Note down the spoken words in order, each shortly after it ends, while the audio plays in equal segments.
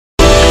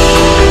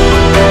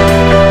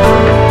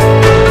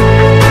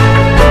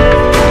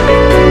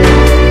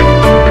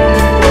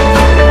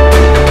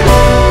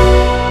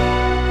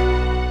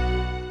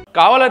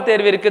காவலர்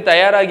தேர்விற்கு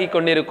தயாராகி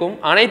கொண்டிருக்கும்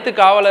அனைத்து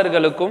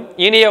காவலர்களுக்கும்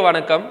இனிய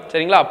வணக்கம்.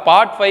 சரிங்களா?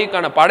 பார்ட் 5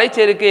 கான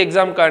படைச்சேர்க்கை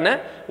எக்ஸாம்க்கான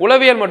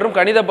உளவியல் மற்றும்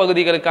கணித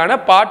பகுதிகளுக்கான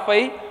பார்ட்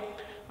 5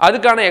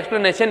 அதுக்கான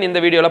எக்ஸ்பிளனேஷன் இந்த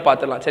வீடியோல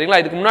பார்த்துடலாம். சரிங்களா?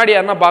 இதுக்கு முன்னாடி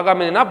யாரனா பார்க்காம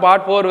இருந்தீங்கன்னா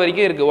பார்ட் 4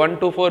 வரைக்கும் இருக்கு. 1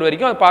 to 4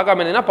 வரைக்கும் அது பார்க்காம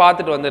இருந்தீங்கன்னா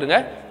பார்த்துட்டு வந்துருங்க.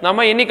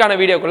 நம்ம இன்னைக்கான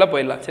வீடியோக்குள்ள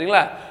போயிடலாம்.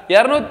 சரிங்களா?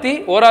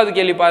 201வது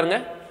கேள்வி பாருங்க.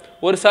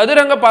 ஒரு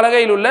சதுரங்க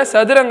பலகையில் உள்ள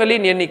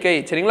சதுரங்களின் எண்ணிக்கை.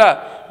 சரிங்களா?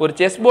 ஒரு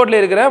செஸ்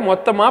போர்டில் இருக்கிற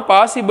மொத்தமா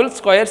பாசிபிள்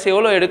ஸ்கொயர்ஸ்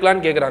எவ்வளோ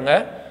எடுக்கலாம்னு கேட்குறாங்க.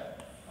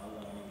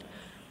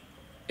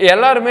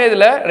 எல்லாருமே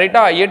இதில்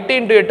ரைட்டா 8 ×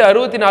 8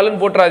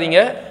 64ன்னு போட்டுறாதீங்க.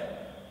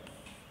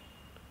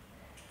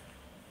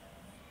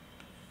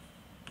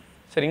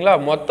 சரிங்களா?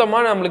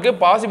 மொத்தமாக நம்மளுக்கு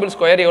பாசிபிள்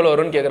ஸ்கொயர் எவ்வளோ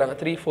வரும்னு கேட்குறாங்க.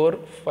 3 4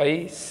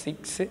 5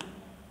 6.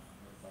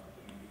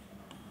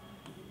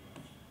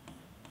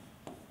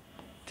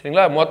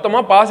 சரிங்களா?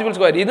 மொத்தமாக பாசிபிள்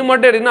ஸ்கொயர் இது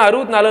மட்டும் எடுக்குன்னா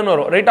 64ன்னு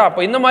வரும். ரைட்டா?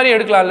 அப்போ இந்த மாதிரி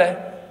எடுக்கலாம்ல,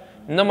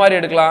 இந்த மாதிரி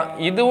எடுக்கலாம்.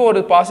 இதுவும் ஒரு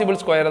பாசிபிள்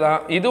ஸ்கொயர் தான்,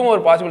 இதுவும்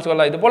ஒரு பாசிபிள்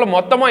ஸ்கொயர் தான். இது போல்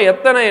மொத்தமாக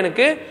எத்தனை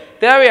எனக்கு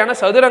தேவையான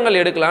சதுரங்கள்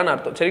எடுக்கலான்னு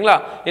அர்த்தம். சரிங்களா?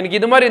 எனக்கு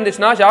இது மாதிரி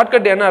இருந்துச்சுன்னா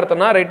ஷார்ட்கட் என்ன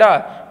அர்த்தம்னா ரைட்டா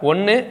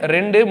 1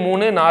 2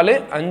 3 4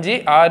 5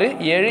 6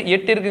 7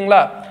 8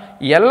 இருக்குங்களா?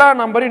 எல்லா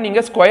நம்பரையும்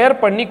நீங்கள் ஸ்கொயர்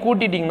பண்ணி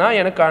கூட்டிட்டிங்கன்னா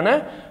எனக்கான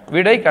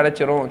விடை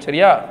கிடைச்சிரும்.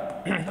 சரியா?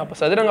 அப்போ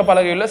சதுரங்க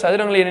பலகையில்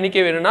சதுரங்களின்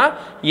எண்ணிக்கை வேணும்னா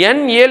n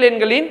ஏழு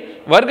எண்களின்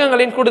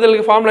வர்க்கங்களின்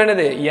கூடுதலுக்கு ஃபார்முலா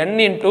என்னது? n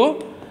 ×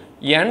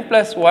 n +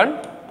 1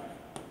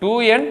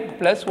 2n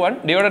 + 1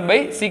 divided by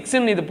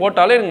 6ன்னு இது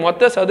போட்டாலும் எனக்கு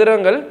மொத்த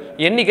சதுரங்கள்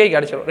எண்ணிக்கை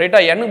கிடைச்சிடும். ரைட்டா?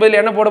 n பதில்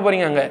என்ன போட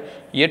போறீங்க? அங்கே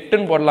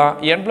 8ன்னு போடலாம்.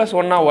 n +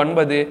 1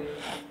 9,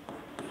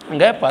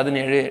 இங்கே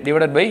 17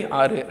 டிவைடட் பை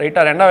 6.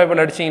 ரைட்டா? ரெண்டாவது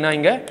வாய்ப்பில் அடிச்சிங்கன்னா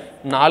இங்கே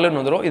 4ன்னு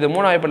வந்துடும். இது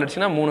மூணாவது வாய்ப்பில்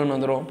அடிச்சிங்கன்னா 3ன்னு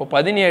வந்துடும். இப்போ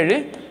 17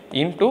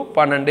 ×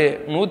 12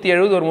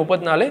 170 ஒரு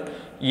 34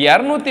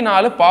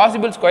 204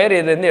 பாசிபிள் ஸ்கொயர்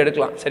இதுலேருந்து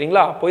எடுக்கலாம்.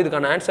 சரிங்களா? அப்போ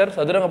இதுக்கான ஆன்சர்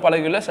சதுரங்க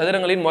பலகையில்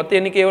சதுரங்களின் மொத்த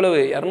எண்ணிக்கை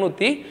எவ்வளவு?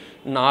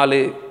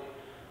 204.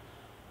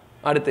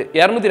 அடுத்து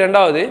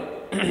 202வது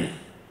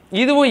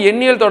இதுவும்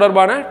எண்ணியல்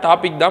தொடர்பான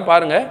டாபிக் தான்.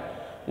 பாருங்க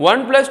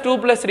 1 + 2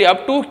 + 3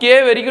 அப் டு k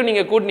வரைக்கும்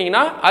நீங்கள்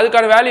கூட்டினீங்கன்னா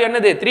அதுக்கான வேல்யூ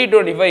என்னது?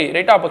 325.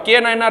 ரைட்டா? அப்போ k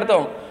என்ன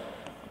அர்த்தம்?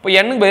 இப்போ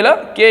n பதிலாக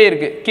k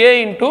இருக்கு. k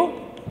 ×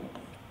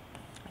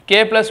 k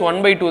 +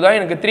 1/2 தான்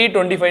எனக்கு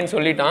 325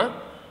 சொல்லிட்டான்.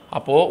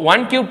 அப்போது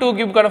 1³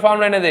 2³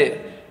 ஃபார்முலா என்னது?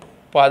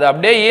 இப்போ அது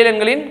அப்படியே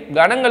ஏழெண்களின்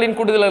கணங்களின்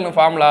கூடுதல்களின்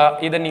ஃபார்முலா.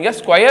 இதை நீங்கள்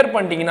ஸ்கொயர்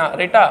பண்ணிட்டீங்கன்னா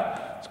ரைட்டா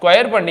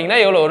ஸ்கொயர் பண்ணிட்டீங்கன்னா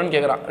எவ்வளோ வரும்னு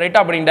கேட்குறான். ரைட்டா?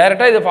 அப்படி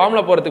டைரெக்டாக இது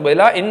ஃபார்முலா போகிறதுக்கு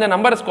பதிலாக இந்த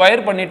நம்பரை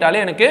ஸ்கொயர் பண்ணிட்டாலே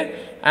எனக்கு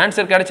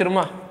ஆன்சர்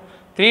கிடச்சிருமா?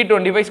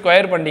 325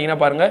 ஸ்கொயர் பண்ணிட்டீங்கன்னா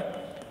பாருங்கள்.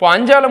 இப்போ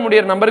 5ஆல்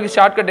முடிகிற நம்பருக்கு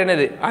ஷார்ட்கட்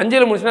என்னது?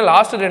 5ல் முடிச்சுன்னா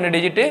லாஸ்ட் 2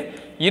 டிஜிட்டு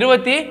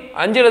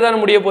 25 தானே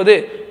முடிய போகுது.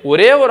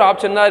 ஒரே ஒரு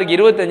ஆப்ஷன் தான் இருக்குது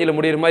 25ல்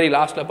முடிகிற மாதிரி.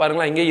 லாஸ்ட்டில்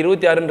பாருங்களா, இங்கே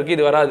 26ன்னு இருக்குது,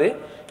 இது வராது.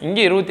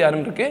 இங்கே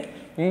 26ன்னு இருக்குது,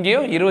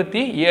 இங்கேயும்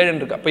 27ன்னு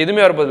இருக்குது. அப்போ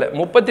எதுவுமே வரப்போதில்லை.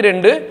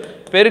 32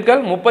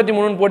 பெருக்கல்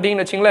 33ன்னு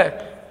போட்டிங்கன்னு வச்சிங்களேன்.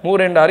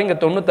 3 2 6, இங்கே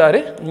 96,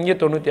 இங்கே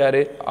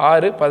 96,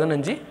 6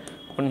 15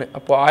 1.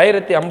 அப்போ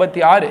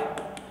 1056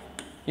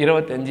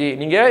 25.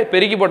 நீங்கள்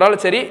பெருக்கி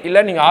போட்டாலும் சரி, இல்லை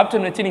நீங்கள்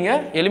ஆப்ஷன் வச்சு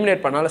நீங்கள்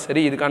எலிமினேட் பண்ணாலும்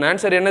சரி. இதுக்கான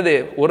ஆன்சர் என்னது?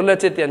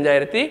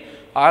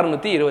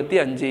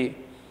 1,05,625.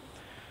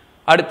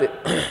 அடுத்து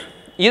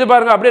இது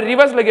பாருங்க, அப்படியே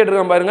ரிவர்ஸில்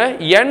கேட்டிருக்கான் பாருங்க.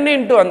 n ×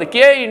 அந்த k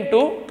 ×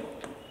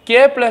 k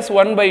 +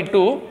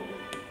 1/2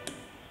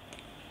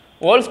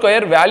 whole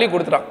square value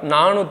கொடுத்துட்டான்.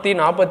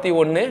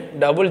 441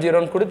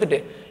 00ன்னு கொடுத்துட்டு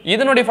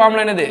இதனுடைய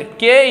ஃபார்முலா என்னது?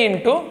 k ×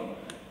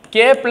 k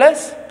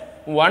 +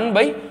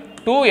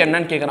 1/2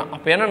 என்னன்னு கேட்குறான்.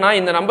 அப்போ என்னன்னா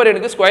இந்த நம்பர்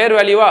எனக்கு ஸ்கொயர்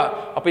வேல்யூவா?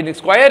 அப்போ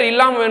இதுக்கு ஸ்கொயர்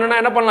இல்லாமல் வேணும்னா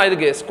என்ன பண்ணலாம்?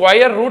 இதுக்கு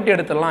ஸ்கொயர் ரூட்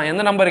எடுத்துடலாம்.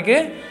 எந்த நம்பருக்கு?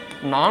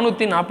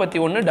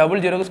 441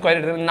 00க்கு ஸ்கொயர்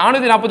எடுத்து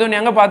 441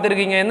 எங்கே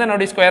பார்த்துருக்கீங்க? எந்த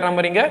நோடி ஸ்கொயர்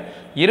நம்பர்? இங்கே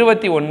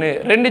 21.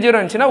 2 0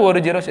 இருந்துச்சுன்னா 1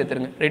 0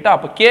 சேர்த்துருங்க. ரைட்டா?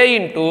 அப்போ k ×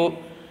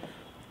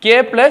 k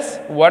 +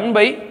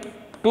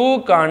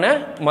 1/2க்கான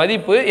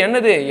மதிப்பு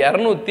என்னது?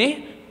 210.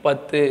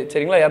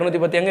 சரிங்களா?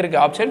 210 எங்கே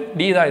இருக்குது? ஆப்ஷன்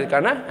டி தான்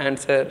இதுக்கான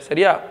ஆன்சர்.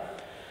 சரியா?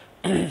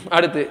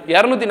 அடுத்து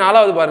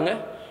 204வது பாருங்க.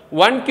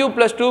 1³ +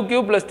 2³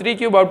 +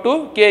 3³ up to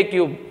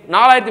k³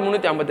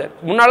 4356.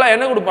 முன்னாலாம்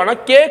என்ன கொடுப்பான்னா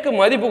கேக்கு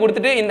மதிப்பு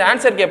கொடுத்துட்டு இந்த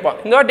ஆன்சர் கேட்பான்.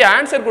 இந்த வாட்டி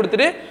ஆன்சர்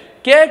கொடுத்துட்டு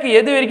கேக்கு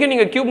எது வரைக்கும்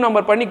நீங்கள் கியூப்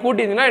நம்பர் பண்ணி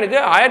கூட்டிங்கன்னா எனக்கு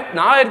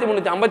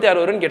 4356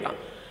 வரும்னு கேட்டான்.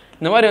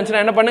 இந்த மாதிரி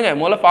வந்துச்சுன்னா என்ன பண்ணுங்க?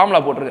 முதல்ல ஃபார்முலா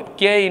போட்டுருங்க.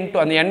 k ×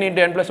 அந்த n ×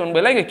 n + 1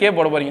 பதிலாக இங்கே k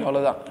போட போறீங்க.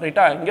 அவ்வளோதான்.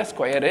 ரைட்டா? இங்கே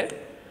ஸ்கொயரு,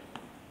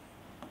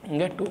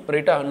 இங்கே 2.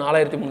 ரைட்டா?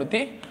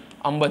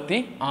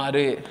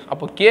 4356.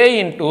 அப்போ k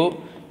 ×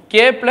 k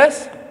 +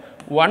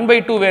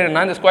 1/2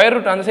 வேணும்னா இந்த ஸ்கொயர்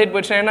ரூட் அந்த சைடு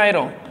போயிடுச்சுன்னா என்ன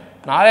ஆயிரும்?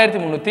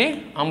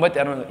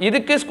 4356.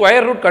 இதுக்கு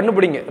ஸ்கொயர் ரூட்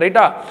கண்டுபிடிங்க.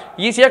 ரைட்டா?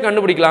 ஈஸியாக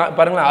கண்டுபிடிக்கலாம்.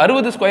 பாருங்களேன்,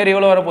 60 ஸ்கொயர்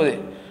எவ்வளோ வரப்போகுது?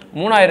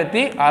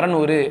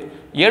 3600.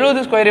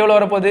 70 ஸ்கொயர் எவ்வளோ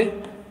வரப்போகுது?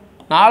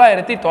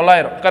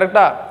 4900.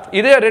 கரெக்டா?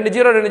 இது 2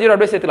 0 2 0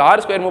 அப்படியே சேர்த்துக்கலாம்.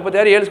 6 ஸ்கொயர்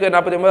 36, 7 ஸ்கொயர்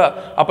 49.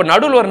 அப்போ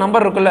நடுவில் ஒரு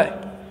நம்பர் இருக்குல்ல,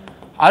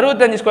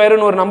 65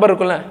 ஸ்கொயர்னு ஒரு நம்பர்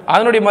இருக்குல்ல,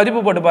 அதனுடைய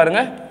மதிப்பு போட்டு பாருங்க.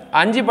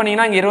 5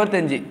 பண்ணிங்கன்னா இங்கே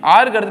 25,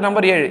 6க்கு அடுத்த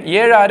நம்பர் 7,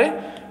 7 6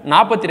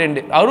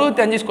 42.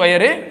 65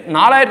 ஸ்கொயரு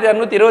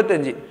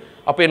 4625.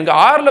 அப்போ எனக்கு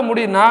 6ல்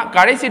முடியுதுன்னா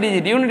கடைசி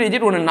டிஜிட் யூனிட்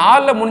டிஜிட் ஒன்று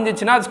 4ல்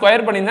முடிஞ்சிச்சுன்னா அது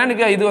ஸ்கொயர் பண்ணியிருந்தா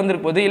எனக்கு இது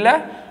வந்துருக்கு போகுது. இல்லை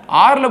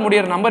 6ல்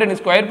முடிகிற நம்பர்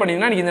எனக்கு ஸ்கொயர்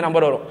பண்ணிங்கன்னா எனக்கு இந்த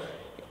நம்பர் வரும்.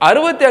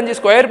 65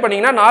 ஸ்கொயர்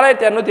பண்ணிங்கன்னா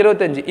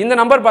 4225. இந்த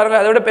நம்பர் பாருங்கள்,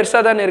 அதை விட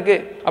பெருசாக தானே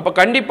இருக்குது. அப்போ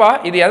கண்டிப்பாக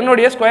இது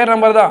எதனுடைய ஸ்கொயர்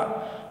நம்பர் தான்?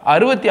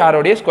 66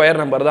 உடைய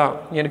ஸ்கொயர் நம்பர் தான்.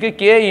 எனக்கு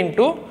k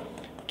into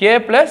k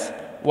plus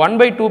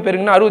 1/2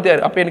 பெருக்குனா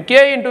 66. அப்போ எனக்கு k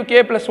into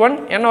k plus 1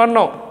 என்ன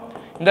வரணும்?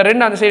 இந்த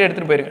ரெண்டு அந்த சைடு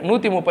எடுத்துட்டு போயிருங்க.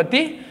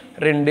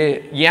 132.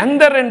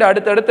 எந்த ரெண்டு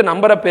அடுத்தடுத்து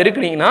நம்பரை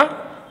பெருக்குனீங்கன்னா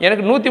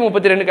எனக்கு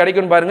 132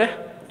 கிடைக்கும்னு பாருங்க.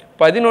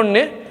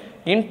 11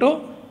 into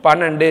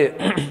 12.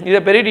 இதை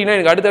பெருக்கிட்டீங்கன்னா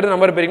எனக்கு அடுத்தடுத்து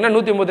நம்பர் பெருக்கினா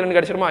 132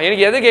 கிடைச்சிருமா?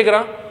 எனக்கு எது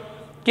கேட்குறான்?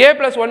 k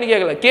plus 1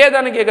 கேட்கல, k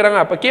தானே கேட்குறாங்க.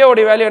 அப்போ k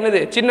உடைய வேல்யூ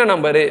என்னது? சின்ன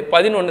நம்பரு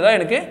 11 தான்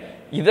எனக்கு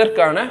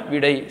இதற்கான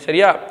விடை.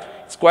 சரியா?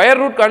 ஸ்கொயர்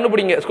ரூட்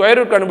கண்டுபிடிங்க. ஸ்கொயர்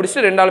ரூட்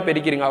கண்டுபிடிச்சிட்டு ரெண்டால்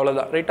பெருக்கிறீங்க,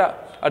 அவ்வளோதான். ரைட்டா?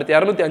 அடுத்து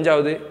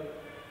 205வது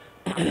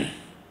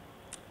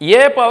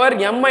a power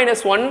m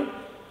minus 1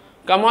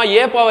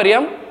 a power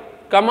m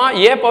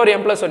a power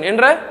m plus 1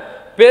 என்ற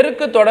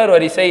பெருக்கு தொடர்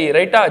வரிசை.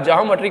 ரைட்டா?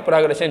 ஜியோமெட்ரிக்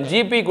ப்ராக்ரஷன்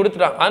ஜிபி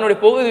கொடுத்துட்டான். அதனுடைய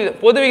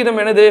பொது விகிதம்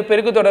என்னது?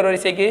 பெருக்கு தொடர்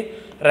வரிசைக்கு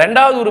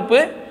ரெண்டாவது உறுப்பு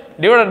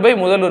டிவைடட் பை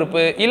முதல்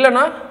உறுப்பு,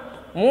 இல்லைனா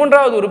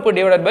மூன்றாவது உறுப்பு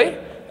டிவைடட் பை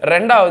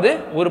ரெண்டாவது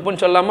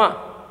உறுப்புன்னு சொல்லலாமா?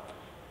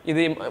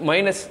 இது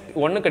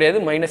 -1 கிடையாது,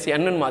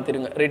 -n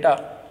மாத்திருங்க. ரைட்டா?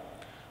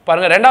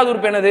 பாருங்க, ரெண்டாவது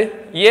உறுப்பு என்னது?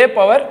 a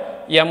power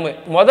m.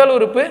 முதல்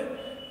உறுப்பு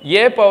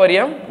a பவர்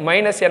m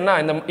மைனஸ் என்ன?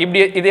 இந்த இப்படி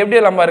இது எப்படி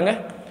எல்லாம் பாருங்க.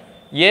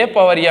 a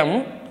பவர் m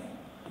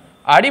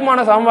அடிமான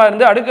சமமா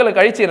இருந்து அடுக்கல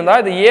கழிச்சு இருந்தா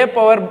இது a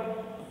power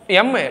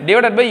m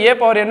divided by a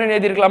power n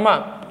எழுதி இருக்கலாமா?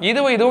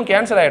 இதுவும்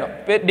கேன்சல் ஆயிடும்.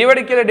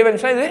 டிவைட் கீழே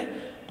டிவைட்னா இது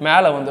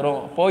மேலே வந்துடும்.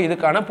 அப்போ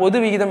இதுக்கான பொது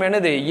விகிதம்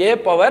என்னது? a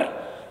பவர்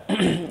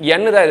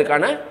n தான்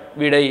இதுக்கான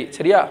விடை.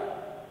 சரியா?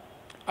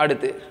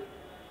 அடுத்து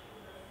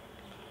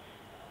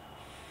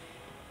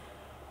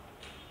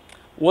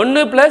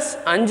 1 +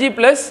 5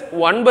 +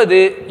 9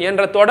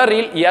 என்ற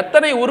தொடரில்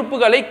எத்தனை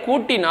உறுப்புகளை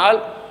கூட்டினால்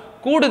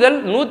கூடுதல்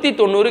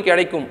 190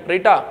 கிடைக்கும்?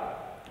 ரைட்டா?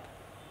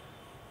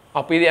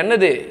 அப்போ இது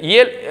என்னது?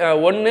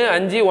 1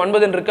 5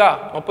 9 இருக்கா?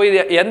 அப்போ இது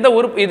எந்த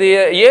உறுப்பு? இது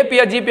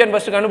ஏபியா ஜிபியான்னு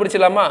ஃபர்ஸ்ட்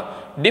கண்டுபிடிச்சிடலாமா?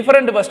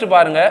 டிஃபரெண்ட் ஃபர்ஸ்ட்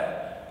பாருங்க.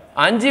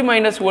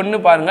 5 - 1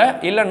 பாருங்க,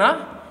 இல்லைன்னா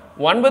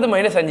 9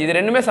 - 5 இது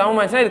ரெண்டுமே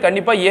சமமாச்சுன்னா இது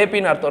கண்டிப்பாக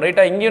ஏபின்னு அர்த்தம்.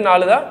 ரைட்டா? இங்கேயும்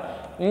 4 தான்,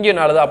 இங்கேயும்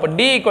 4 தான். அப்போ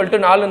d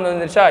 = 4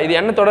 வந்துருச்சா? இது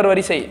என்ன தொடர்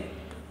வரிசை?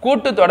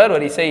 கூட்டு தொடர்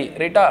வரிசை.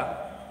 ரைட்டா?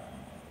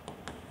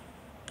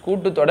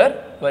 கூட்டு தொடர்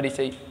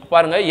வரிசை.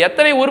 பாருங்க,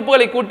 எத்தனை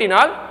உறுப்புகளை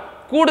கூட்டினால்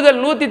கூடுதல்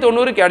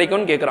 190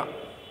 கிடைக்கும்னு கேட்குறான்.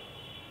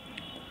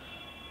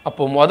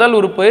 அப்போ முதல்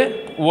உறுப்பு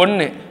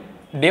 1,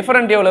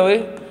 டிஃபரண்ட் எவ்வளவு?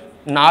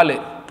 4,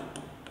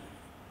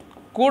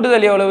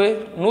 கூடுதல் எவ்வளவு?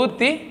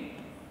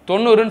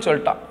 190ன்னு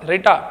சொல்லிட்டான்.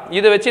 ரைட்டா?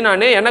 இதை வச்சு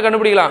நான் என்ன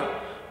கண்டுபிடிக்கலாம்?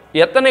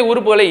 எத்தனை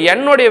உறுப்புகளை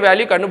என்னுடைய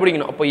வேல்யூ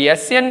கண்டுபிடிக்கணும். அப்போ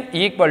Sn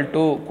 =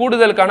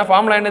 கூடுதலுக்கான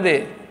ஃபார்முலா என்னது?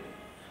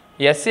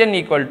 Sn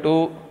 =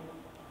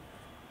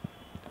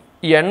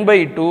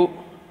 n/2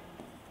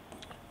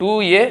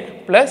 2a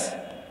 +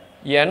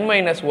 n -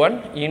 1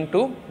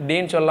 into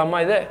dன்னு சொல்லலாமா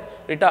இதை?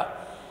 ரைட்டா?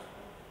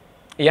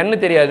 n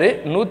தெரியாது,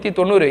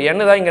 190 n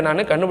தான் இங்கே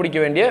நான் கண்டுபிடிக்க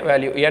வேண்டிய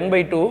வேல்யூ.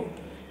 n/2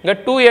 இங்கே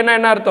 2n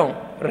என்ன அர்த்தம்?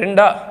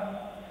 2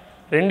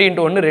 2 ×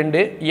 1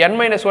 2, n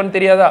 - 1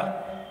 தெரியாதா?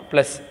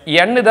 ப்ளஸ்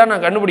n தான்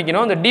நான்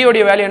கண்டுபிடிக்கணும். இந்த d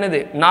உடைய வேல்யூ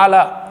என்னது?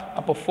 4.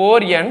 அப்போ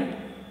 4n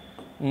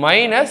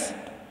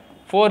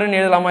 - 4ன்னு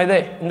எழுதலாமா இது?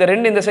 இந்த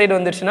 2 இந்த சைடு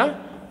வந்துருச்சுன்னா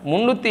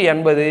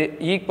 380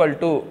 =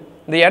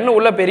 இந்த n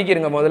உள்ள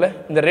பெருக்கிருங்க முதல்ல.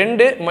 இந்த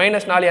 2 -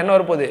 4 என்ன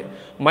வரப்போகுது?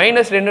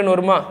 -2ன்னு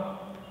வருமா?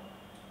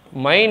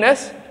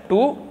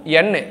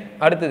 -2n.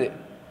 அடுத்தது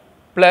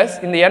ப்ளஸ்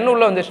இந்த n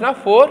உள்ள வந்துச்சுன்னா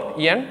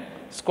 4n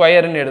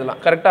ஸ்கொயர்னு எழுதலாம்.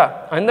 கரெக்டா?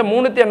 அந்த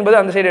 380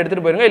 அந்த சைடு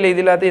எடுத்துகிட்டு போயிருங்க, இல்லை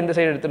இது எல்லாத்தையும் இந்த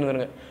சைடு எடுத்துகிட்டு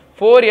வந்துருங்க.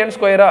 4n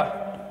ஸ்கொயரா?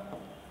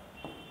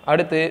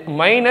 அடுத்து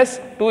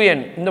 -2n.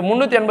 இந்த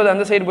 380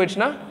 அந்த சைடு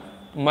போயிடுச்சுன்னா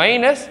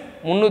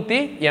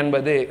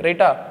 -380.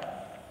 ரைட்டா?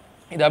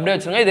 இது அப்படியே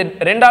வச்சுருங்க. இது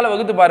 2ஆல்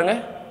வகுத்து பாருங்க.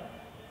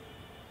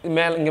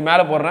 இங்கே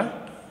மேலே போடுறேன்.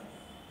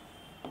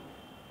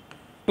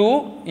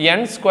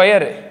 2n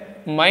square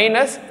 -n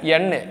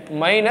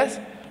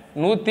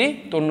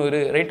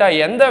 -190. ரைட்டா?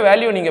 எந்த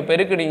வேல்யூ நீங்கள்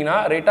பெருக்குனீங்கன்னா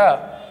ரைட்டா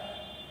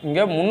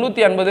இங்கே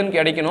 380ன்னு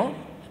கிடைக்கணும்,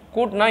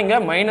 கூட்டினா இங்கே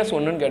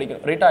 -1ன்னு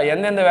கிடைக்கணும். ரைட்டா?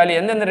 எந்தெந்த வேல்யூ,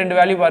 எந்தெந்த ரெண்டு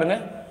வேல்யூ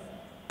பாருங்கள்.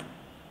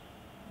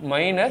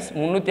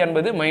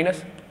 -380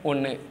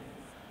 -1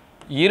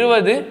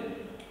 20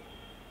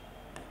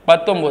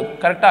 19.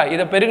 கரெக்டா?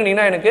 இதை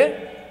பெருக்குனீங்கன்னா எனக்கு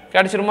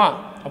கிடைச்சிருமா?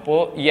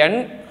 அப்போது n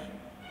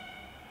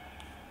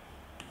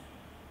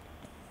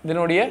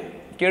இதனுடைய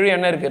கீழே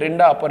என்ன இருக்குது?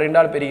 2. அப்போ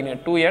 2ஆல் பெருக்கிங்க.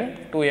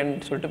 2n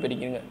சொல்லிட்டு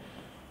பெருக்கிங்க.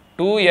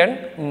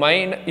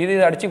 2n இது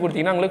அடிச்சு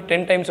கொடுத்தீங்கன்னா உங்களுக்கு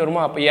 10 டைம்ஸ்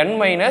வருமா? அப்போ n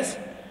 -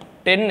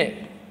 10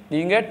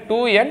 இங்கே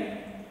 2n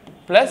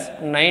 +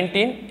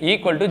 19 =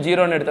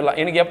 0ன்னு எடுத்துடலாம்.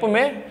 எனக்கு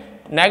எப்பவுமே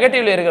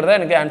நெகட்டிவ்ல இருக்கிறதா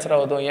எனக்கு ஆன்சர்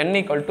ஆகுதும். n =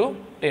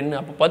 10.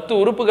 அப்போ 10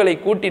 உறுப்புகளை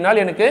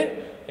கூட்டினால் எனக்கு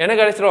என்ன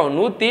கிடைச்சிரும்?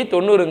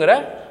 190ங்கிற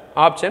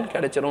ஆப்ஷன்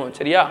கிடைச்சிரும்.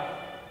 சரியா?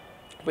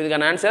 இப்போ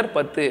இதுக்கான ஆன்சர்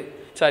 10.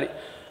 Sorry,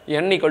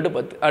 n =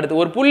 10. அடுத்து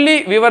ஒரு புள்ளி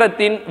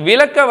விவரத்தின்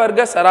விலக்க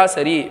வர்க்க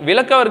சராசரி.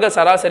 விலக்க வர்க்க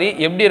சராசரி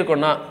எப்படி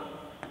இருக்கும்னா,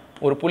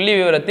 ஒரு புள்ளி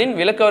விவரத்தின்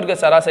விலக்க வர்க்க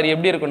சராசரி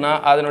எப்படி இருக்கும்னா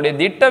அதனுடைய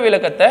திட்ட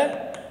விலக்கத்தை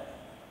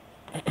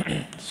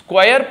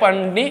ஸ்கொயர்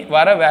பண்ணி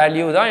வர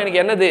வேல்யூ தான் எனக்கு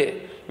என்னது?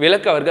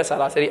 விலக்க வர்க்க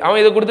சராசரி. அவன்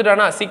இதை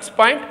கொடுத்துட்டானா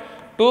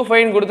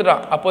 6.25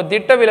 கொடுத்துட்டான். அப்போ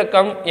திட்ட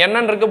விலக்கம்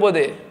என்னன்னு இருக்க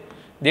போது?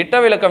 திட்ட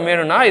விலக்கம்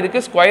வேணும்னா இதுக்கு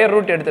ஸ்கொயர்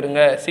ரூட்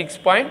எடுத்துருங்க.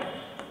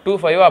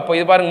 6.25. அப்போ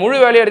இது பாருங்க, முழு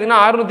வேல்யூ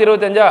எடுத்தீங்கன்னா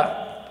 625.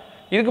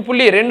 இதுக்கு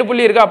புள்ளி 2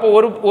 புள்ளி இருக்கு. அப்போ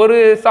ஒரு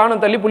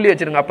ஸ்தானம் தள்ளி புள்ளி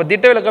வச்சிருங்க. அப்போ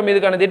திட்ட விலக்கம்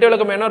இதுக்கான திட்ட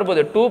விலக்கம் என்ன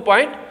வரப்போகுது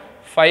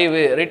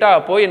 2.5 ரைட்டா.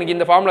 அப்போ எனக்கு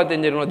இந்த ஃபார்முலா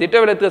தெரிஞ்சிருக்கணும். திட்ட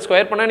விலக்கத்தை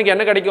ஸ்கொயர் பண்ணால் எனக்கு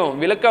என்ன கிடைக்கும்?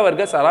 விலக்க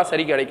வர்க்க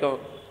சராசரி கிடைக்கும்.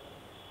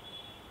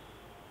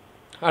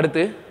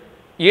 அடுத்து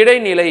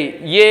இடைநிலை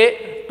A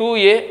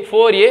 2A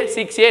 4A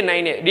 6A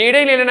 9A.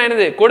 இடைநிலைனா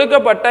என்னது?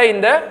 கொடுக்கப்பட்ட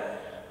இந்த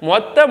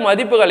மொத்த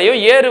மதிப்புகளையும்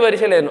ஏறு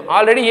வரிசையில் எழுதணும்.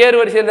 ஆல்ரெடி ஏறு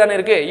வரிசையில் தானே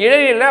இருக்கு.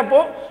 இடைநிலை அப்போ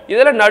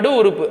இதில் நடு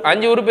உறுப்பு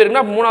 5 உறுப்பு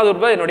இருக்குன்னா 3வது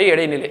உறுப்பு தான் என்னுடைய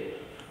இடைநிலை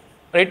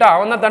ரைட்டா.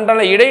 அவன் தான்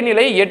தண்டான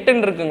இடைநிலை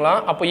 8ன்னு இருக்குங்களா.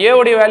 அப்போ A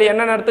உடைய வேல்யூ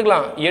என்னன்னு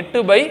எடுத்துக்கலாம்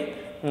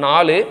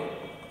 8/4.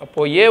 அப்போ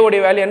A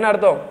உடைய வேல்யூ என்ன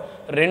அர்த்தம்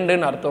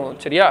 2ன்னு அர்த்தம்.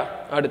 சரியா.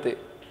 அடுத்து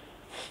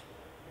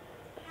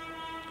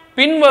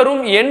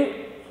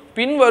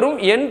பின்வரும்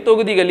எண்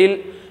தொகுதிகளில்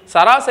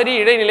சராசரி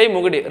இடைநிலை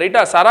முகடு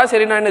ரைட்டா.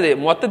 சராசரினா என்னது?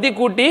 மொத்தத்தையும்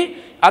கூட்டி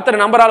அத்தனை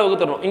நம்பரால்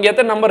வகுத்துறணும். இங்கே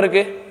எத்தனை நம்பர்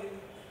இருக்கு?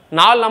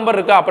 4 நம்பர்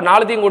இருக்கா. அப்போ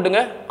 4த்தையும்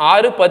கூட்டுங்க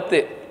 6 10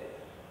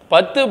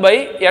 10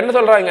 என்ன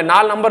சொல்றாங்க?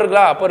 4 நம்பர்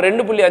இருக்கா. அப்போ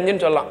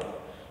 2.5ன்னு சொல்லலாம்.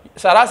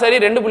 சராசரி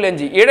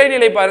 2.5.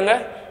 இடைநிலை பாருங்க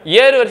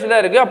ஏறு வரிசையில்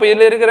தான் இருக்கு. அப்போ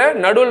இதில் இருக்கிற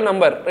நடுவில்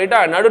நம்பர் ரைட்டா.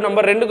 நடு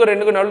நம்பர்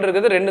 2க்கும் நடுவில்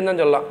இருக்கிறது 2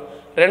 தான் சொல்லலாம்.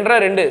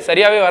 2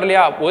 சரியாவே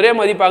வரலையா? ஒரே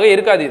மதிப்பாக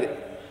இருக்காது இது.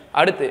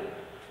 அடுத்து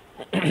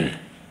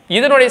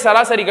இதனுடைய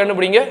சராசரி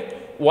கண்டுபிடிங்க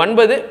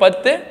 9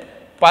 10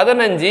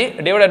 15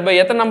 டிவைடட் பை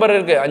எத்தனை நம்பர்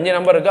இருக்கு? 5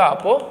 நம்பர் இருக்கா.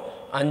 அப்போ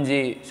 5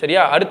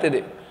 சரியா. அடுத்தது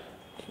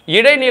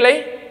இடைநிலை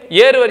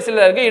ஏறு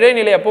வரிசையில் இருக்கு.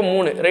 இடைநிலை அப்போ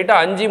 3 ரைட்டா.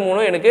 5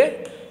 3 எனக்கு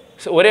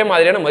ஒரே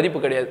மாதிரியான மதிப்பு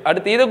கிடையாது.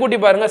 அடுத்து இதை கூட்டி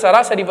பாருங்க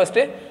சராசரி. ஃபர்ஸ்ட்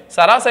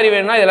சராசரி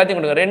வேணும்னா எல்லாத்தையும்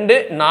கொடுங்க 2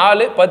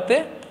 4 10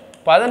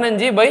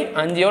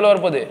 15/5 எவ்வளோ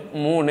வரப்போகுது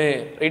 3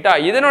 ரைட்டா.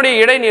 இதனுடைய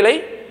இடைநிலை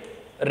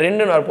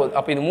 2ன்னு வரப்போகுது.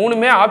 அப்போ இது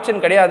 3மே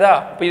ஆப்ஷன் கிடையாதா?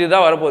 அப்போ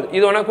இதுதான் வரப்போகுது.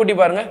 இது வேணா கூட்டி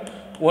பாருங்க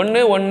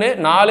 1 1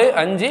 4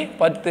 5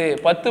 10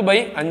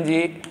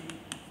 10/5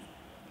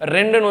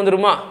 2ன்னு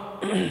வந்துருமா.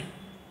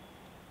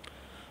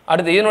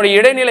 அடுத்து இதனுடைய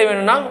இடைநிலை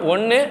வேணும்னா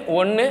 1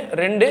 1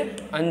 2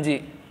 5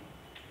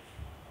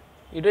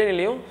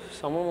 இடைநிலையும்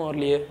சமமாக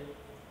வரலையே.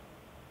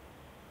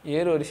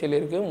 ஏறு வரிசையில்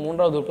இருக்கு.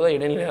 3வது உறுப்பு தான்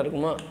இடைநிலையாக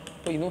இருக்குமா.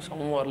 இப்போ இதுவும்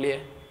சமமாக வரலையே.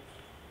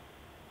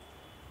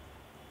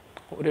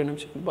 ஒரே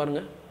நிமிஷம்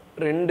பாருங்க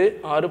 2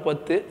 6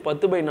 10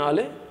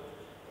 10/4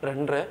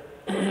 2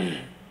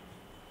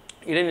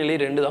 இடைநிலை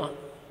 2 தான்.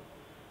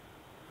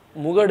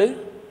 முகடும்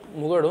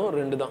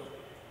 2 தான்.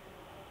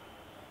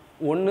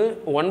 1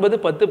 9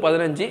 10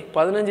 15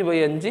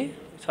 15/5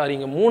 சாரி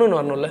இங்கே 3ன்னு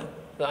வரணும்ல.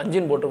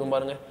 5ன்னு போட்டிருக்கோம்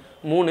பாருங்க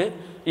 3.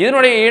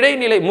 இதனுடைய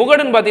இடைநிலை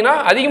முகடுன்னு பார்த்தீங்கன்னா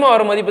அதிகமாக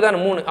வர மதிப்பு தான்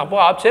 3. அப்போ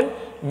ஆப்ஷன்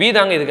பி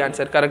தாங்க இதுக்கு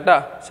ஆன்சர். கரெக்டா.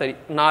 சரி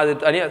நான் அது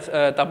தனியாக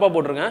தப்பாக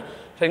போட்டிருக்கேன்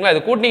சரிங்களா.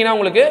 இது கூட்டினீங்கன்னா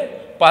உங்களுக்கு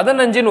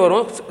 15ன்னு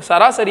வரும்.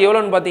 சராசரி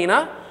எவ்வளோன்னு பார்த்தீங்கன்னா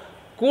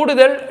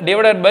கூடுதல்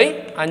டிவைடட் பை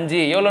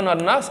 5 எவ்வளோன்னு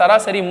வரும்னா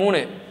சராசரி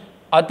 3.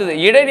 அடுத்தது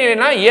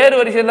இடைநிலைனா ஏறு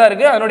வரிசையில் தான்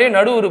இருக்குது. அதனுடைய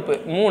நடு உறுப்பு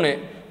 3.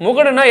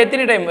 முகடுனா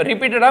எத்தனை டைம்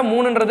ரிப்பீட்டடாக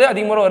 3ன்றது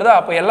அதிகமாக வருதா.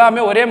 அப்போ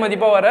எல்லாமே ஒரே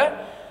மதிப்பாக வர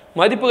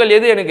மதிப்புகள்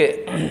எது எனக்கு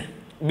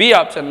பி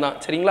ஆப்ஷன் தான்.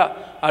 சரிங்களா.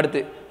 அடுத்து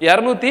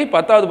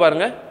 210வது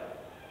பாருங்க.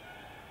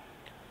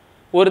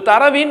 ஒரு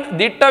தரவின்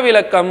திட்ட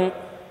விலக்கம்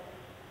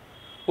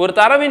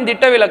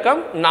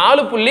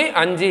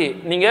 4.5.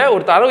 நீங்கள்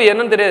ஒரு தரவு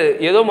என்னன்னு தெரியாது.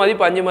 ஏதோ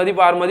மதிப்பு 5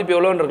 மதிப்பு 6 மதிப்பு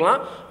எவ்வளோன்னு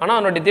இருக்கலாம். ஆனால்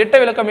அதனுடைய திட்ட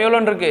விலக்கம்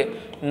எவ்வளோன்னு இருக்கு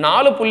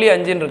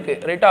 4.5ன்னு இருக்கு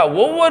ரைட்டா.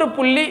 ஒவ்வொரு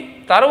புள்ளி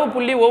தரவு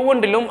புள்ளி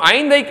ஒவ்வொன்றிலும்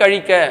 5ஐ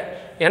கழிக்க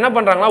என்ன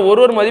பண்ணுறாங்கன்னா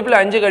ஒரு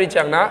மதிப்பில் 5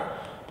 கழிச்சாங்கன்னா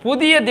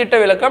புதிய திட்ட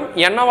விலக்கம்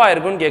என்னவா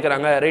இருக்குன்னு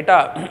கேட்குறாங்க ரைட்டா.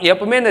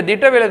 எப்பவுமே இந்த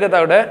திட்ட விலக்கத்தை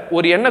விட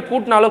ஒரு எண்ணை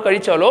கூட்டினாலோ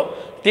கழிச்சாலோ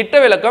திட்ட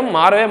விலக்கம்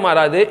மாறவே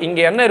மாறாது.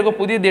 இங்கே என்ன இருக்கும்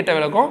புதிய திட்ட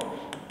விலக்கம்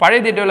பழைய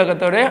திட்ட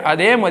விலக்கத்தோட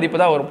அதே மதிப்பு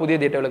தான் ஒரு புதிய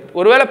திட்ட விலக்கம்.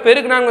 ஒருவேளை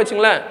பெருக்குனாங்க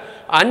வச்சுங்களேன்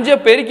 5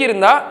 பெருக்கி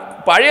இருந்தால்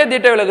பழைய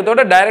திட்ட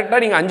விலக்கத்தோட டைரெக்டாக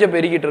நீங்கள் 5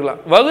 பெருக்கிட்டு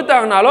இருக்கலாம்.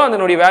 வகுத்தாங்கனாலும்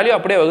அதனுடைய வேல்யூ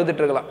அப்படியே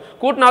வகுத்துட்டு இருக்கலாம்.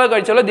 கூட்டினாலும்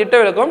கழிச்சாலும் திட்ட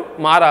விலக்கம்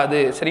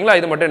மாறாது. சரிங்களா.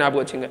 இது மட்டும்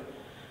ஞாபகம் வச்சுங்க.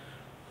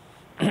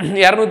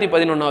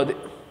 211வது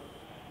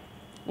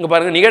இங்கே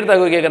பாருங்கள்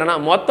நிகழ்தகவு கேட்குறேன்னா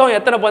மொத்தம்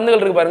எத்தனை பந்துகள்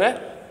இருக்குது பாருங்கள்.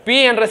 பி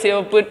என்ற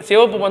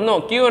சிவப்பு பந்தம்,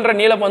 கியூ என்ற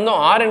நீல பந்தம்,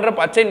 ஆர் என்ற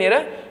பச்சை நிற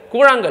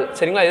கூழாங்கல்.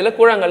 சரிங்களா. இதில்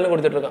கூழாங்கல்னு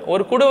கொடுத்துட்ருக்கான்.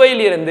 ஒரு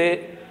குடுவையில் இருந்து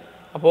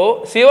அப்போது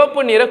சிவப்பு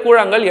நிற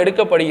கூழாங்கல்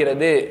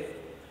எடுக்கப்படுகிறது.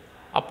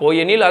 அப்போது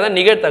எண்ணில் அதான்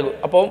நிகழ்தகவு.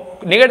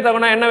 அப்போது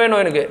நிகழ்தகவுனா என்ன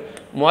வேணும் எனக்கு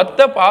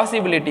மொத்த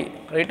பாசிபிலிட்டி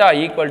ரைட்டா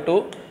ஈக்குவல் டு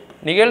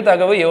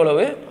நிகழ்தகவு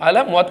எவ்வளவு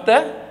அதில் மொத்த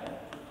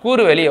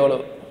கூறுவெளி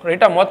எவ்வளவு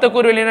ரைட்டா. மொத்த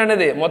கூறுவெளினா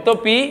என்னது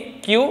மொத்தம் பி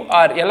கியூ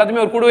ஆர்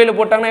எல்லாத்தையுமே ஒரு கூடுவையில்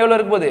போட்டாங்கன்னா எவ்வளோ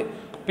இருக்க போகுது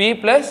P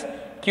 +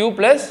 Q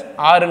 +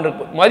 R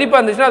இருக்கு. மதிப்பு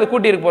இருந்துச்சுன்னா அது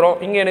கூட்டி இருக்க போகிறோம்.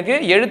 இங்கே எனக்கு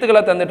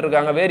எழுத்துக்களாக தந்துட்டு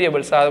இருக்காங்க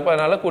வேரியபிள்ஸ்.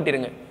 அதனால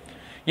கூட்டிடுங்க.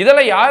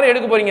 இதெல்லாம் யார்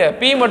எடுக்க போறீங்க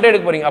P மட்டும்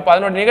எடுக்க போறீங்க. அப்போ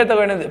அதனோட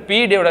நிகழ்தகவு என்னது P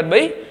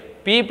 /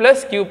 P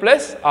 + Q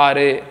 + R.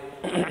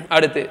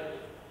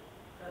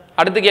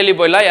 அடுத்த கேள்வி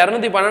போயிடலாம்.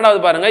 212வது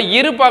பாருங்க.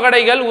 இரு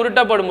பகடைகள்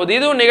உருட்டப்படும் போது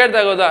இதுவும்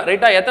நிகழ்தகவு தான்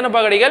ரைட்டா. எத்தனை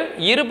பகடைகள்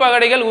இரு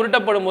பகடைகள்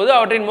உருட்டப்படும் போது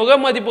அவற்றின் முக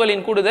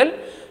மதிப்புகளின் கூடுதல்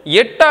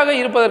 8ஆக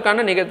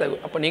இருப்பதற்கான நிகழ்தகவு.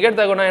 அப்போ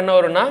நிகழ்தகவுனா என்ன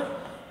வரும்னா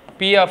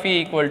P of E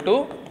 =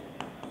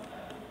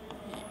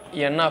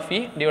 N of E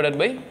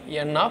 /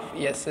 N of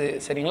S.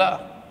 சரிங்களா.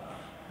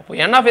 அப்போ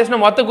N of S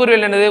மொத்த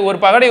கூறுகள் என்னது ஒரு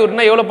பகடை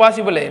உருட்டினா எவ்வளோ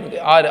பாசிபிள் எனக்கு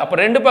 6. அப்போ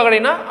 2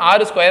 பகடைனா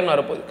 6²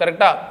 வரப்போகுது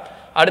கரெக்டா.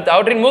 அடுத்து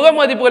அவற்றின் முக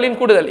மதிப்புகளின்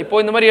கூடுதல் இப்போ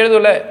இந்த மாதிரி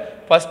எழுதுல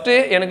ஃபஸ்ட்டு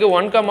எனக்கு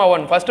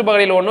 1,1 ஃபஸ்ட்டு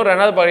பகுதியில் 1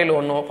 ரெண்டாவது பகுதியில்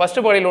 1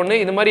 ஃபஸ்ட்டு பகுதியில் 1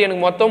 இது மாதிரி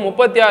எனக்கு மொத்தம்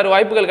 36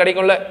 வாய்ப்புகள்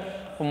கிடைக்கும்ல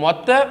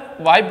மொத்த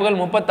வாய்ப்புகள்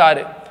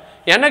 36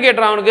 என்ன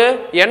கேட்குறான் அவனுக்கு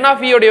என்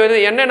ஆஃப் இயோடைய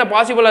என்னென்ன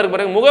பாசிபிளாக இருக்கு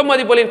பாருங்க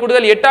முகமதிப்புகளின்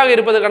கூடுதல் 8ஆக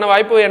இருப்பதற்கான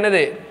வாய்ப்பு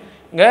என்னது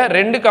இங்கே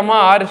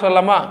 2,6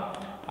 சொல்லலாமா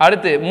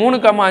அடுத்து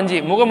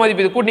 3,5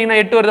 முகமதிப்பு இது கூட்டிங்கன்னா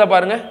 8 வருதா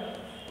பாருங்க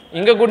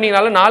இங்கே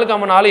கூட்டிங்கனாலும்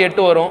 4,4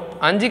 8 வரும்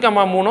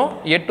 5,3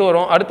 8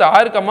 வரும் அடுத்து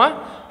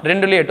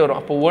 6,2 8 வரும்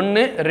அப்போ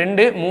 1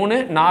 2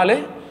 3 4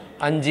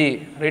 5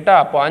 ரைட்டா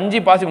அப்போ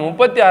 5 பாசிபிள்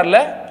 36ல்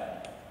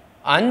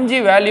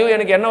 5 வேல்யூ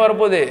எனக்கு என்ன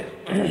வரப்போகுது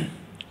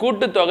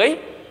கூட்டுத்தொகை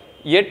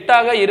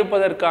 8ஆக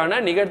இருப்பதற்கான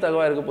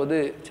நிகழ்தகவாக இருக்க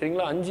போகுது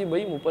சரிங்களா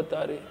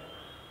 5/36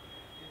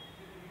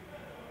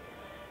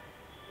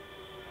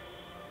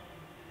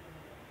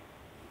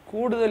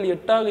 கூடுதல்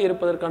 8ஆக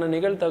இருப்பதற்கான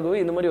நிகழ்தகவு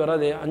இந்த மாதிரி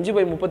வராது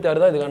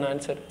 5/36 தான் இதுக்கான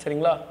ஆன்சர்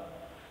சரிங்களா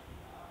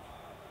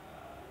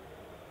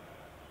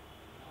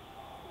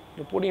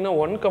போட்டிங்கன்னா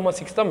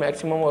 1,6 தான்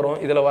மேக்ஸிமம் வரும்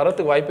இதில்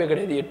வரத்துக்கு வாய்ப்பே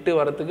கிடையாது 8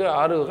 வரத்துக்கு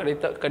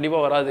 6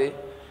 கண்டிப்பாக வராது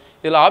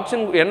இதில்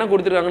ஆப்ஷன் என்ன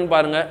கொடுத்துருக்காங்கன்னு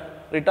பாருங்கள்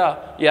ரைட்டா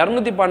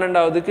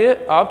 212க்கு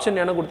ஆப்ஷன்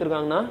என்ன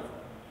கொடுத்துருக்காங்கன்னா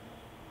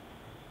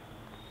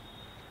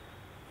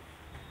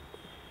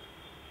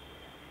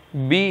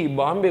பி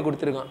பாம்பே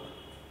கொடுத்துருக்கான்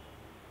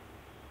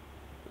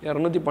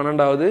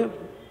 212வது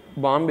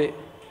பாம்பே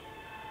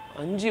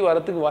 5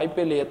 வரத்துக்கு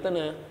வாய்ப்பே இல்லை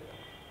எத்தனை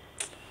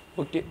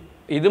ஓகே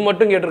இது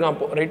மட்டும் கேட்டிருக்கான்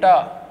அப்போ ரைட்டா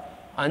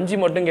 5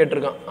 மட்டும்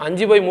கேட்டிருக்கான்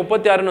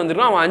 5/36ன்னு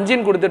வந்துருக்கான் அவன்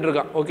 5ன்னு கொடுத்துட்டு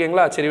இருக்கான்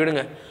ஓகேங்களா சரி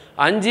விடுங்க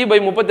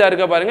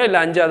 5/36 பாருங்க இல்லை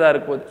 5ஆக தான்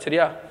இருக்க போகுது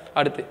சரியா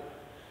அடுத்து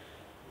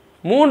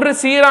 3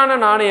 சீரான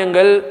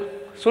நாணயங்கள்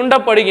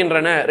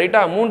சுண்டப்படுகின்றன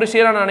ரைட்டா 3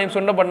 சீரான நாணயம்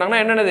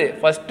சுண்டப்பட்டாங்கன்னா என்னென்னது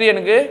ஃபர்ஸ்ட்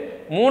எனக்கு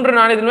 3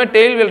 நாணயத்திலுமே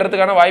டெயில்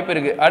விழுறதுக்கான வாய்ப்பு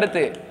இருக்கு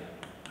அடுத்து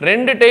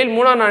 2 டெயில்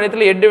 3ஆவது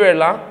நாணயத்தில் எட்டு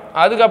விழலாம்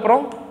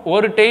அதுக்கப்புறம்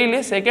ஒரு டெய்லு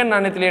செகண்ட்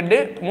நாணயத்தில் எட்டு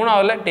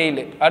 3ஆவதுல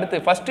டெய்லு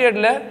அடுத்து ஃபர்ஸ்ட்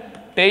ஹெட்ல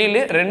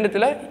டெய்லு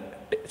 2த்துல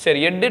சரி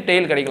எட்டு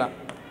டெயில் கிடைக்கலாம்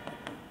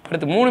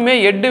அடுத்து 3மே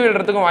எட்டு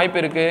விழுறதுக்கும் வாய்ப்பு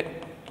இருக்கு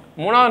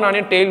 3ஆவது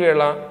நாணயம் டெயில்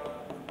விழலாம்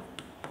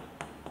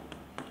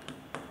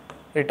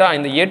ரைட்டா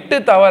இந்த 8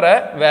 தவிர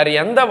வேற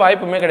எந்த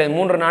வாய்ப்புமே கிடையாது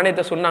 3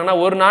 நாணயத்தை சொன்னாங்கன்னா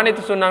ஒரு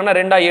நாணயத்தை சொன்னாங்கன்னா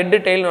 2 8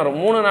 டெயில் வரும்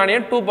 3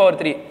 நாணயம்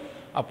 2/3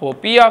 அப்போ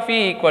P of E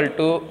equal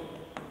to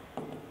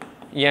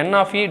N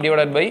of E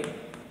divided by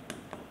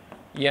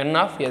N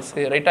of S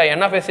ரைட்டா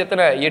N of S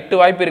எத்தனை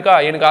 8 வாய்ப்பு இருக்கா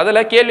எனக்கு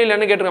அதில் கேள்வியில்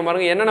என்ன கேட்டிருக்க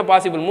பாருங்க என்னென்ன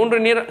பாசிபிள்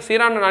 3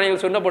 சீரான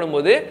நாணயங்கள் சொல்லப்படும்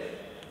போது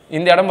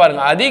இந்த இடம்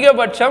பாருங்க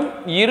அதிகபட்சம்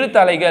 2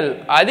 தலைகள்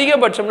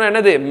அதிகபட்சம்னா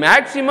என்னது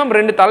மேக்சிமம்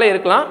 2 தலை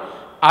இருக்கலாம்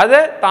அதை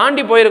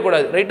தாண்டி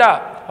போயிடக்கூடாது ரைட்டா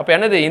அப்போ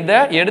என்னது இந்த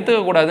எடுத்துக்க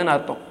கூடாதுன்னு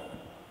அர்த்தம்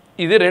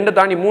இது 2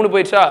 தாண்டி 3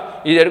 போயிடுச்சா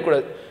இது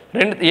எடுக்கக்கூடாது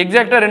 2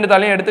 எக்ஸாக்டாக 2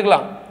 தலையும்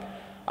எடுத்துக்கலாம்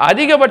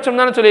அதிகபட்சம்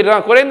தானே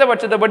சொல்லிடுறான்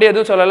குறைந்தபட்சத்தை பற்றி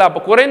எதுவும் சொல்லலை அப்போ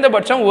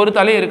குறைந்தபட்சம் ஒரு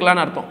தலையை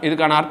இருக்கலாம்னு அர்த்தம்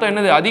இதுக்கான அர்த்தம்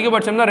என்னது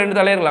அதிகபட்சம் தான் 2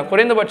 தலையே இருக்கலாம்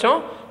குறைந்தபட்சம்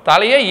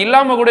தலையே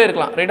இல்லாமல் கூட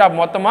இருக்கலாம் ரைட்டா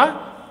மொத்தமாக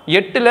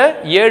 8ல்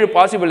 7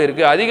 பாசிபிள்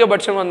இருக்குது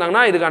அதிகபட்சம்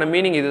வந்தாங்கன்னா இதுக்கான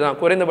மீனிங் இதுதான்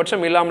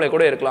குறைந்தபட்சம் இல்லாமலே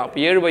கூட இருக்கலாம் அப்போ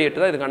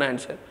 7/8 தான் இதுக்கான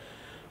ஆன்சர்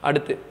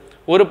அடுத்து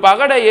ஒரு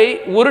பகடையை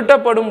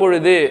உருட்டப்படும்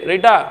பொழுது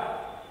ரைட்டா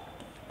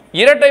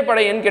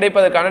இரட்டைப்படை எண்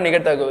கிடைப்பதற்கான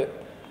நிகழ்தகவு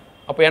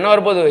அப்போ என்ன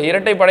வரப்போகுது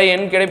இரட்டைப்படை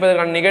எண்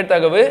கிடைப்பதற்கான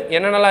நிகழ்தகவு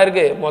என்னென்னலாம்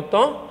இருக்குது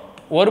மொத்தம்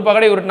ஒரு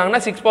பகடை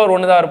உருட்டினாங்கன்னா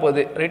 6/1 தான்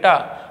வரப்போகுது ரைட்டா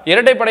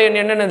இரட்டைப்படை எண்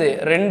என்னென்னது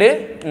 2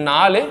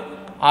 4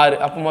 6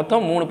 அப்போ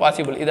மொத்தம் 3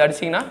 பாசிபிள் இது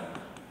அடிச்சிங்கன்னா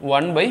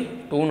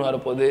 1/2ன்னு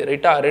வரப்போகுது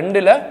ரைட்டா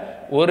 2ல்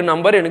ஒரு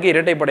நம்பர் எனக்கு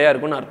இரட்டைப்படையாக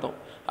இருக்குன்னு அர்த்தம்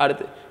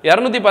அடுத்து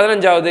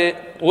 215வது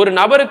ஒரு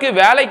நபருக்கு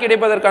வேலை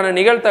கிடைப்பதற்கான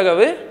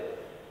நிகழ்தகவு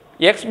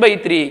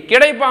x/3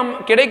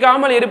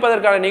 கிடைக்காமல்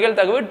இருப்பதற்கான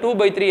நிகழ்தகவு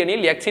 2/3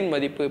 எனில் x-இன்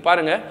மதிப்பு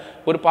பாருங்க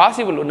ஒரு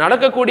பாசிபிள்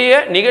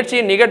நடக்கக்கூடிய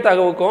நிகழ்ச்சியின்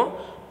நிகழ்தகவுக்கும்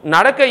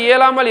நடக்க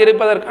இயலாமல்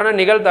இருப்பதற்கான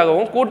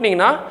நிகழ்தகவும்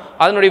கூட்டினீங்கன்னா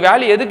அதனுடைய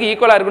வேல்யூ எதுக்கு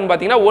ஈக்குவலாக இருக்குன்னு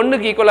பார்த்தீங்கன்னா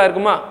 1க்கு ஈக்குவலாக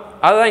இருக்குமா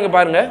அதுதான் இங்கே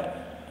பாருங்க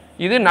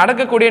இது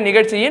நடக்கக்கூடிய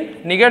நிகழ்ச்சியின்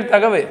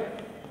நிகழ்தகவு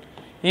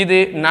இது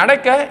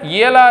நடக்க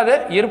இயலாத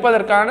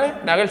இருப்பதற்கான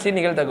நிகழ்ச்சியின்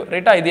நிகழ்தகவு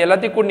ரைட்டா இது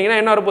எல்லாத்தையும் கூட்டினீங்கன்னா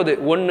என்ன வரப்போகுது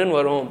 1ன்னு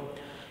வரும்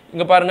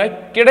இங்கே பாருங்க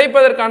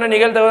கிடைப்பதற்கான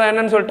நிகழ்தகவு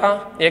என்னன்னு சொல்லிட்டான்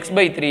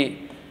x/3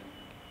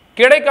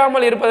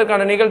 கிடைக்காமல்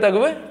இருப்பதற்கான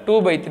நிகழ்தகவு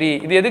 2/3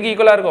 இது எதுக்கு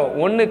ஈக்குவலாக இருக்கும்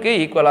 1க்கு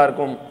ஈக்குவலாக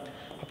இருக்கும்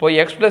அப்போ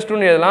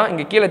x+2ன்னு எழுதலாம்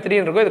இங்கே கீழே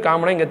 3 இருக்கும் இது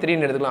காமனாக இங்கே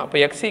 3ன்னு எடுத்துக்கலாம் அப்போ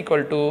x =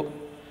 3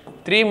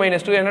 -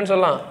 2 என்னன்னு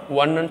சொல்லலாம்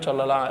 1ன்னு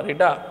சொல்லலாம்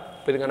ரைட்டா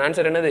இப்போ இதுக்கான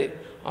ஆன்சர் என்னது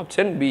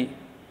ஆப்ஷன் பி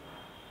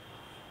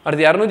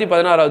அடுத்து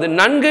 216வது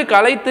நன்கு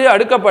கலைத்து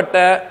அடுக்கப்பட்ட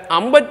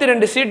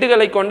 52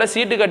 சீட்டுகளை கொண்ட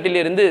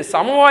சீட்டுக்கட்டிலிருந்து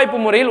சமவாய்ப்பு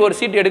முறையில் ஒரு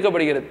சீட்டு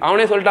எடுக்கப்படுகிறது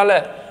அவனே சொல்லிட்டால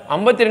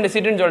 52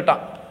 சீட்டுன்னு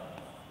சொல்லிட்டான்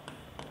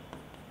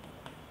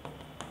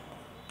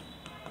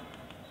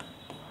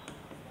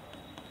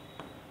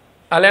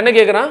அதில் என்ன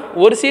கேட்குறான்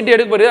ஒரு சீட்டு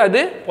எடுக்கப்படுது அது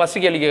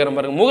ஃபர்ஸ்ட் கேள்வி கேட்குறேன்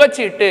பாருங்க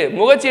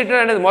முகச்சீட்டு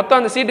என்னது மொத்தம்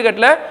அந்த சீட்டு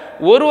கட்டில்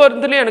ஒரு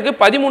ஒருத்துலேயும் எனக்கு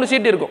 13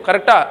 சீட்டு இருக்கும்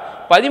கரெக்டாக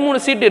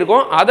 13 சீட்டு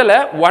இருக்கும் அதில்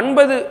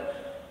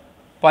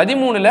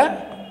 13ல்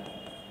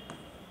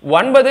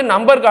 9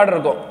 நம்பர் கார்டு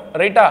இருக்கும்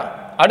ரைட்டா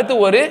அடுத்து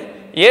ஒரு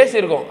ஏஸ்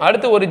இருக்கும்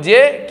அடுத்து ஒரு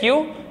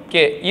JQK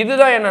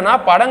இதுதான் என்னன்னா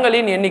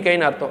படங்களின்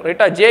எண்ணிக்கைன்னு அர்த்தம்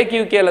ரைட்டா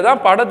JQKல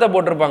தான் படத்தை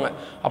போட்டிருப்பாங்க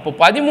அப்போ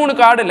 13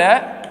 கார்டில்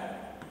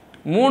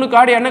 3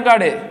 கார்டு என்ன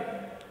கார்டு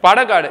பட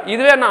கார்டு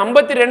இதுவே நான்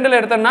 52ல்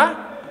எடுத்தேன்னா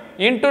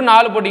இன்ட்டு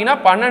 4 போட்டிங்கன்னா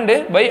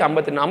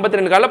 12/52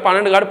 52 கார்டில்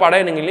 12 கார்டு பட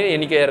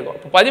எண்ணிக்கையாக இருக்கும்.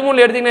 இப்போ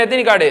 13 எடுத்திங்கன்னா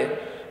எத்தனை கார்டு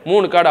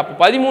 3 கார்டு. அப்போ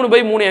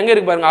 13/3 எங்கே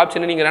இருக்கு பாருங்க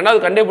ஆப்ஷன். நீங்கள்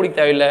ரெண்டாவது கண்டே பிடிக்க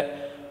தேவையில்லை.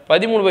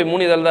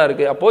 13/3 இதில் தான்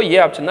இருக்குது. அப்போது ஏ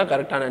ஆப்ஷன் தான்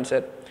கரெக்டான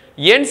ஆன்சர்.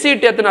 என்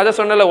சீட் எத்தனை அதை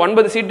சொன்னல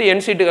 9 சீட்டு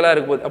என் சீட்டுகளாக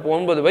இருக்கும்போது அப்போ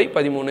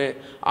 9/13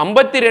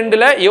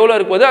 52ல் எவ்வளோ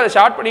இருக்கும்போது அதை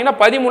ஷார்ட் பண்ணிங்கன்னா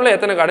 13ல்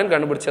எத்தனை கார்டுன்னு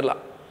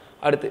கண்டுபிடிச்சிடலாம்.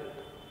 அடுத்து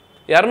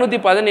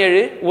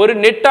 217 ஒரு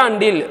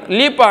நெட்டாண்டில்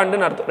லீப்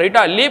ஆண்டுன்னு அர்த்தம்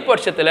ரைட்டா. லீப்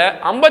வருஷத்தில்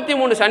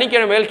 53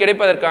 சனிக்கிழமைகள்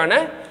கிடைப்பதற்கான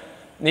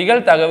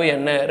நிகழ்தகவு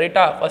என்ன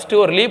ரைட்டா. ஃபஸ்ட்டு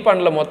ஒரு லீப்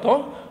ஆண்டில் மொத்தம்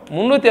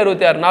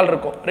 366 நாள்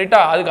இருக்கும் ரைட்டா.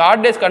 அதுக்கு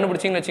ஆட் டேஸ்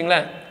கண்டுபிடிச்சிங்கன்னு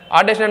வச்சிங்களேன்.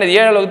 ஆட் டேஸ் என்னது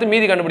 7 அளவுக்கு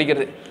மீதி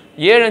கண்டுபிடிக்கிறது.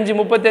 7 5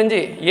 35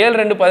 7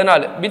 2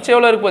 14 மிச்சம்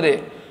எவ்வளோ இருக்கும்போது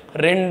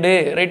 2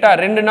 ரைட்டா.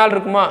 2 நாள்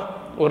இருக்குமா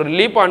ஒரு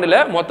லீப் ஆண்டில்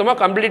மொத்தமாக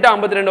கம்ப்ளீட்டாக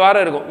 52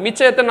 வாரம் இருக்கும்.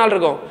 மிச்சம் எத்தனை நாள்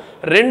இருக்கும்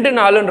 2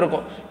 நாளுன்னு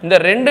இருக்கும். இந்த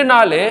 2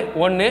 நாள்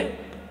ஒன்று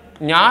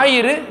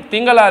ஞாயிறு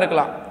திங்களாக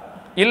இருக்கலாம்,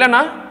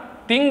 இல்லைனா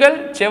திங்கள்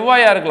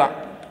செவ்வாயாக இருக்கலாம்,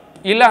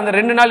 இல்லை அந்த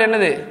 2 நாள்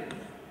என்னது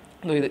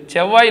இது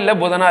செவ்வாய் இல்லை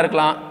புதனாக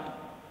இருக்கலாம்,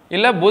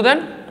 இல்லை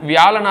புதன்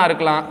வியாழனாக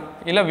இருக்கலாம்,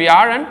 இல்லை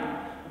வியாழன்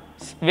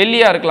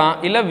வெள்ளியாக இருக்கலாம்,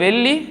 இல்லை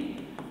வெள்ளி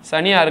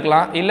சனியாக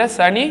இருக்கலாம், இல்லை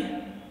சனி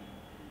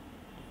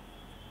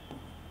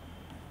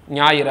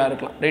ஞாயிறாக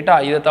இருக்கலாம் ரைட்டா.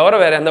 இதை தவிர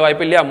வேறு எந்த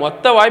வாய்ப்பு இல்லையா.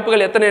 மொத்த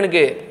வாய்ப்புகள் எத்தனை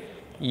எனக்கு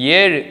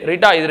 7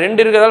 ரைட்டா. இது 2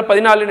 இருக்கிறதால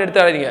 14ன்னு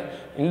எடுத்துறாதீங்க.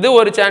 இது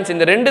ஒரு சான்ஸ்.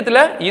 இந்த 2த்துல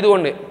இது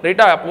 1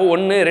 ரைட்டா. அப்போ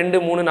 1 2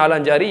 3 4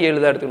 5 6 7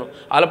 தான் எடுத்துக்கணும்.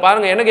 அதில்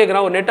பாருங்கள் என்ன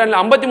கேட்குறான் ஒரு நெட்டாண்டில்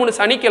 53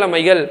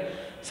 சனிக்கிழமைகள்.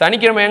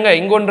 சனிக்கிழமை எங்கே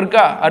இங்கே 1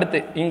 இருக்கா, அடுத்து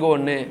இங்கே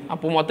 1.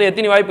 அப்போ மொத்தம்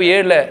எத்தனை வாய்ப்பு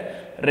 7ல்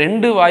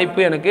 2 வாய்ப்பு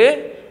எனக்கு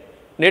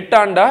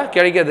நெட்டாண்டா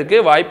கிடைக்கிறதுக்கு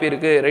வாய்ப்பு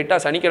இருக்குது ரைட்டா.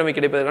 சனிக்கிழமை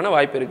கிடைப்பதற்கான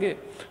வாய்ப்பு இருக்குது.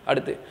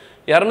 அடுத்து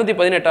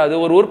 218வது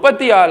ஒரு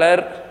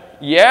உற்பத்தியாளர்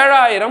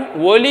 7000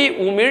 ஒளி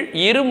உமிழ்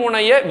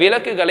இருமுனைய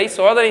விளக்குகளை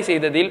சோதனை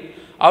செய்ததில்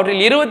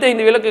அவற்றில்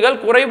 25 விளக்குகள்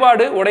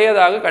குறைபாடு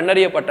உடையதாக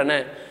கண்டறியப்பட்டன.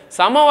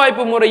 சம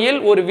வாய்ப்பு முறையில்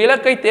ஒரு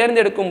விளக்கை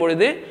தேர்ந்தெடுக்கும்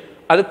பொழுது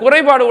அது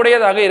குறைபாடு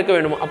உடையதாக இருக்க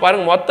வேண்டுமா.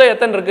 பாருங்க மொத்தம்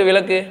எத்தனை இருக்குது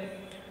விளக்கு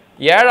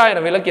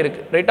 7000 விளக்கு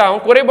இருக்குது ரைட்டா.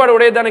 அவன் குறைபாடு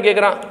உடையது தானே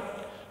கேட்குறான்.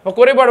 இப்போ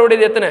குறைபாடு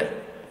உடையது எத்தனை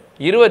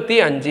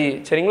 25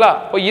 சரிங்களா.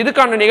 இப்போ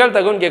இதுக்கான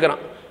நிகழ்தகவுன்னு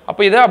கேட்குறான்.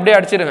 அப்போ இதை அப்படியே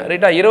அடிச்சிடுங்க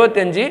ரைட்டா.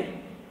 25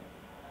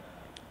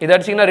 இதை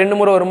அடிச்சிங்கன்னா 2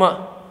 முறை வருமா,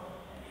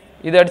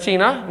 இது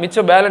அடிச்சிங்கன்னா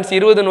மிச்சம் பேலன்ஸ்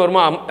 20ன்னு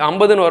வருமா,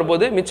 50ன்னு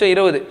வரும்போது மிச்சம்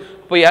 20.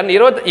 இப்போ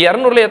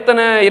 200ல்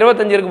எத்தனை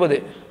 25 இருக்கும் போது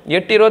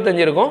 8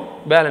 25 இருக்கும்,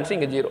 பேலன்ஸ்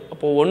இங்கே 0.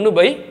 அப்போது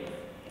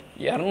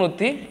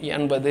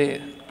 1/280.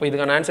 இப்போ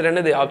இதுக்கான ஆன்சர்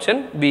என்னது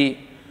ஆப்ஷன் பி.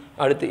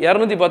 அடுத்து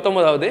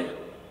 219வது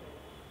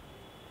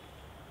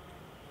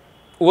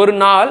ஒரு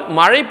நாள்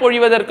மழை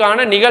பொழிவதற்கான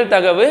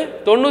நிகழ்தகவு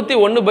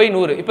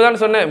 91/100. இப்போ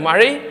தான் சொன்னேன்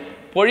மழை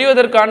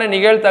பொழிவதற்கான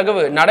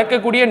நிகழ்தகவு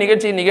நடக்கக்கூடிய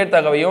நிகழ்ச்சியின்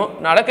நிகழ்தகவையும்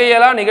நடக்க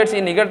இயலா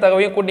நிகழ்ச்சியின்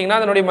நிகழ்தகவையும் கூட்டிங்கன்னா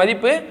அதனுடைய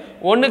மதிப்பு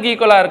 1க்கு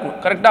ஈக்குவலாக இருக்கணும்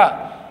கரெக்டா.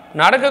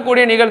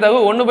 நடக்கக்கூடிய நிகழ்தகவு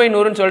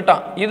 1/100ன்னு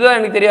சொல்லிட்டான். இதுதான்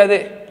எனக்கு தெரியாது.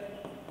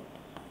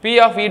 பி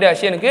ஆஃப் இ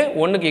டேஷ் எனக்கு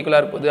 1க்கு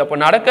ஈக்குவலாக இருப்போது. அப்போ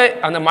நடக்க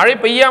அந்த மழை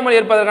பெய்யாமல்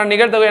இருப்பதற்கான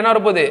நிகழ்தகவு என்ன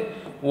இருப்போது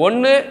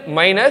 1 -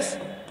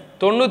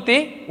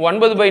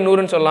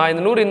 99/100ன்னு சொல்லலாம்.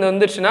 இந்த 100 இந்த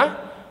வந்துருச்சுன்னா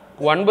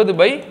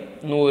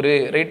 9/100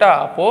 ரைட்டா.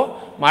 அப்போது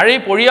மழை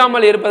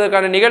பொழியாமல்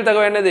இருப்பதற்கான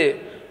நிகழ்தகவு என்னது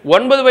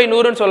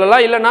 9/100ன்னு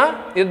சொல்லலாம். இல்லைனா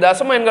இது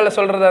தசம எண்களை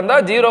சொல்கிறதா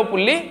இருந்தால்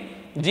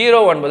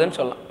 0.09ன்னு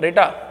சொல்லலாம்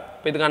ரைட்டா.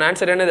 இப்போ இதுக்கான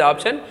ஆன்சர் என்னது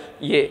ஆப்ஷன்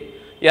ஏ.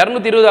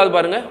 220வது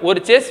பாருங்கள். ஒரு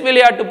செஸ்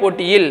விளையாட்டு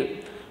போட்டியில்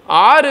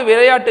 6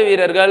 விளையாட்டு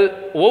வீரர்கள்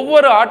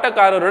ஒவ்வொரு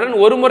ஆட்டக்காரருடன்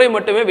ஒரு முறை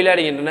மட்டுமே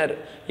விளையாடுகின்றனர்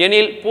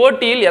எனில்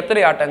போட்டியில்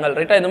எத்தனை ஆட்டங்கள்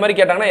ரைட்டா. இந்த மாதிரி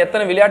கேட்டாங்கன்னா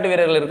எத்தனை விளையாட்டு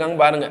வீரர்கள் இருக்காங்க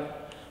பாருங்கள்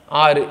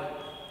 6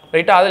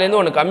 ரைட்டா.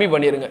 அதுலேருந்து ஒன்று கம்மி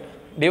பண்ணிடுங்க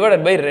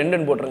டிவைடட் பை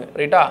 2ன்னு போட்டுருங்க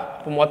ரைட்டா.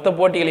 இப்போ மொத்த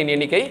போட்டிகளின்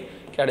எண்ணிக்கை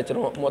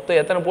கிடைச்சிரும். மொத்தம்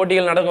எத்தனை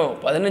போட்டிகள் நடக்கும்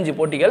 15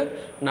 போட்டிகள்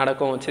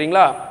நடக்கும்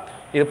சரிங்களா.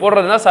 இது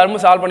போடுறதுனா சர்மு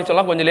சால்வ் பண்ணி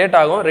சொல்லலாம், கொஞ்சம் லேட்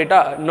ஆகும் ரைட்டா.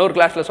 இன்னொரு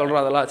கிளாஸில்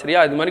சொல்கிறோம் அதெல்லாம் சரியா.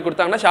 இது மாதிரி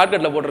கொடுத்தாங்கன்னா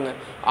ஷார்ட்கட்டில் போட்டுருங்க.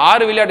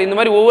 6 விளையாட்டு இந்த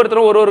மாதிரி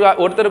ஒவ்வொருத்தரும்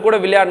ஒருத்தர் கூட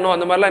விளையாடணும்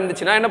அந்த மாதிரிலாம்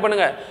இருந்துச்சுன்னா என்ன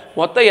பண்ணுங்கள்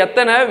மொத்தம்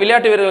எத்தனை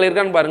விளையாட்டு வீரர்கள்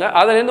இருக்கான்னு பாருங்கள்.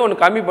 அதுலேருந்து ஒன்று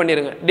கம்மி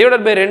பண்ணிடுங்க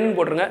டிவைடட் பை 2ன்னு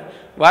போட்டுருங்க.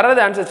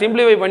 வரது ஆன்சர்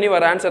சிம்பிளிஃபை பண்ணி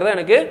வர ஆன்சர் தான்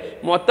எனக்கு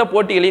மொத்த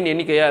போட்டிகளின்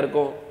எண்ணிக்கையாக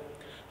இருக்கும்.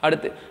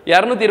 அடுத்து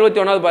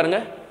 221வது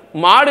பாருங்கள்.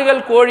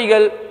 மாடுகள்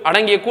கோழிகள்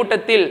அடங்கிய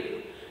கூட்டத்தில்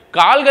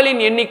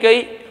கால்களின்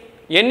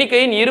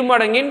எண்ணிக்கையின்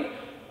இருமடங்கு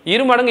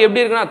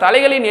எப்படி இருக்குன்னா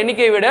தலைகளின்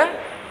எண்ணிக்கையை விட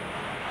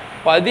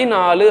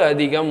 14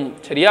 அதிகம்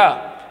சரியா.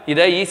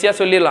 இதை ஈஸியாக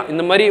சொல்லிடலாம்.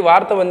 இந்த மாதிரி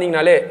வார்த்தை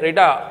வந்தீங்கனாலே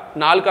ரைட்டா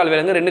 4 கால்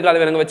விலங்கு 2 கால்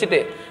விலங்கு வச்சுட்டு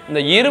இந்த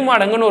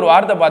இருமடங்குன்னு ஒரு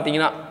வார்த்தை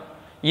பார்த்தீங்கன்னா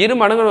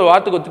இருமடங்குன்னு ஒரு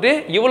வார்த்தை கொடுத்துட்டு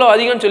இவ்வளோ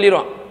அதிகம்னு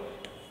சொல்லிடுவான்.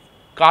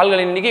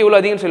 கால்களின் எண்ணிக்கை இவ்வளோ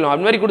அதிகம்னு சொல்லுவான்.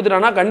 அது மாதிரி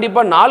கொடுத்துட்டானா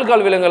கண்டிப்பாக 4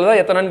 கால் விலங்குகள்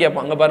தான் எத்தனைன்னு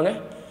கேட்பான். அங்கே பாருங்கள்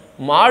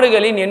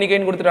மாடுகளின்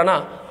எண்ணிக்கைன்னு கொடுத்துட்டானா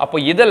அப்போ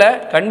இதில்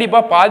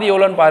கண்டிப்பாக பாதி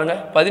எவ்வளோன்னு பாருங்கள்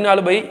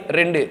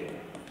 14/2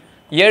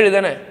 7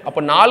 தானே. அப்போ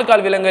 4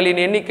 கால்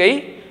விலங்குகளின் எண்ணிக்கை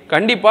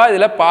கண்டிப்பாக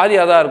இதில்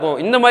பாதியாக தான் இருக்கும்.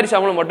 இந்த மாதிரி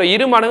சம்பளம் மட்டும்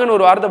இருமடங்குன்னு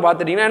ஒரு வார்த்தை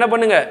பார்த்துட்டிங்கன்னா என்ன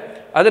பண்ணுங்கள்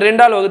அது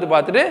 2ஆல் வகுத்து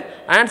பார்த்துட்டு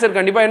ஆன்சர்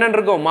கண்டிப்பாக என்னென்னு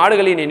இருக்கும்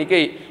மாடுகளின்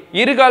எண்ணிக்கை.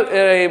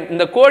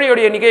 இந்த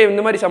கோழியோடைய எண்ணிக்கை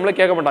இந்த மாதிரி சம்பளம்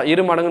கேட்க மாட்டான்.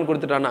 இருமடங்குன்னு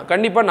கொடுத்துட்டானா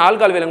கண்டிப்பாக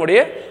 4 கால் விலங்குடைய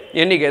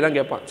எண்ணிக்கை தான்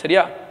கேட்பான்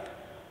சரியா.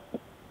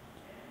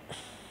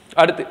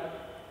 அடுத்து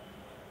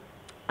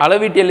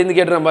அளவீட்டியலேருந்து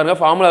கேட்டுறேன் பாருங்கள்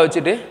ஃபார்முலா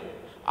வச்சுட்டு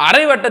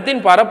அரை வட்டத்தின்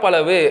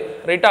பரப்பளவு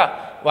ரைட்டா.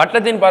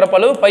 வட்டத்தின்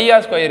பரப்பளவு பை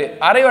ஆர் ஸ்கொயர்.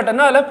 அரை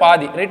வட்டம்னா அதில்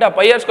பாதி ரைட்டா.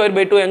 பை ஆர் ஸ்கொயர்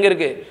பை 2 எங்கே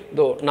இருக்குது?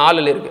 இதோ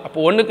 4ல் இருக்குது. அப்போ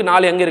 1க்கு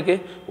 4 எங்கே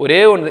இருக்குது? ஒரே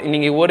ஒன்று.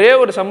 நீங்கள் ஒரே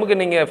ஒரு சம்முக்கு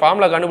நீங்கள்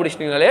ஃபார்முலா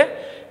கண்டுபிடிச்சிட்டிங்கனாலே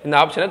இந்த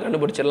ஆப்ஷனை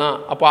கண்டுபிடிச்சிடலாம்.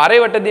 அப்போ அரை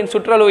வட்டத்தின்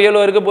சுற்றளவு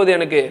எவ்வளோ இருக்க போகுது?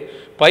 எனக்கு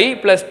பை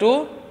 +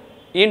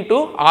 2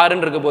 ×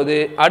 ஆறுன்னு இருக்க போகுது.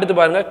 அடுத்து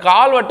பாருங்கள்,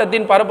 கால்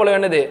வட்டத்தின் பரப்பளவு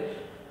என்னது?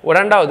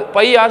 ரெண்டாவது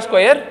பை ஆர்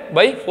ஸ்கொயர்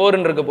பை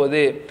 4ன்னு இருக்க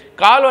போகுது.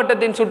 கால்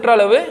வட்டத்தின்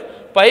சுற்றளவு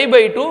பை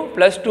பை 2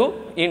 +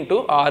 2 ×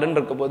 ஆறுன்னு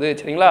இருக்க போகுது.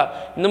 சரிங்களா?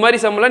 இந்த மாதிரி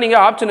சம்மில்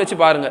நீங்கள் ஆப்ஷன் வச்சு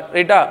பாருங்கள்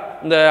ரைட்டா.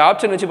 இந்த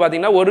ஆப்ஷன் வச்சு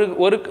பார்த்தீங்கன்னா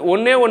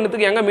ஒன்றே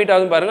ஒன்றுத்துக்கு எங்கே மீட்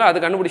ஆகுதுன்னு பாருங்கள்.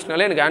 அது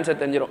கண்டுபிடிச்சினாலே எனக்கு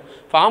ஆன்சர் தெரிஞ்சிடும்.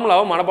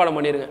 ஃபார்முலாவை மனப்பாடம்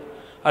பண்ணிடுங்க.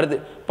 அடுத்து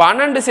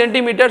 12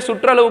 சென்டிமீட்டர்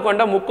சுற்றளவு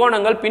கொண்ட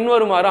முக்கோணங்கள்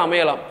பின்வருமாறு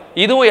அமையலாம்.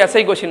 இதுவும்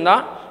எஸ்ஐ கொஸ்டின்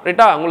தான்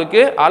ரைட்டா.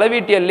 உங்களுக்கு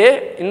அளவீட்டியல்லே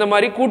இந்த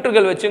மாதிரி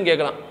கூற்றுகள் வச்சும்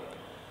கேட்கலாம்.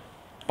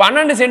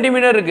 12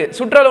 சென்டிமீட்டர் இருக்குது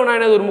சுற்றளவுனா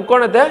என்னது? ஒரு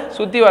முக்கோணத்தை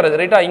சுற்றி வர்றது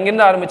ரைட்டா.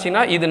 இங்கேருந்து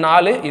ஆரம்பிச்சிங்கன்னா இது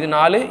 4 இது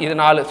 4 இது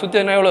 4 சுற்றி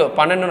எவ்வளோ?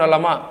 12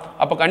 நல்லாமா?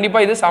 அப்போ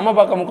கண்டிப்பாக இது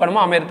சமபக்க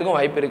முக்கோணமாக அமையறதுக்கும்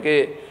வாய்ப்பு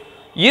இருக்குது.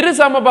 இரு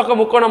சமபக்க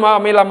முக்கோணமாக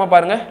அமையலாமா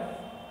பாருங்கள்.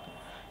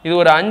 இது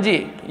ஒரு 5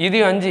 இது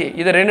 5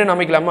 இதை 2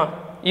 அமைக்கலாமா?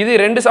 இது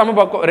 2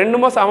 சமபக்கம்,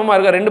 ரெண்டுமோ சமமாக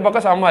இருக்குது, 2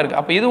 பக்கம் சமமாக இருக்குது.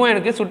 அப்போ இதுவும்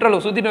எனக்கு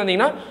சுற்றளவு சுற்றிட்டு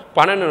வந்தீங்கன்னா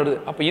 12 வருது.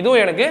 அப்போ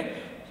இதுவும் எனக்கு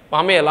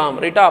அமையலாம்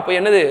ரைட்டா. அப்போ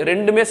என்னது?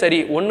 ரெண்டுமே சரி.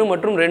 1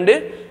 மற்றும் 2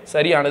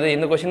 சரியானது.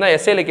 இந்த கொஸ்டின் தான்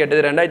எஸ்ஐயில்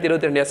கேட்டது,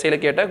 2022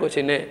 எஸ்ஐயில் கேட்ட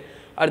கொஸ்டின்.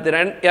 அடுத்து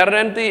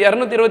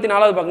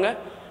 224வது பக்கங்க.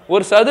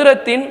 ஒரு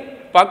சதுரத்தின்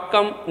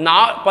பக்கம்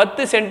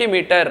 10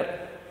 சென்டிமீட்டர்,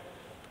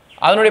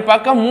 அதனுடைய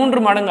பக்கம்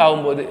 3 மடங்கு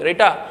ஆகும்போது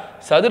ரைட்டா.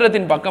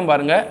 சதுரத்தின் பக்கம்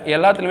பாருங்கள்,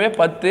 எல்லாத்துலேயுமே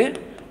 10,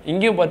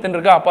 இங்கேயும் 10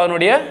 இருக்கா. அப்போ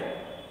அதனுடைய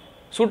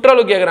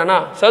சுற்றளவு கேட்குறானா?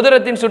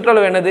 சதுரத்தின்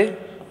சுற்றளவு என்னது?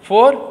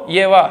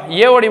 4a.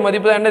 ஏவோடைய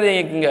மதிப்பு தான் என்னது?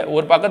 இங்கே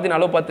ஒரு பக்கத்தின்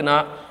அளவு 10னா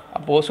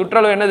அப்போது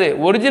சுற்றளவு என்னது?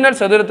 ஒரிஜினல்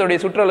சதுரத்துடைய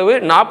சுற்றளவு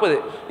 40.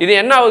 இது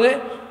என்ன ஆகுது?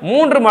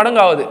 3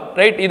 மடங்கு ஆகுது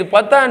ரைட். இது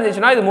 10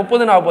 இருந்துச்சுன்னா இது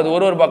 30ன்னு ஆகுது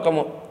ஒரு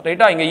பக்கமும்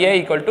ரைட்டா. இங்கே a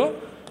 =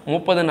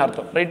 30ன்னு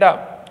அர்த்தம் ரைட்டா.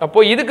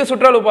 அப்போது இதுக்கு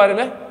சுற்றளவு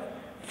பாருங்கள்,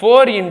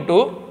 4 ×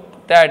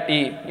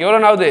 30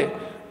 எவ்வளோன்னு ஆகுது?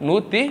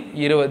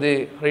 120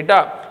 ரைட்டா.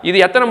 இது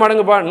எத்தனை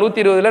மடங்குப்பா?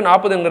 120ல்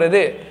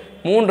 40ங்கிறது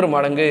 3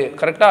 மடங்கு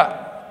கரெக்டாக.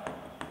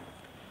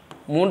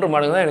 3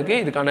 மடங்கு தான் எனக்கு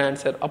இதுக்கான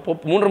ஆன்சர்.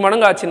 அப்போது 3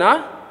 மடங்கு ஆச்சுன்னா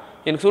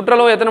எனக்கு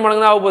சுற்றளவு எத்தனை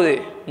மடங்கு தான் ஆகப்போகுது?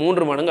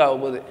 3 மடங்கு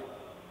ஆகப்போகுது.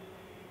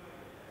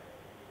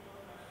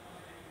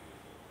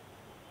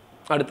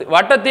 அடுத்து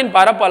வட்டத்தின்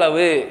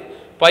பரப்பளவு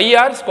பை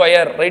ஆர்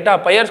ஸ்கொயர் ரைட்டா.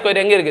 பை ஆர்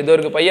ஸ்கொயர் எங்கே இருக்குது? இது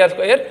இருக்குது பை ஆர்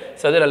ஸ்கொயர்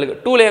சதுரலுக்கு.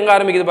 2ல் எங்கே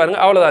ஆரம்பிக்குது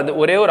பாருங்கள். அவ்வளோதான், அது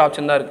ஒரே ஒரு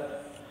ஆப்ஷன் தான் இருக்குது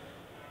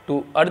 2.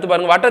 அடுத்து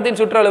பாருங்கள், வட்டத்தின்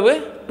சுற்றளவு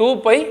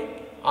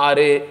 2πr.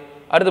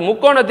 அடுத்து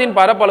முக்கோணத்தின்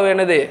பரப்பளவு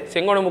என்னது?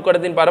 செங்கோண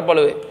முக்கோணத்தின்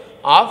பரப்பளவு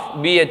 ½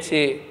 BH.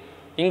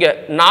 இங்கே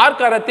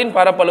நாற்கரத்தின்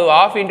பரப்பளவு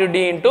 ½ × D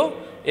 ×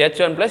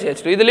 h1 +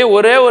 h2. இதுலேயே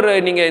ஒரே ஒரு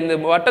நீங்கள் இந்த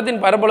வட்டத்தின்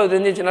பரப்பளவு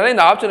தெரிஞ்சிச்சுனாலே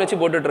இந்த ஆப்ஷன் வச்சு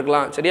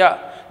போட்டுட்ருக்கலாம் சரியா.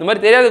 இந்த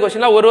மாதிரி தெரியாத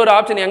கொஸ்டின்லாம் ஒரு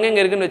ஆப்ஷன் எங்கெங்கே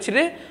இருக்குன்னு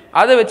வச்சுட்டு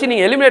அதை வச்சு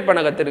நீங்கள் எலிமினேட்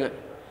பண்ண கற்றுருங்க.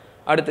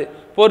 அடுத்து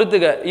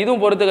பொறுத்துக,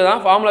 இதுவும் பொறுத்துக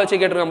தான். ஃபார்முலா வச்சு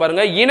கேட்டிருக்கேன்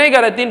பாருங்கள்.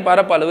 இணைகரத்தின்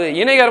பரப்பளவு,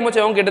 இணைகரமும்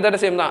செவகம் கிட்டத்தட்ட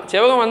சேம் தான்.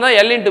 செவகம் வந்தால்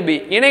L × B,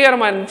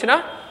 இணைகரமாக இருந்துச்சுன்னா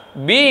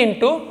B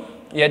 ×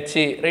 H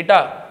ரைட்டா.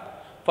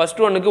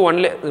 ஃபர்ஸ்ட் ஒன்றுக்கு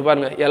 1லே இது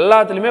பாருங்கள்,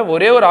 எல்லாத்துலேயுமே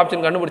ஒரே ஒரு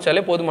ஆப்ஷன்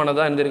கண்டுபிடிச்சாலே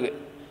போதுமானதாக இருந்திருக்கு.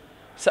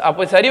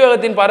 அப்போ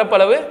சரிவகத்தின்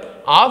பரப்பளவு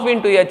 ½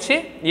 × H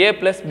a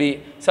 + b.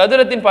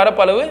 சதுரத்தின்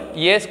பரப்பளவு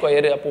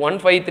a². அப்போ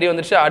 153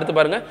 வந்துருச்சு. அடுத்து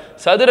பாருங்கள்,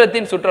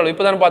 சதுரத்தின் சுற்றளவு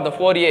இப்போ தானே பார்த்தோம்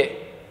 4a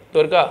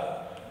இருக்கா,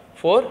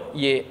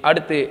 4a.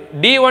 அடுத்து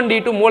D1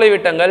 D2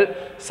 மூலைவிட்டங்கள்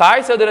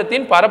சாய்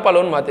சதுரத்தின்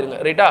பரப்பளவுன்னு மாற்றிருங்க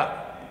ரைட்டா.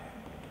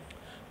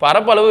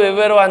 பரப்பளவு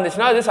வெவ்வேறுவாக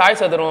இருந்துச்சுன்னா அது சாய்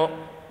சதுரம்.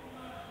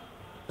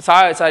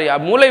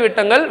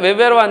 மூலைவிட்டங்கள்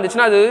வெவ்வேறுவாக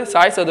இருந்துச்சுன்னா அது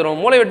சாய் சதுரம்.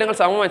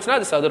 மூலைவிட்டங்கள் சமமாச்சுன்னா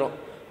அது சதுரம்.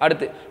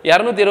 அடுத்து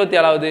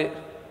 227வது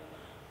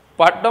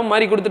பட்டம்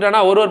மாதிரி கொடுத்துட்டானா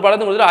ஒரு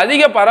படத்தை கொடுத்துட்டு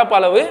அதிக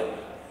பரப்பளவு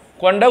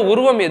கொண்ட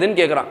உருவம் எதுன்னு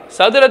கேட்குறான்.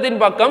 சதுரத்தின்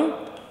பக்கம்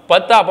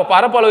 10. அப்போ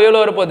பரப்பளவு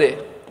எவ்வளோ வரப்போகுது?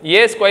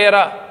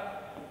 a².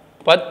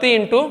 10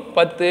 ×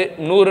 10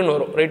 100ன்னு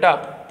வரும் ரைட்டா.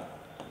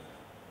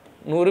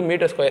 100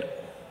 m².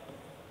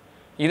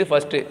 இது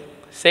ஃபஸ்ட்டு.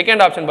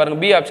 செகண்ட் ஆப்ஷன்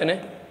பாருங்கள், பி ஆப்ஷனு.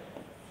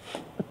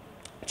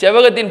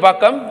 செவ்வகத்தின்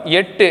பக்கம்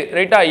 8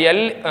 ரைட்டா.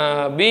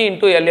 b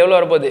 × L எவ்வளோ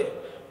வரப்போகுது?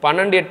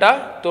 12 × 8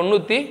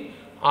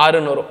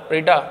 96ன்னு வரும்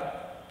ரைட்டா.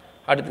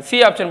 அடுத்து சி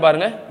ஆப்ஷன்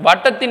பாருங்கள்.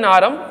 வட்டத்தின்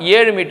ஆரம்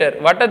 7 மீட்டர்.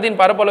 வட்டத்தின்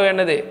பரப்பளவு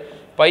என்னது?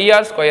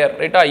 πr²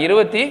 ரைட்டா.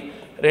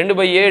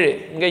 22/7.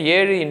 இங்கே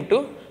 7 ×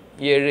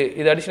 7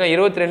 இது அடிச்சுனா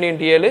 22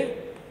 × 7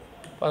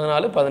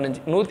 14 15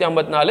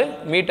 154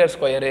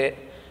 m².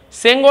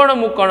 செங்கோண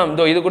முக்கோணம்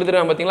இதோ இது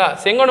கொடுத்துருக்காங்க பார்த்தீங்களா.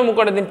 செங்கோண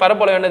முக்கோணத்தின்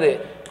பரப்பளவு என்னது?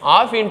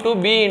 ½ ×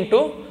 b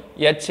 ×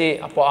 h.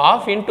 அப்போ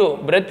 ½ ×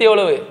 பிரெத்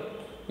எவ்வளவு?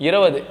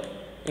 20.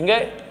 இங்கே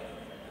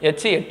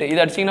h 8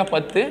 இது அடிச்சிங்கன்னா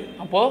 10.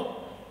 அப்போது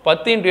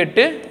 10 ×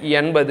 8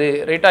 80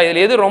 ரைட்டா.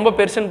 இதில் எது ரொம்ப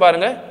பெருசுன்னு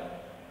பாருங்கள்,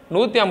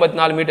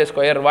 154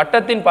 m².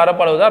 வட்டத்தின்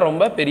பரப்பளவு தான்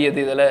ரொம்ப பெரியது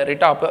இதில்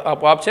ரைட்டா.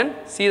 அப்போ ஆப்ஷன்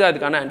சி தான்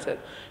இதுக்கான ஆன்சர்.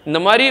 இந்த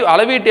மாதிரி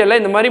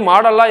அளவீட்டியெல்லாம் இந்த மாதிரி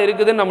மாடல்லாம்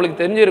இருக்குதுன்னு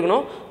நம்மளுக்கு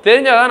தெரிஞ்சிருக்கணும்.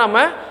 தெரிஞ்சால் தான்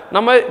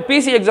நம்ம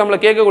பிசி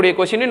எக்ஸாமில் கேட்கக்கூடிய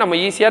கொஸ்டினை நம்ம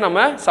ஈஸியாக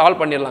நம்ம சால்வ்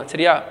பண்ணிடலாம்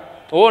சரியா.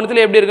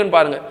 ஒவ்வொன்றுத்துல எப்படி இருக்குன்னு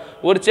பாருங்கள்.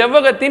 ஒரு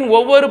செவ்வகத்தின்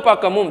ஒவ்வொரு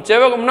பக்கமும்,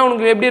 செவ்வகம்னா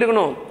உனக்கு எப்படி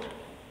இருக்கணும்?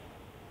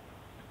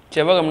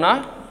 செவ்வகம்னா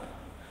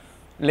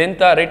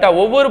லென்த்தா ரைட்டா.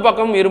 ஒவ்வொரு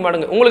பக்கமும் 2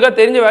 மடங்கு. உங்களுக்காக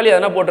தெரிஞ்ச வேலையை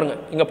எதனா போட்டுருங்க.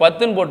 இங்கே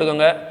 10ன்னு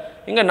போட்டுக்கோங்க,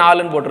 இங்கே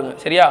 4ன்னு போட்டுருங்க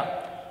சரியா.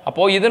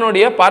 அப்போது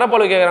இதனுடைய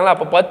பரப்பளவு கேட்குறாங்களா,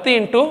 அப்போ 10 ×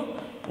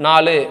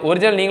 4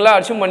 ஒரிஜினல் நீங்களா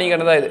அச்சீவ்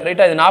பண்ணிக்கிறதா இது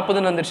ரைட்டா. இது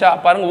 40ன்னு வந்துருச்சா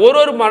பாருங்கள்.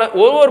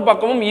 ஒவ்வொரு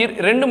பக்கமும்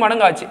 2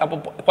 மடங்கு ஆச்சு. அப்போ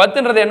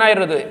 10ன்றது என்ன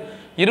ஆயிடுறது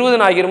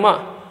 20ன்னு ஆகிருமா.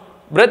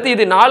 பிரெத்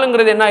இது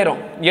 4ங்கிறது என்ன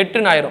ஆயிரும்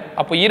 8ன்னு ஆயிரும்.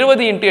 அப்போ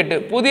 20 × 8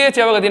 புதிய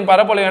செவ்வகத்தின்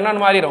பரப்பளவு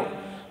என்னன்னு மாறிடும்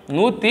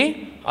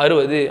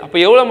 160. அப்போ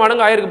எவ்வளோ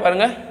மடங்கு ஆயிருக்கு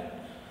பாருங்க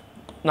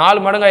 4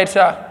 மடங்கு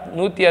ஆயிடுச்சா.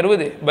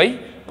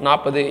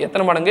 160/40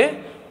 எத்தனை மடங்கு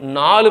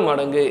 4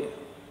 மடங்கு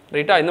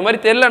ரைட்டா. இந்த மாதிரி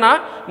தெரியலனா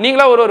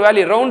நீங்களா ஒரு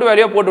வேல்யூ ரவுண்ட்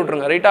வேல்யூவாக போட்டு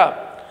விட்ருங்க ரைட்டா.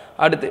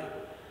 அடுத்து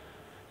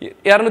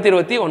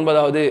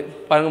 229வது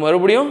பாருங்க.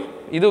 மறுபடியும்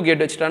இதுவும்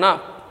கேட்டு வச்சுட்டானா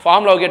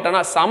ஃபார்முலாவை கேட்டானா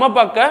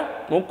சமபக்க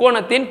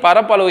முக்கோணத்தின்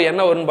பரப்பளவு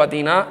என்ன வரும்னு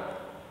பார்த்தீங்கன்னா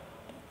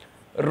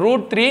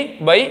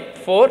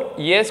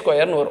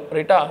 √3/4a² வரும்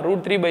ரைட்டா.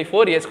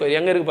 √3/4a².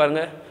 எங்கே இருக்குது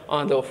பாருங்கள்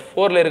அந்த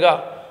 4ல் இருக்கா.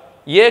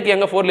 ஏக்கு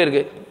எங்கே 4ல்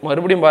இருக்குது.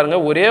 மறுபடியும்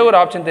பாருங்கள் ஒரே ஒரு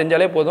ஆப்ஷன்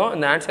தெரிஞ்சாலே போதும்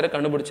இந்த ஆன்சரை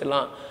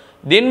கண்டுபிடிச்சிடலாம்.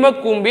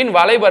 திண்மக்கூம்பின்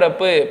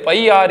வலைபரப்பு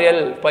πr/l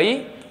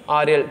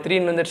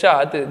 3 வந்துருச்சா.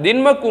 அது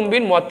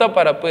திண்மக்கூம்பின் மொத்த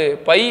பரப்பு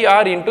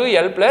πr ×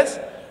 l +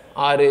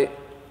 6.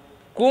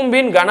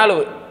 கூம்பின் கன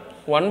அளவு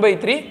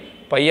 1/3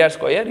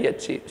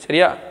 πr²h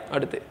சரியா.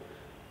 அடுத்து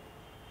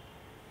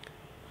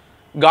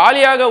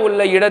காலியாக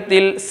உள்ள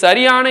இடத்தில்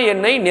சரியான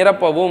எண்ணை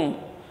நிரப்பவும்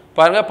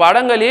பாருங்க.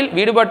 படங்களில்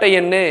விடுபட்ட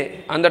எண்ணு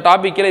அந்த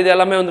டாபிக்கில் இது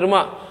எல்லாமே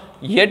வந்துருமா.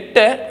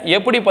 8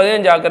 எப்படி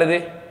 15 ஆக்குறது.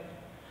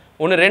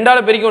 ஒன்று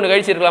 2ஆல் பெருக்கி ஒன்று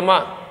கழிச்சிருக்கலாமா.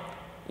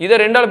 இதை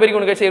 2ஆல் பெருக்கி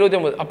ஒன்று கழிச்சு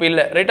 29. அப்போ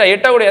இல்லை ரைட்டா.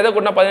 8 கூட எதை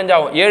கூட்டினா 15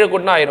 ஆகும். 7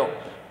 கூட்டினா ஆயிரும்.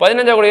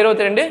 15 கூட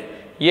 22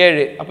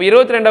 7. அப்போ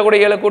 22 கூட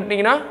 7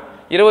 கூட்டினீங்கன்னா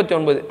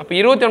 29. அப்போ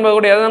 29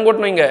 கூட எதை தான்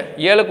கூட்டணும் இங்கே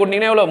 7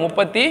 கூட்டினீங்கன்னா எவ்வளோ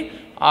 36.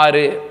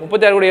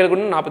 36 கூட 7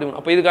 கூட்டினா 43.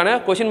 அப்போ இதுக்கான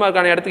கொஸ்டின்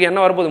மார்க்கான இடத்துக்கு என்ன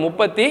வரப்போகுது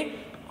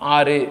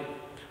 36.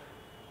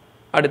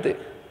 அடுத்து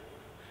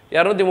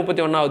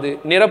 231வது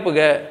நிரப்புக.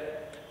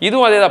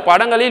 இதுவும் அதே தான்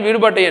படங்களில்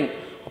விடுபட்ட எண்.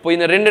 அப்போ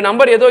இந்த 2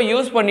 நம்பர் ஏதோ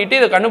யூஸ் பண்ணிட்டு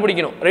இதை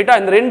கண்டுபிடிக்கணும் ரைட்டா.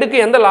 இந்த 2க்கு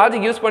எந்த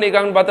லாஜிக் யூஸ்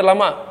பண்ணியிருக்காங்கன்னு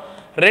பார்த்துடலாமா.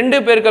 2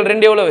 ×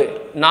 2 எவ்வளவு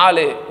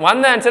 4.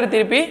 வந்த ஆன்சர்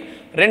திருப்பி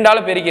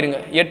 2ஆல் பெருக்கிடுங்க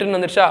 8ன்னு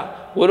வந்துருச்சா.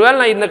 ஒருவேளை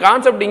நான் இந்த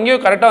கான்செப்ட்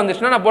இங்கேயும் கரெக்டாக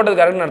வந்துச்சுன்னா நான் போட்டது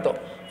கரெக்ட்னு அர்த்தம்.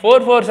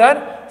 4 4 சார்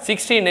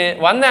 16.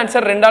 வந்த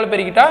ஆன்சர் 2ஆல்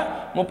பெருக்கிட்டா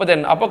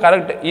 32. அப்போ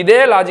கரெக்ட். இதே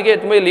லாஜிக்கே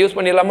எத்தனை இதில் யூஸ்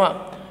பண்ணிடலாமா.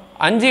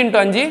 5 ×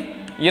 5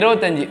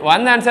 25.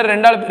 வந்த ஆன்சர்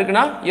 2ஆல்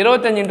பெருக்குனா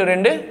 25 ×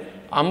 2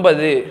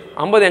 50.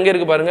 50 எங்கே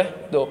இருக்குது பாருங்கள்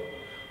இதோ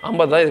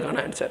 50 தான்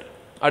இதுக்கான ஆன்சர்.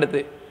 அடுத்து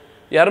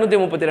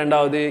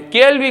 232வது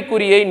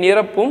கேள்விக்குறியை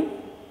நிரப்பும்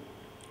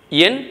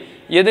எண்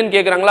எதுன்னு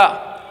கேட்குறாங்களா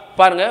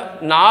பாருங்க.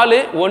 4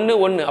 1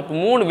 1. அப்போ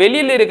 3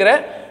 வெளியில் இருக்கிற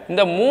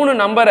இந்த 3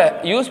 நம்பரை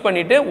யூஸ்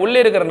பண்ணிட்டு உள்ளே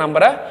இருக்கிற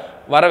நம்பரை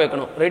வர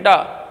வைக்கணும் ரைட்டா.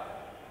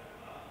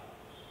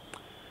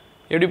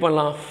 எப்படி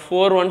பண்ணலாம்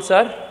 4 1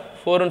 சார்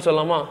 4ன்னு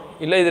சொல்லலாமா.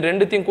 இல்லை இது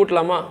ரெண்டுத்தையும்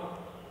கூட்டலாமா.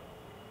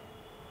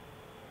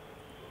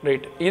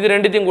 ரைட் இது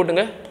ரெண்டுத்தையும்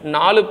கூட்டுங்க.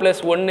 4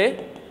 + 1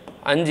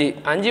 5.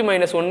 5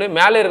 - 1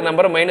 மேலே இருக்கிற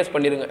நம்பரை மைனஸ்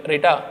பண்ணிடுங்க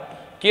ரைட்டா.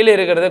 கீழே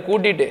இருக்கிறத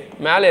கூட்டிட்டு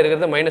மேலே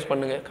இருக்கிறத மைனஸ்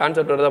பண்ணுங்க.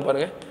 கான்செப்ட் வருதா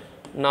பாருங்கள்.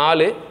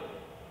 4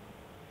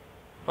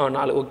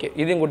 4 ஓகே.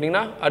 இதையும்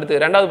கூட்டிங்கன்னா அடுத்து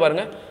 2வது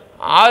பாருங்கள்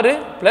 6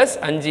 +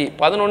 5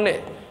 11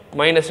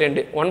 -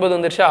 2 9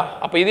 வந்துருச்சா.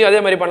 அப்போ இதையும் அதே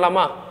மாதிரி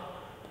பண்ணலாமா.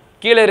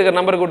 கீழே இருக்கிற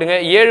நம்பர் கூட்டுங்க.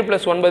 7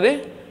 + 9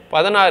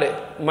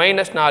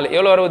 16 - 4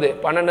 எவ்வளோ வருது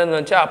 12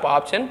 வந்துச்சா. அப்போ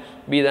ஆப்ஷன்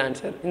பி தான்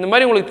ஆன்சர். இந்த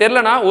மாதிரி உங்களுக்கு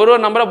தெரிலனா ஒரு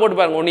நம்பரை போட்டு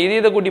பாருங்கள். ஒன்று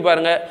இதை கூட்டி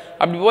பாருங்கள்.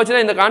 அப்படி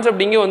போச்சுன்னா இந்த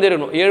கான்செப்ட் இங்கே வந்து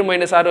இருக்கணும்.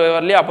 7 - 6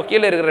 வரலையா. அப்போ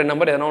கீழே இருக்கிற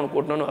நம்பர் எதனா ஒன்று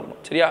கூட்டணும்னு வரணும்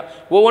சரியா.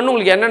 ஒவ்வொன்றும்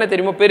உங்களுக்கு என்னென்ன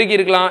தெரியுமோ பெருக்கி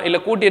இருக்கலாம், இல்லை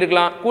கூட்டி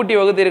இருக்கலாம், கூட்டி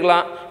வகுத்து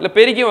இருக்கலாம், இல்லை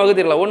பெருக்கியும்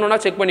வகுத்து இருக்கலாம். ஒன்று ஒன்றா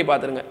செக் பண்ணி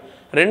பார்த்துருங்க.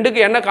 2க்கு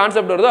என்ன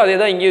கான்செப்ட் வருதோ அதே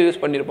தான் இங்கேயும்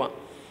யூஸ் பண்ணியிருப்பான்.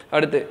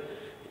 அடுத்து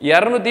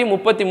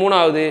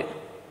 233வது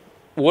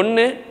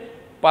 1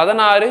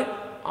 16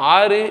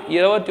 6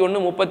 21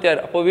 36.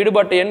 அப்போ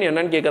விடுபட்ட எண்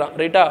என்னன்னு கேட்குறான்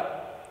ரைட்டா.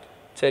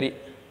 சரி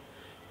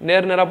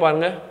நேராக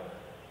பாருங்கள்.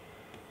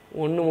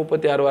 1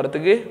 36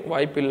 வரத்துக்கு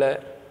வாய்ப்பு இல்லை.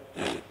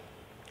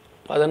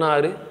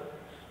 16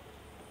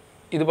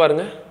 இது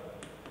பாருங்கள்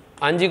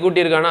 5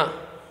 கூட்டியிருக்கானா.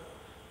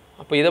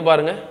 அப்போ இதை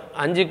பாருங்கள்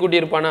 5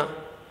 கூட்டியிருப்பானா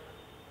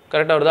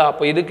கரெக்டாக வருதா.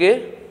 அப்போ இதுக்கு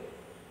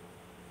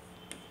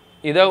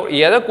இதை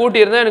எதை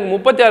கூட்டியிருந்தால் எனக்கு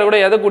 36 கூட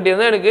எதை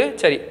கூட்டியிருந்தால் எனக்கு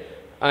சரி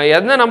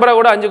எந்த நம்பரை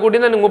கூட 5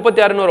 கூட்டியிருந்தால் எனக்கு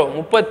 36ன்னு வரும்.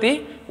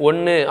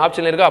 31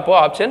 ஆப்ஷன் இருக்கா. அப்போது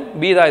ஆப்ஷன்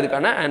பி தான்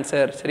இதுக்கான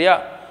ஆன்சர் சரியா.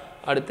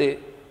 அடுத்து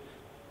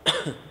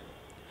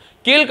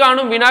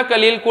கீழ்காணும்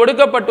வினாக்களில்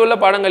கொடுக்கப்பட்டுள்ள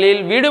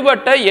படங்களில்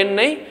விடுபட்ட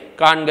எண்ணை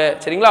காண்க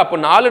சரிங்களா. அப்போ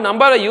 4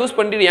 நம்பரை யூஸ்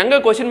பண்ணிட்டு எங்கே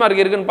கொஸ்டின்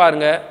மார்க் இருக்குன்னு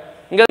பாருங்கள்.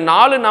 இங்கே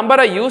 4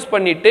 நம்பரை யூஸ்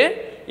பண்ணிவிட்டு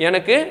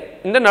எனக்கு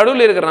இந்த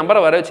நடுவில் இருக்கிற நம்பரை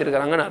வர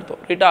வச்சிருக்காங்கன்னு அர்த்தம்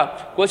ரைட்டா.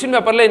 கொஸ்டின்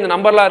பேப்பரில் இந்த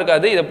நம்பர்லாம்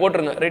இருக்காது. இதை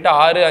போட்டுருங்க ரைட்டா.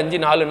 6 5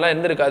 4லாம்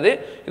இருந்திருக்காது.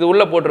 இது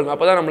உள்ளே போட்டுருங்க.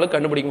 அப்போ தான் நம்மளுக்கு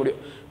கண்டுபிடிக்க முடியும்.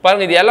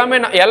 பாருங்கள் இது எல்லாமே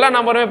எல்லா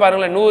நம்பருமே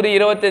பாருங்களேன். 100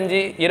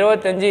 25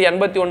 25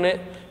 81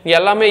 இங்கே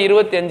எல்லாமே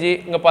 25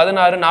 இங்கே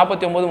 16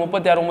 49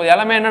 36 9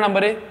 எல்லாமே என்ன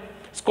நம்பரு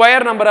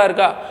ஸ்கொயர் நம்பராக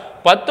இருக்கா.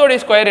 10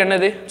 ஸ்கொயர்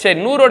என்னது சரி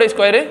 100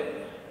 ஸ்கொயரு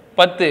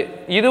 10.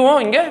 இதுவும்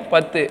இங்கே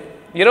 10.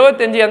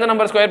 25 எந்த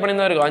நம்பர் ஸ்கொயர் பண்ணி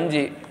தான் இருக்கும்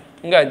 5.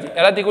 இங்கே 5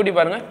 எல்லாத்தையும் கூட்டி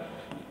பாருங்கள்.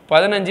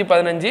 15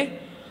 15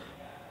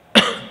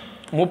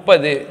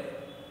 30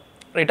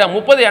 ரைட்டா.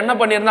 30 என்ன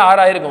பண்ணியிருந்தால்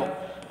 6 ஆயிருக்கும்.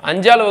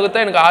 5ஆல் வகுத்தா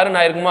எனக்கு 6ன்னு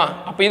ஆயிருக்குமா.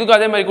 அப்போ இதுக்கும்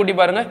அதே மாதிரி கூட்டி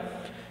பாருங்கள்.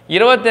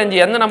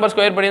 25 எந்த நம்பர்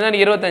ஸ்கொயர் பண்ணியிருந்தா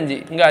 25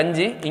 இங்கே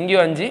 5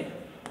 இங்கேயும் 5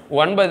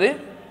 9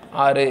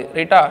 6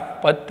 ரைட்டா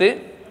 10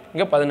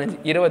 இங்கே 15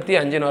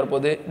 25ன்னு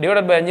வரப்போகுது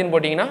டிவைடட் பை 5ன்னு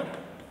போட்டிங்கன்னா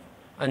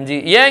 5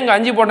 ஏன் இங்கே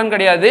 5 போட்டேன்னு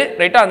கிடையாது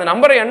ரைட்டா அந்த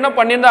நம்பரை என்ன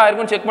பண்ணியிருந்தா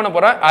ஆயிருக்குன்னு செக் பண்ண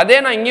போகிறேன் அதே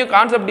நான் இங்கேயும்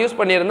கான்செப்ட் யூஸ்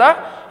பண்ணியிருந்தா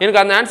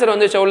எனக்கு அந்த ஆன்சர்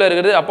வந்து செவ்வில்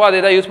இருக்குது அப்போ அதே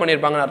தான் யூஸ்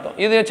பண்ணியிருப்பாங்கன்னு அர்த்தம்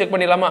இதையும் செக்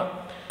பண்ணிடலாமா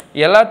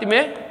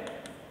எல்லாத்தையுமே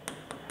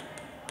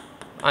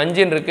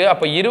 5ன்னு இருக்குது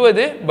அப்போ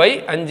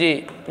 20/5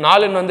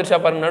 4ன்னு வந்துருச்சா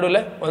பாருங்க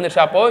நடுவில்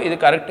வந்துருச்சா அப்போ இது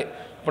கரெக்டு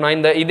இப்போ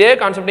நான் இதே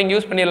கான்செப்ட் இங்கே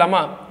யூஸ்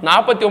பண்ணிடலாமா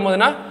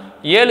 49னா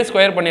 7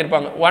 ஸ்கொயர்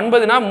பண்ணியிருப்பாங்க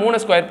 9னா 3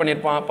 ஸ்கொயர்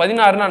பண்ணியிருப்பான்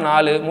 16னா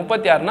 4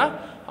 36னா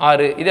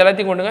 6 இது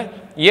எல்லாத்தையும் கொண்டுங்க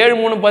 7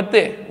 3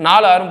 10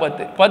 4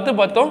 6 10 10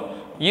 10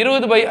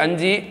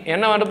 20/5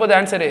 என்ன வரப்போகுது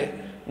ஆன்சரு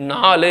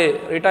 4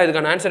 ரைட்டா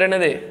இதுக்கான ஆன்சர்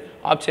என்னது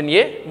ஆப்ஷன்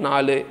ஏ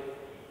 4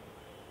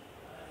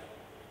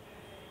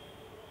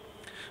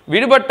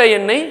 விடுபட்ட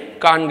எண்ணை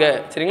காண்க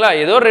சரிங்களா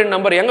ஏதோ ரெண்டு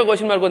நம்பர் எங்க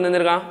क्वेश्चन மார்க் வந்து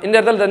தந்திருக்கான் இந்த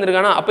இடத்துல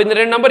தந்திருக்கானா அப்ப இந்த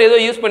ரெண்டு நம்பர் ஏதோ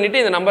யூஸ்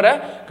பண்ணிட்டு இந்த நம்பரை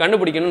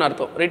கண்டுபிடிக்கணும்னு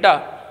அர்த்தம் ரைட்டா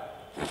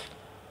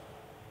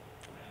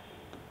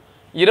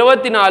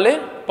 24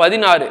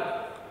 16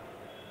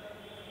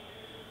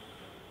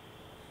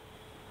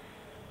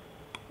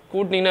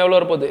 கூட்டினீங்கன்னா எவ்வளவு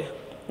வரப்போகுது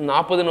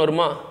 40ன்னு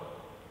வருமா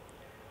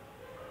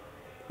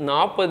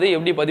 40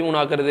 எப்படி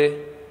 13 ஆக்குறது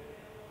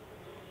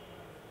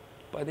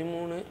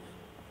 13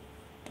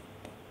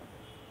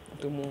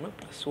 3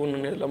 +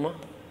 1 எழுதலாமா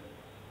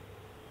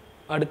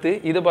அடுத்து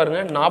இது பாருங்க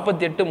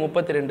 48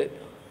 32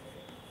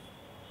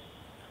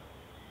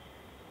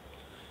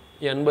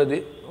 80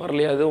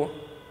 வரலையா அதுவும்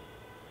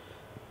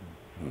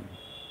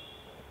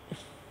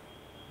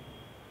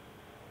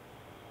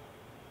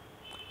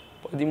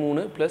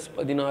 13 +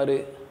 16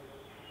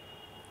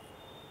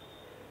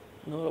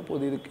 என்ன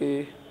போகுது இதுக்கு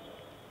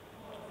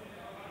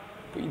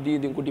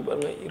இதையும் கூட்டி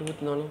பாருங்க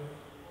 24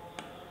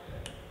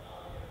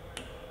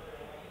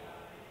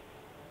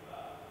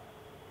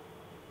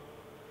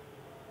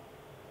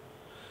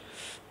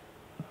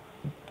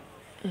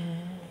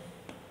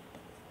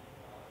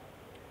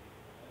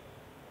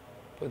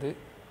 80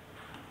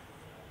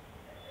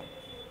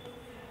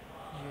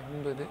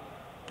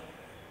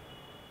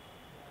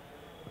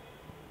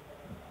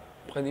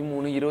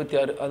 13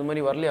 26 அது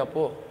மாதிரி வரலையா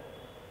அப்போ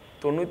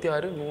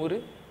 96 100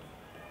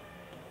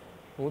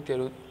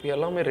 160 இப்போ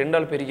எல்லாமே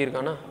ரெண்டால் பெருக்கி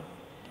இருக்கானா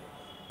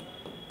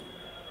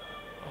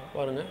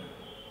பாருங்க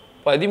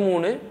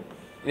 13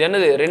 இது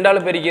என்னது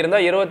ரெண்டால் பெருக்கி இருந்தா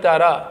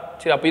 26ஆ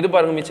சரி அப்போ இது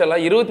பாருங்க மிச்சம்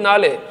எல்லாம்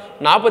 24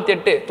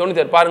 48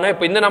 96 பாருங்க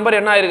இப்போ இந்த நம்பர்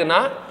என்ன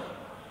ஆயிருக்குன்னா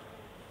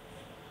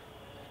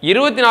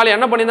 24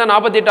 என்ன பண்ணியிருந்தா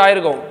 48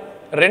 ஆயிருக்கும்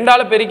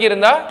ரெண்டால பெருக்கி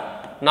இருந்தா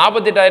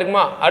 48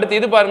 ஆயிருக்குமா அடுத்து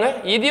இது பாருங்க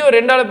இதையும்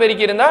ரெண்டால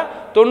பெருக்கி இருந்தா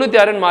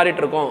 96ன்னு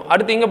மாறிட்டு இருக்கும்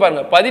அடுத்து இங்க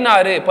பாருங்க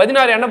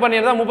 16 என்ன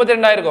பண்ணியிருந்தா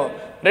 32 ஆயிருக்கும்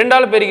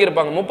ரெண்டால பெருக்கி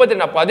இருப்பாங்க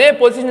 32 அப்ப அதே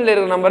பொசிஷன்ல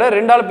இருக்கிற நம்பரை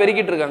ரெண்டால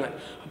பெருக்கிட்டு இருக்காங்க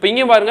அப்ப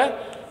இங்க பாருங்க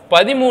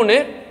 13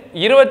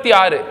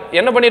 26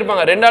 என்ன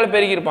பண்ணிருப்பாங்க ரெண்டால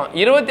பெருக்கி இருப்பான்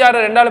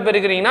 26 ரெண்டால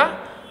பெருக்குறீங்கன்னா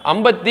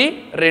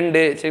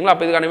 52 சரிங்களா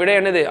அப்ப இதுக்கான விடை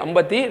என்னது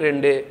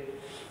 52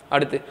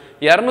 அடுத்து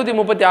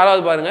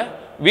 236வது பாருங்க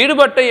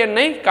விடுபட்ட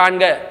எண்ணை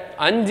காண்க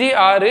 5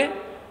 6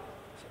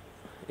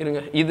 இருங்க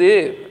இது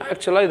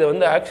ஆக்சுவலா இது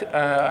வந்து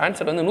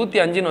ஆன்சர் வந்து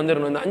 105ன்னு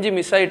வந்துறணும் இந்த 5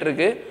 மிஸ் ஆயிட்டு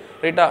இருக்கு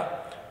ரைட்டா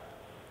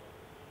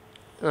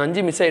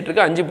 5 மிஸ் ஆயிட்டு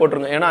இருக்கு 5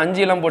 போட்டுருங்க ஏன்னா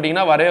 5 எல்லாம்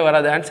போட்டீங்கன்னா வரவே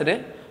வராது ஆன்சர்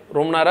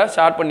ரொம்ப நேரம்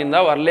ஷார்ட்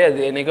பண்ணியிருந்தா வரல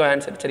அது என்னைக்கோ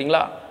ஆன்சர்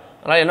சரிங்களா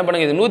அதனால என்ன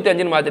பண்ணுங்க இது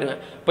 105ன்னு மாத்திருங்க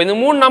இப்போ இந்த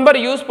மூணு நம்பர்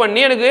யூஸ்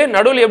பண்ணி எனக்கு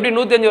நடுவில் எப்படி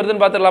 105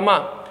 வருதுன்னு பார்த்துடலாமா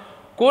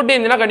கூட்டி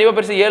இருந்தீங்கன்னா கண்டிப்பாக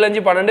பெருசு 7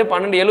 5 12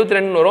 12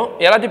 72 வரும்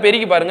எல்லாத்தையும்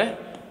பெருக்கி பாருங்க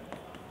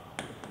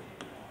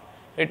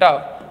ரைட்டா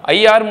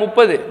IR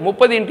 30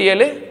 30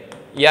 × 7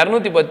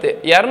 210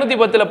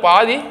 210ல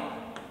பாதி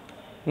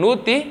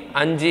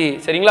 105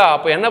 சரிங்களா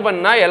அப்போ என்ன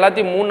பண்ணா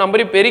எல்லாத்தையும் மூணு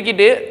நம்பரையும்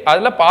பெருக்கிட்டு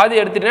அதில் பாதி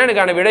எடுத்துட்டேன்னா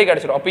எனக்கான விடை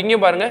கிடைச்சிடும் அப்போ இங்கே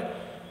பாருங்க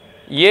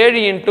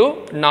 7 ×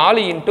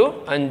 4 ×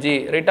 5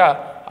 ரைட்டா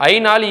I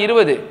 4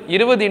 20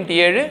 20 ×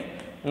 7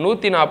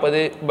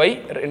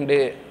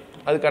 140/2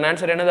 அதுக்கான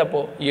ஆன்சர் என்னது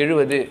அப்போ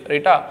 70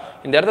 ரைட்டா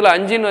இந்த இடத்துல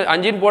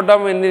 5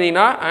 போட்டாமல்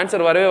இருந்தீங்கன்னா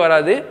ஆன்சர் வரவே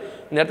வராது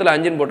இந்த இடத்துல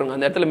 5 போட்டுருங்க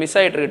அந்த இடத்துல மிஸ்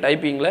ஆகிட்டு இருக்கு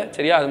டைப்பிங்கில்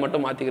சரியா அது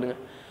மட்டும் மாற்றிக்கிறங்க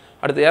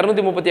அடுத்து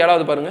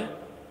 237வது பாருங்க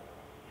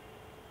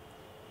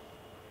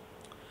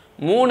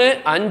 3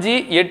 5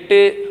 8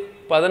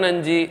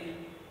 15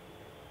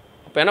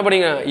 இப்போ என்ன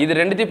பண்ணீங்க இது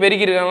ரெண்டுத்தையும்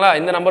பெருக்கி இருக்காங்களா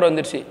இந்த நம்பர்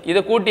வந்துருச்சு இதை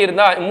கூட்டி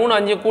இருந்தா 3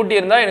 5 கூட்டி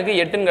இருந்தா எனக்கு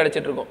 8ன்னு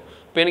கிடைச்சிட்டு இருக்கும்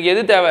இப்போ எனக்கு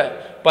எது தேவை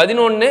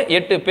 11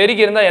 8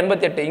 பெருக்கி இருந்தா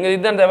 88 இங்கே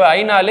இதுதான் தேவை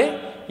I 4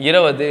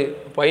 20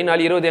 இப்போ I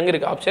 4 20 எங்கே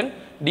இருக்கு ஆப்ஷன்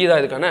டி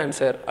தான் இதுக்கான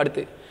ஆன்சர்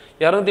அடுத்து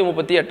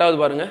 238வது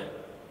பாருங்க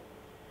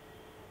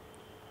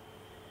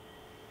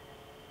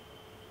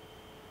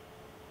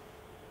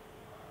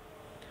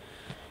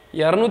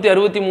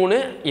 263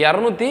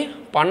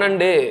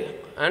 212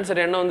 ஆன்சர்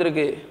என்ன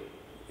வந்திருக்கு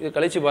இது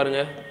கழிச்சு பாருங்க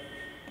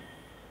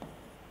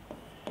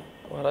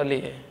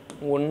வரலையே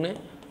 1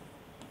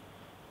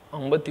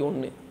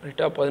 51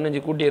 ரைட்டா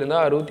 15 கூட்டி இருந்தா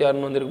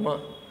 66ன்னு வந்திருக்குமா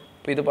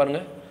இப்போ இது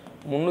பாருங்க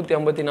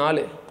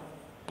 354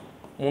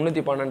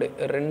 312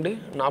 2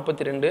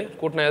 42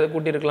 கூட்டினா எதை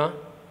கூட்டியிருக்கலாம்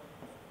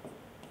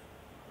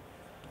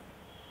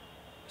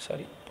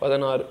சாரி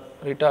 16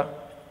 ரைட்டா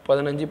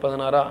 15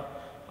 16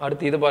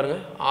 அடுத்து இது பாருங்க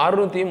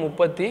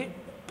 634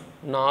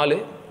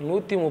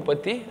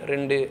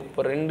 132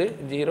 இப்போ 2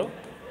 0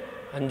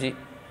 5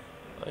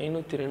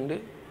 502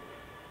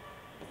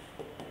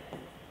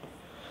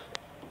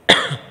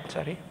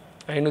 சாரி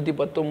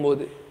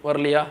 519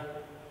 வரலையா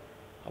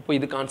அப்போ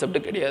இது கான்செப்ட்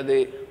கிடையாது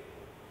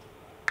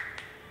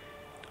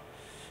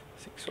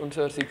 6 1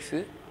 சார்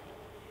 6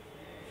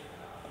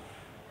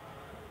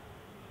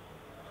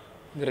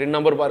 இந்த ரெண்டு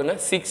நம்பர் பாருங்க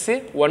 6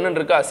 1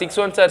 இருக்கா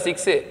 6 1 சார்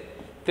 6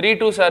 3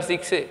 2 சார்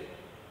 6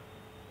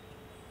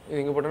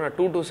 இங்க போட்டா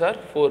 2 2 சார்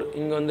 4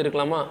 இங்க வந்து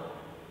இருக்கலாமா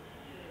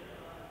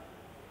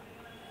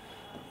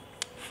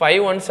 5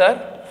 1 சார்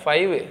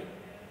 5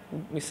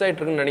 மிஸ் ஆயிட்டு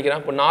இருக்குன்னு நினைக்கிறேன்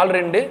அப்போ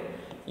 4 2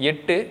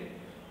 8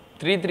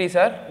 3 3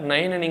 சார்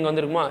 9 நீங்க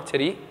வந்திருக்குமா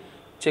சரி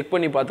செக்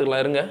பண்ணி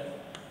பார்த்துக்கலாம் இருங்க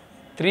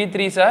 3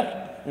 3 சார்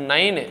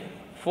 9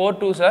 4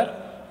 2 சார்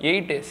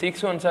 8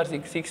 6 1 சார் 6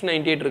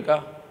 698 இருக்கா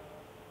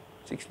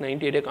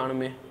 698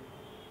 காணுமே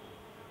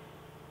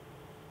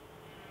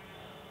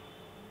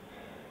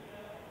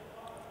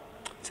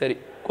சரி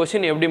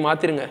क्वेश्चन எப்படி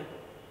மாத்திருங்க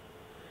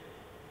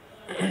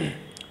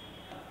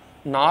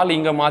 4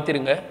 இங்க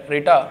மாத்திருங்க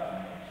ரைட்டா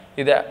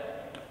இத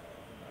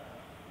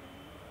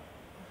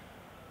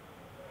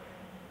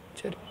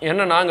சரி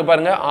என்ன நாங்க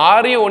பாருங்க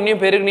 6 1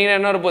 பெருக்குனீங்க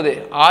என்ன வரப்போகுது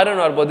 6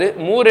 ன்னு வரப்போகுது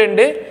 3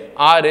 2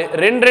 6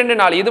 2 2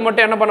 4 இது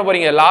மட்டும் என்ன பண்ண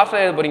போறீங்க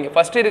லாஸ்ட்ல எழுத போறீங்க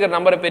ஃபர்ஸ்ட் இருக்கிற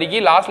நம்பரை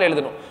பெருக்கி லாஸ்ட்ல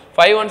எழுதணும்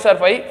 5 1 சார்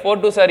 5 4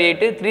 2 சார்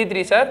 8 3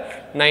 3 சார்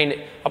 9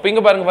 அப்ப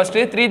இங்க பாருங்க ஃபர்ஸ்ட்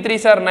 3 3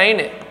 சார்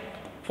 9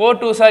 4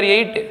 2 சார்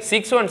 8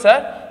 6 1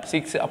 சார்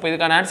 6 அப்ப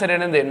இதுக்கான ஆன்சர்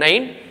என்னது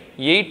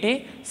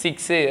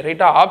 986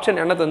 ரைட்டா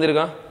ஆப்ஷன் என்ன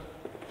தந்திருக்கான்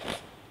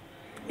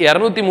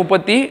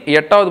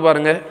 238வது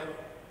பாருங்க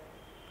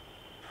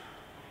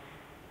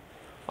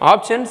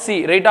ஆப்ஷன் சி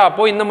ரைட்டா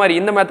அப்போ இந்த மாதிரி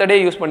இந்த மெத்தடே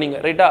யூஸ் பண்ணீங்க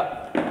ரைட்டா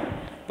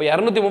இப்போ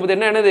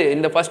 230 என்னது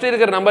இந்த ஃபர்ஸ்ட்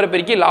இருக்கிற நம்பரை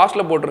பெருக்கி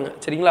லாஸ்ட்ல போட்டுருங்க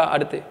சரிங்களா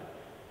அடுத்து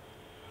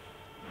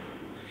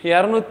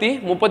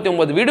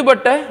 239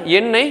 விடுபட்ட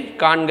எண்ணை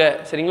காண்க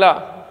சரிங்களா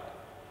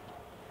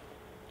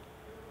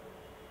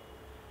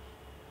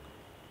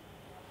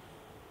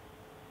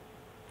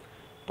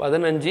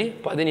பதினஞ்சு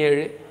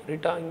 17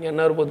 ரைட்டா இங்க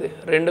என்ன இருப்போது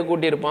 2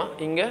 கூட்டி இருப்பான்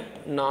இங்க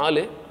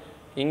 4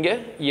 இங்க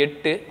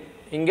 8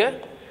 இங்க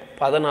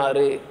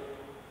 16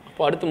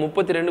 அப்போ அடுத்து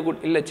 32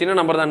 கூட்டி இல்ல சின்ன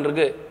நம்பர் தான்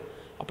இருக்கு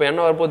அப்போ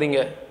என்ன வரப்போகுது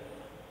இங்க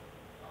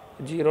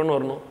 0 ன்னு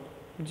வரணும்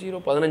 0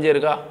 15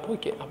 இருக்கா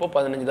ஓகே அப்போ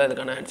 15 தான்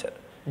இதுக்கான ஆன்சர்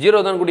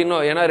 0 தான்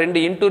கூட்டினோம் ஏன்னா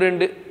 2 ×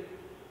 2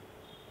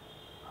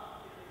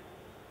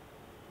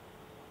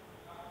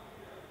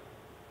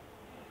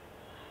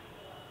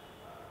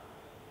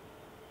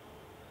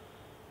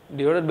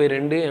 divided by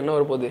 2 என்ன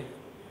வரப்போகுது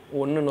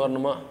 1 ன்னு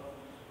வரணுமா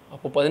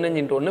அப்போ 15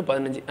 × 1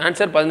 15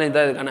 ஆன்சர் 15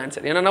 தான் இதுக்கான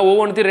ஆன்சர் ஏன்னா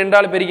ஒவ்வொன்றுத்தையும் 2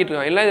 ஆல் பெருக்கிட்டு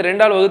இருக்கான் இல்லை இது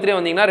 2 ஆல் வகுத்துலேயே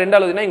வந்தீங்கன்னா 2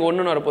 ஆல் வகுத்துனா இங்கே 1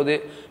 ன்னு வரப்போகுது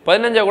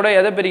 15 கூட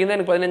எதை பெருக்கினா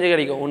எனக்கு 15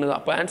 கிடைக்கும் 1 தான்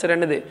அப்போ ஆன்சர்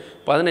என்னது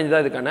 15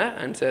 தான் இதுக்கான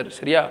ஆன்சர்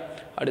சரியா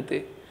அடுத்து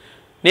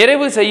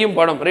நிறைவு செய்யும்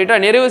படம் ரைட்டா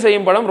நிறைவு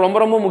செய்யும் படம் ரொம்ப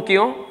ரொம்ப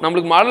முக்கியம்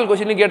நம்மளுக்கு மாடல்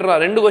क्वेश्चन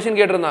கேட்டிருந்தான் 2 क्वेश्चन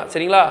கேட்டிருந்தான்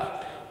சரிங்களா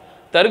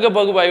தர்க்க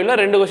பகுப்பாய்வில்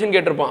 2 क्वेश्चन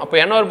கேட்டிருப்பான் அப்போ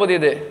என்ன வரப்போகுது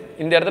இது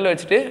இந்த இடத்துல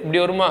வச்சுட்டு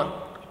இப்படி வருமா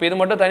அப்போ இது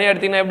மட்டும் தனியாக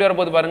எடுத்தீங்கன்னா எப்படி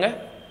வரப்போகுது பாருங்க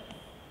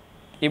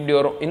இப்படி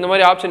வரும் இந்த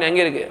மாதிரி ஆப்ஷன் எங்க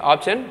இருக்கு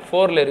ஆப்ஷன்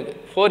 4 ல இருக்கு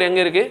 4 எங்க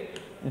இருக்கு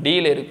டி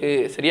ல இருக்கு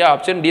சரியா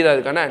ஆப்ஷன் டி தான்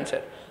அதுக்கான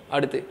ஆன்சர்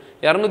அடுத்து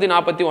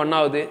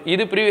 241வது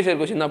இது ப்ரீவியஸ் இயர்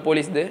क्वेश्चन தான்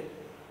போலீஸ்து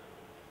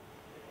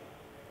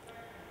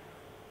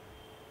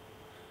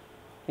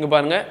இங்க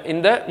பாருங்க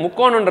இந்த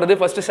முக்கோணம்ன்றது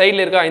ஃபர்ஸ்ட்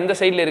சைடுல இருக்கா இந்த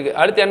சைடுல இருக்கு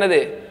அடுத்து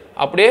என்னது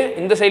அப்படியே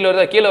இந்த சைடுல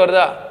வருதா கீழ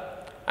வருதா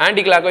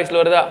ஆன்டி கிளாக்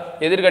வைஸ்ல வருதா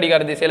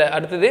எதிர்கடிகார திசையில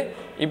அடுத்து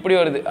இப்படி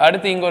வருது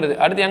அடுத்து இங்க வருது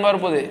அடுத்து எங்க வர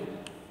போகுது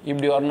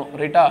இப்படி வரணும்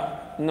ரைட்டா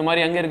இந்த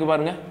மாதிரி எங்க இருக்கு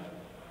பாருங்க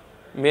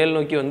மேல்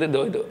நோக்கி வந்து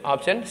இது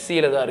ஆப்ஷன் சி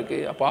ல தான் இருக்கு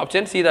அப்ப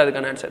ஆப்ஷன் சி தான்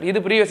அதுக்கான ஆன்சர் இது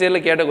ப்ரீவியஸ் இயர்ல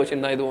கேட்ட क्वेश्चन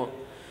தான் இதுவும்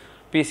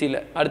பிசி ல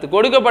அடுத்து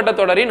கொடுக்கப்பட்ட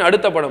தொடரின்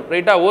அடுத்த படம்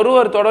ரைட்டா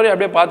ஒரு தொடரை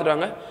அப்படியே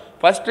பார்த்துட்டாங்க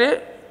ஃபர்ஸ்ட்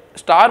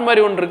ஸ்டார்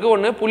மாதிரி ஒன்று இருக்கு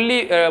ஒன்று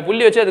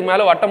புள்ளி வச்சு அதுக்கு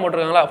மேலே வட்டம்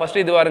போட்டுருக்காங்களா ஃபர்ஸ்ட்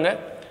இது பாருங்க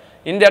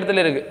இந்த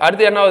இடத்துல இருக்கு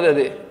அடுத்து என்ன ஆகுது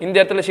அது இந்த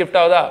இடத்துல ஷிஃப்ட்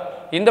ஆகுதா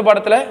இந்த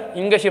படத்துல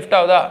இங்க ஷிஃப்ட்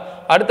ஆகுதா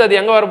அடுத்து அது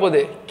எங்க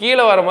வரப்போகுது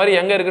கீழே வர மாதிரி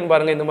எங்க இருக்குன்னு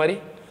பாருங்க இந்த மாதிரி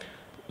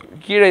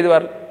கீழே இது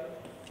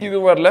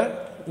வரல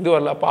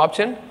அப்போ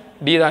ஆப்ஷன்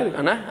டி தான்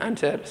இதுக்கான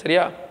ஆன்சர்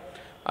சரியா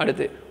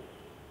அடுத்து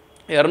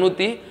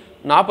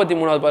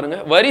 243வது பாருங்க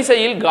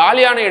வரிசையில்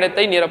காலியான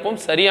இடத்தை நிரப்பும்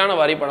சரியான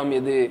வரைபடம்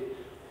எது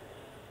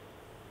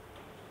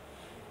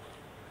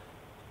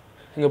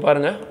இங்க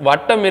பாருங்க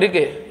வட்டம்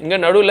இருக்கு இங்க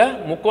நடுவுல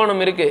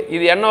முக்கோணம் இருக்கு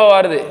இது என்னவா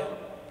வருது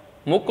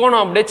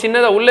முக்கோணம் அப்படியே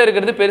சின்னதா உள்ள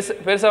இருக்கிறது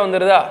பெருசா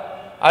வந்துருதா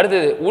அடுத்து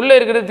உள்ள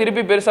இருக்கிறது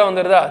திருப்பி பெருசா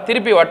வந்துருதா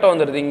திருப்பி வட்டம்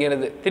வந்துருது இங்க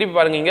இருந்து திருப்பி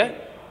பாருங்க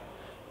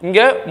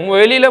இங்க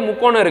வெளியில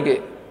முக்கோணம் இருக்கு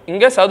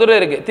இங்க சதுரம்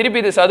இருக்கு திருப்பி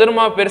இது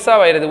சதுரமா பெருசா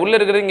ஆயிருது உள்ள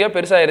இருக்கிறது இங்க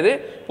பெருசா ஆயிருது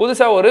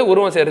புதுசா ஒரு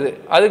உருவம் சேருது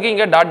அதுக்கு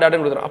இங்க டாட்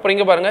டாட்னு கொடுக்குறோம் அப்புறம்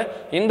இங்க பாருங்க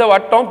இந்த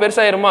வட்டம்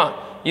பெருசாயிருமா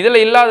இதுல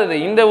இல்லாதது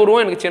இந்த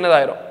உருவம் எனக்கு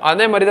சின்னதாயிரும்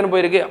அதே மாதிரி தானே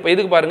போயிருக்கு அப்ப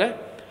இதுக்கு பாருங்க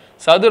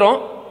சதுரம்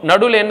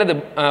நடுவுல என்னது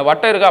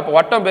வட்டம் இருக்கா அப்ப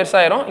வட்டம்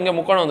பெருசாயிரும் இங்க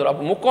முக்கோணம் வந்துரும்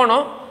அப்ப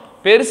முக்கோணம்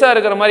பெருசா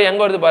இருக்கிற மாதிரி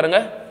எங்க வருது பாருங்க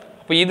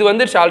அப்ப இது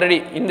வந்துருச்சு ஆல்ரெடி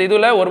இந்த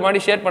இதுல ஒரு மாதிரி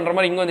ஷேட் பண்ற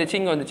மாதிரி இங்க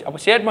வந்துச்சு அப்ப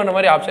ஷேட் பண்ற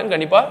மாதிரி ஆப்ஷன்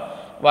கண்டிப்பா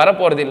வர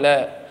போறது இல்ல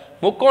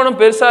முக்கோணம்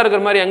பெருசா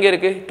இருக்கிற மாதிரி எங்க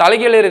இருக்கு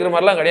தலைகீழ இருக்கிற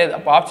மாதிரிலாம் கிடையாது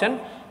அப்ப ஆப்ஷன்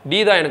டி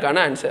தான்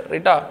எனக்கான ஆன்சர்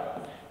ரைட்டா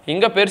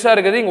இங்கே பெருசாக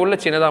இருக்குது இங்கே உள்ள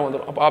சின்னதாக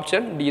வந்துடும் அப்போ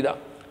ஆப்ஷன் டி தான்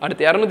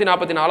அடுத்து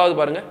 244வது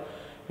பாருங்கள்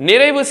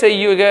நிறைவு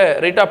செய்யுக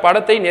ரைட்டா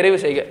படத்தை நிறைவு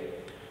செய்க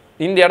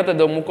இந்த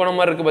இடத்த முக்கோணம்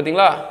மாதிரி இருக்குது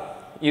பார்த்தீங்களா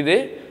இது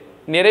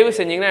நிறைவு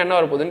செஞ்சீங்கன்னா என்ன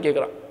வரப்போகுதுன்னு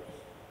கேட்குறான்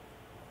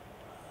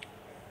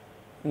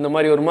இந்த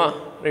மாதிரி வருமா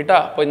ரைட்டா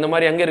இப்போ இந்த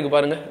மாதிரி எங்கே இருக்குது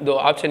பாருங்கள் இதோ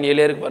ஆப்ஷன்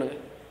ஏழே இருக்குது பாருங்கள்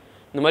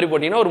இந்த மாதிரி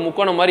போட்டிங்கன்னா ஒரு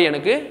முக்கோணம் மாதிரி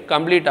எனக்கு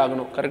கம்ப்ளீட்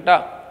ஆகணும்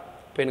கரெக்டாக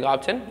இப்போ எனக்கு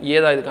ஆப்ஷன் ஏ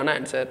தான் இதுக்கான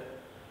ஆன்சர்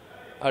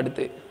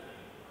அடுத்து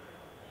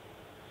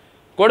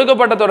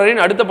கொடுக்கப்பட்ட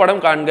தொடரின் அடுத்த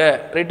படம் காண்க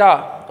ரைட்டா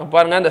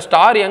பாருங்க இந்த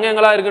ஸ்டார்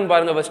எங்கெங்கெல்லாம் இருக்குன்னு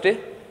பாருங்க ஃபர்ஸ்ட்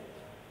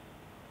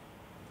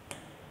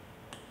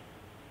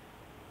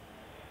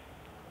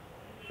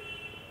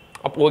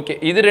அப்போ ஓகே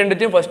இது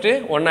ரெண்டுத்தையும் ஃபர்ஸ்ட்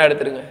ஒண்ணா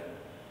எடுத்துருங்க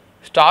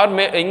ஸ்டார்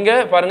இங்க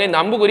பாருங்க இந்த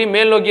அம்புக்குறி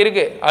மேல் நோக்கி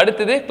இருக்கு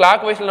அடுத்து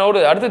கிளாக் வைஸ்ல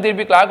நகருது அடுத்து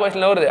திருப்பி கிளாக்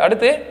வைஸ்ல நகருது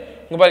அடுத்து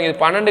இங்க பாருங்க இது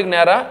 12க்கு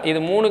நேரா இது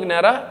 3க்கு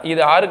நேரா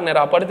இது 6க்கு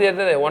நேரா அப்ப அடுத்து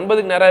எது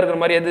 9க்கு நேரா இருக்கிற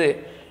மாதிரி எது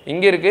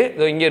இங்க இருக்கு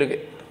இதோ இங்க இருக்கு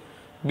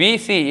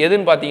பிசி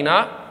எதுன்னு பாத்தீங்கன்னா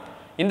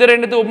இந்த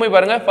ரெண்டுத்து ஒப்புமை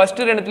பாருங்க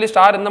ஃபர்ஸ்ட் ரெண்டுத்துலயும்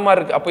ஸ்டார் இந்த மாதிரி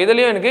இருக்கு அப்ப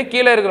இதுலயும் எனக்கு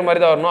கீழ இருக்கிற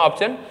மாதிரி தான் வரணும்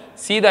ஆப்ஷன்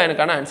சி தான்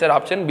எனக்கான ஆன்சர்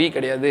ஆப்ஷன் பி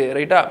கிடையாது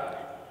ரைட்டா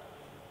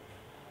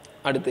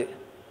அடுத்து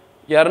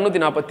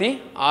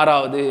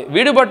 246வது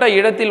விடுபட்ட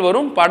இடத்தில்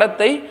வரும்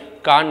படத்தை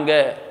காண்க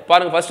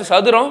பாருங்க ஃபர்ஸ்ட்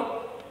சதுரம்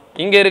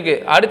இங்க இருக்கு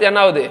அடுத்து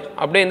என்னாவது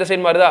அப்படியே இந்த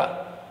சைடு மாதிரிதா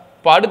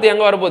இப்போ அடுத்து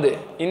எங்க வரப்போகுது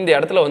இந்த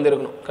இடத்துல வந்து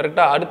இருக்கணும்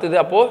கரெக்டா அடுத்தது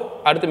அப்போ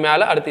அடுத்து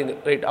மேல அடுத்து இது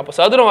ரைட் அப்போ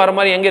சதுரம் வர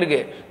மாதிரி எங்க இருக்கு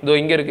இதோ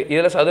இங்க இருக்கு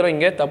இதுல சதுரம்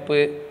இங்க தப்பு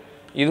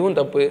இதுவும்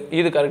தப்பு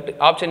இது கரெக்ட்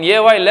ஆப்ஷன்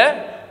ஏவா இல்ல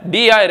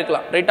டியா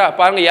இருக்கலாம் ரைட்டா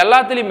பாருங்க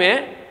எல்லாத்துலயுமே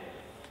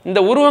இந்த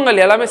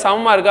உருவங்கள் எல்லாமே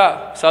சமமா இருக்கா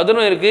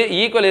சதுரம் இருக்கு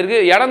ஈக்குவல் இருக்கு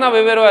இடம் தான்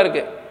வெவ்வேறுவா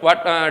இருக்கு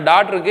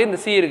டாட் இருக்கு இந்த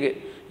சி இருக்கு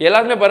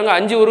எல்லாத்துலயும் பாருங்க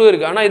 5 உருவம்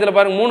இருக்கு ஆனா இதுல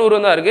பாருங்க 3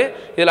 உருவம் தான் இருக்கு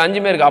இதுல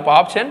 5மே இருக்கு அப்ப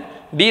ஆப்ஷன்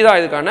டி தான்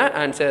இதுக்கான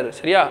ஆன்சர்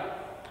சரியா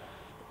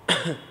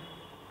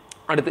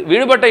அடுத்து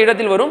விடுபட்ட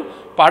இடத்தில் வரும்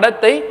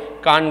படத்தை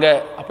காண்க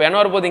அப்ப என்ன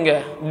வரப்போகுது இங்க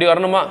இப்படி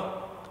வரணுமா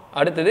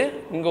அடுத்தது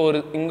இங்க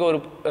ஒரு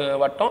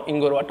வட்டம்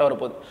இங்க ஒரு வட்டம்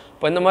வரப்போகுது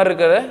இப்போ இந்த மாதிரி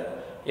இருக்கிற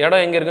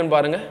இடம் எங்க இருக்குன்னு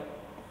பாருங்க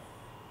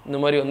இந்த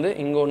மாதிரி வந்து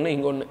இங்க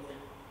ஒன்று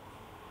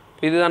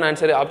இதுதான்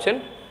ஆன்சர் ஆப்ஷன்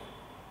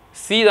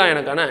சி தான்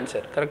எனக்கான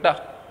ஆன்சர் கரெக்டா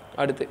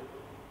அடுத்து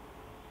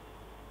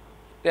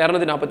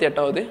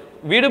 248வது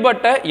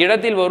விடுபட்ட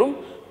இடத்தில் வரும்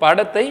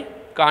படத்தை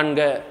காண்க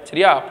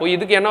சரியா அப்போ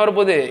இதுக்கு என்ன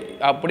வரப்போகுது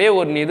அப்படியே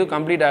ஒரு இது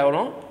கம்ப்ளீட்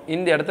ஆகணும்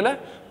இந்த இடத்துல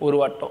ஒரு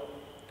வட்டம்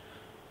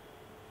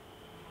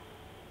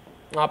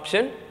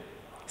ஆப்ஷன்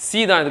சி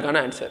தான்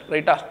இதுக்கான ஆன்சர்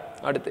ரைட்டா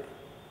அடுத்து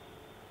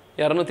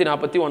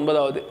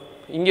 249வது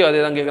இங்கேயும் அதே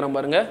தான் கேட்குறேன்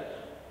பாருங்க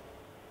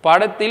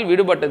படத்தில்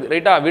விடுபட்டது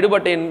ரைட்டா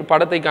விடுபட்ட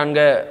படத்தை காண்க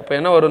இப்போ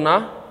என்ன வரும்னா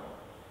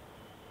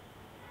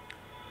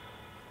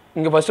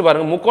இங்க ஃபர்ஸ்ட்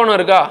பாருங்க முக்கோணம்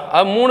இருக்கா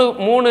அது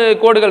மூணு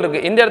கோடுகள்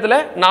இருக்கு இந்த இடத்துல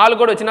 4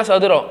 கோடு வச்சுனா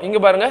சதுரம் இங்க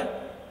பாருங்க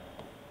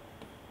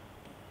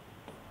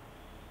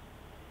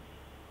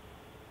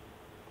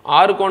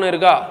 6 கோணம்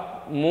இருக்கா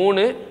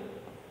 3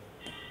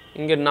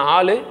 இங்க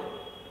 4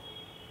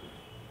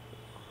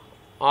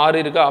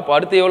 6 இருக்கா அப்ப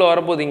அடுத்து எவ்வளவு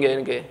வரப்போகுது இங்க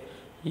எனக்கு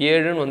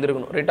 7ன்னு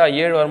வந்திருக்கணும் ரைட்டா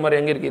 7 வர மாதிரி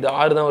எங்க இருக்கு இது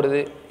 6 தான்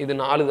வருது இது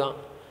 4 தான்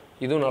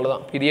இதுவும் 4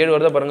 தான் இது 7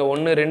 வருதா பாருங்க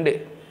 1 2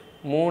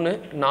 3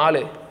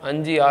 4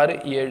 5 6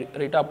 7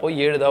 ரைட்டா அப்போ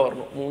 7 தான்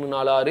வரணும் 3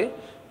 4 6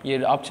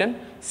 7 ஆப்ஷன்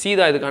சி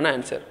தான் இதுக்கான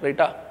ஆன்சர்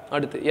ரைட்டா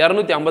அடுத்து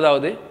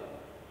 250வது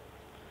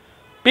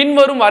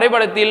பின்வரும்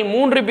வரைபடத்தில்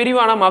 3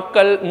 பிரிவான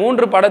மக்கள்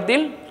 3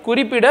 படத்தில்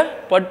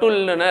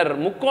குறிப்பிடப்பட்டுள்ளனர்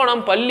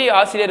முக்கோணம் பள்ளி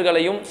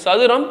ஆசிரியர்களையும்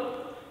சதுரம்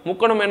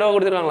முக்கோணம் என்னவா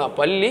கொடுத்திருக்காங்களா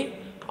பள்ளி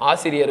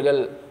ஆசிரியர்கள்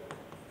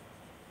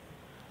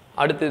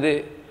அடுத்தது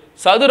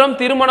சதுரம்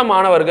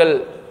திருமணமானவர்கள்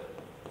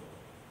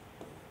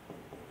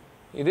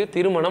இது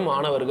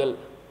திருமணமானவர்கள்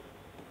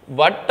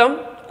வட்டம்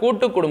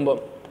கூட்டு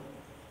குடும்பம்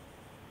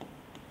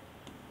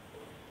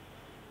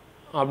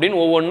அப்படின்னு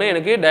ஒவ்வொன்று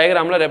எனக்கு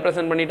டயக்ராம்ல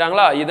ரெப்ரசென்ட்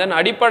பண்ணிட்டாங்களா இதன்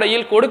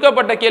அடிப்படையில்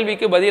கொடுக்கப்பட்ட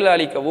கேள்விக்கு பதில்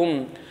அளிக்கவும்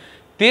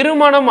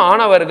திருமணம்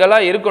ஆனவர்களா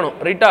இருக்கணும்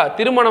ரைட்டா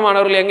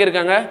திருமணமானவர்கள் எங்க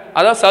இருக்காங்க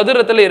அதான்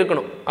சதுரத்துல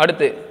இருக்கணும்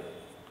அடுத்து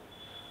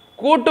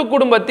கூட்டு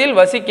குடும்பத்தில்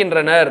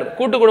வசிக்கின்றனர்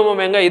கூட்டு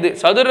குடும்பம் எங்க இது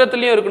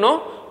சதுரத்திலயும் இருக்கணும்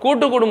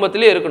கூட்டு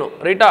குடும்பத்திலயும் இருக்கணும்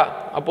ரைட்டா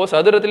அப்போ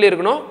சதுரத்திலயும்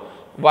இருக்கணும்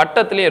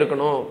வட்டத்திலயும்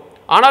இருக்கணும்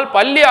ஆனால்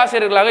பள்ளி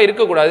ஆசிரியர்களாக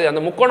இருக்கக்கூடாது அந்த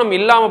முக்கோணம்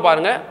இல்லாம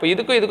பாருங்க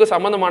இப்போ இதுக்கும்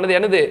சம்பந்தமானது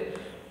என்னது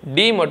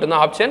டி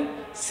மட்டும்தான் ஆப்ஷன்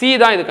சி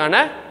தான் இதுக்கான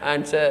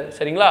ஆன்சர்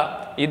சரிங்களா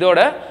இதோட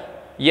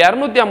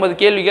 250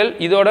 கேள்விகள்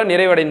இதோட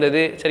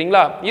நிறைவடைந்தது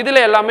சரிங்களா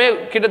இதுல எல்லாமே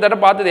கிட்டத்தட்ட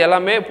பார்த்தது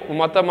எல்லாமே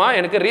மொத்தமா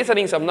எனக்கு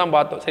ரீசனிங் சம் தான்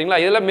பார்த்தோம் சரிங்களா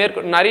இதுல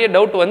நிறைய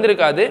டவுட்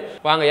வந்திருக்காது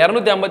வாங்க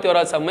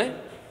 251வது சம்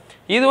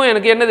இதுவும்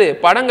எனக்கு என்னது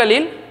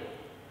படங்களில்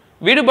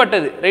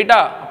விடுபட்டது ரைட்டா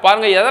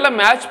பாருங்க எதெல்லாம்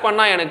மேட்ச்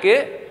பண்ணா எனக்கு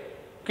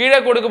கீழே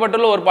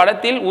கொடுக்கப்பட்டுள்ள ஒரு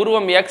படத்தில்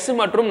உருவம் x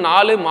மற்றும்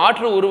 4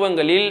 மாற்று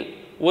உருவங்களில்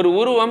ஒரு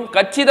உருவம்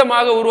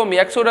கச்சிதமாக உருவம்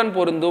x உடன்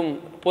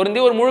பொருந்தி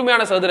ஒரு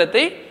முழுமையான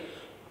சதுரத்தை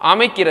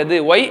அமைக்கிறது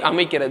y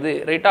அமைக்கிறது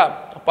ரைட்டா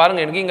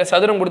பாருங்க எனக்கு இங்க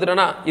சதுரம்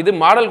கொடுத்துட்டேனா இது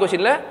மாடல்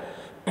क्वेश्चनல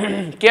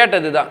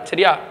கேட்டதுதான்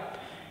சரியா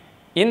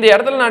இந்த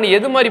இடத்துல நான்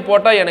எது மாதிரி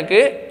போட்டா எனக்கு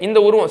இந்த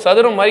உருவம்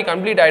சதுரம் மாதிரி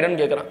கம்ப்ளீட்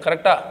ஆயிடும்னு கேக்குறேன்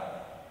கரெக்ட்டா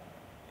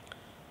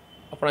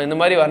அப்புறம் இந்த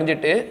மாதிரி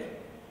வரைஞ்சிட்டு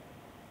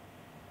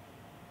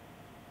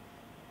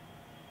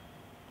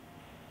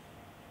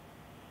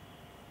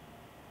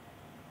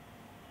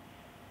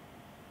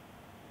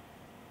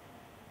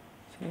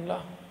சரிங்களா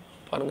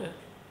பாருங்க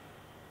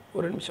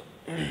ஒரு நிமிஷம்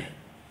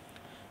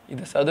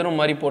இது சதுரம்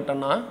மாதிரி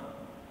போட்டேன்னா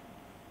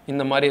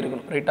இந்த மாதிரி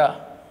இருக்கணும் ரைட்டா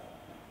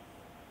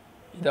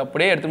இது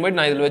அப்படியே எடுத்து போய்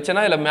நான் இதில்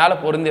வச்சேன்னா இதில் மேலே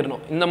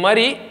பொருந்திடணும் இந்த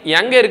மாதிரி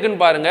எங்கே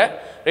இருக்குன்னு பாருங்க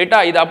ரைட்டா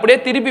இது அப்படியே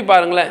திருப்பி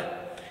பாருங்களேன்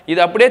இது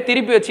அப்படியே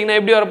திருப்பி வச்சிங்கன்னா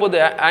எப்படி வரப்போகுது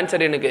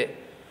ஆன்சர் எனக்கு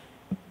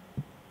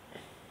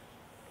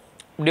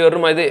இப்படி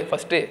வருமா இது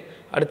ஃபஸ்ட்டு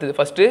அடுத்தது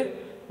ஃபஸ்ட்டு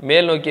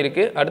மேல் நோக்கி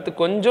இருக்குது அடுத்து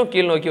கொஞ்சம்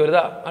கீழ் நோக்கி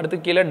வருதா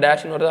அடுத்து கீழே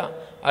டேஷ்னு வருதா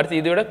அடுத்து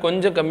இதை விட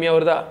கொஞ்சம் கம்மியாக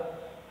வருதா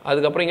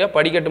அதுக்கப்புறம் இங்கே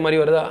படிக்கட்டு மாதிரி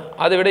வருதா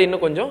அதை விட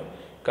இன்னும் கொஞ்சம்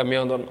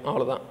கம்மியாக வந்து வரணும்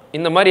அவ்வளோதான்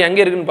இந்த மாதிரி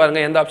எங்கே இருக்குன்னு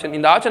பாருங்கள் எந்த ஆப்ஷன்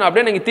இந்த ஆப்ஷன்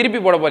அப்படியே நீங்கள் திருப்பி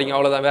போட போகிறீங்க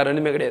அவ்வளோதான் வேறு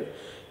ரெண்டுமே கிடையாது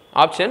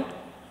ஆப்ஷன்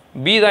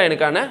பி தான்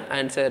எனக்கான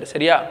ஆன்சர்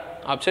சரியா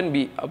ஆப்ஷன்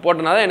பி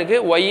போட்டனா தான் எனக்கு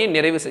ஒய்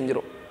நிறைவு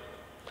செஞ்சிடும்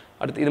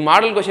அடுத்து இது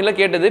மாடல் கொஸ்டினில்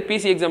கேட்டது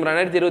பிசி எக்ஸாம்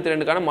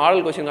 2022க்கான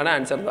மாடல் கொஸ்டினுக்கான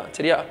ஆன்சர் தான்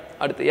சரியா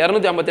அடுத்து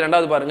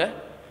 252வது பாருங்கள்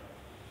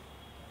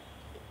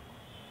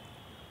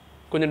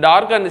கொஞ்சம்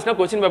டார்க்காக இருந்துச்சுன்னா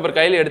கொஸ்டின் பேப்பர்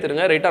கையில்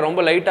எடுத்துருங்க ரைட்டாக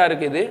ரொம்ப லைட்டாக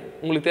இருக்குது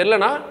உங்களுக்கு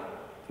தெரிலனா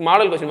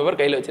மாடல் கொஸ்டின் பேப்பர்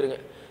கையில் வச்சுருங்க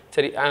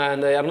சரி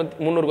அந்த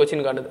 300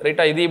 கொஸ்டினுக்கானது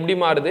ரைட்டாக இது இப்படி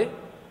மாறுது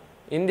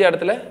இந்த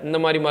இடத்துல இந்த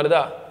மாதிரி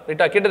மாறுதா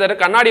ரைட்டா கிட்டத்தட்ட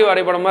கண்ணாடி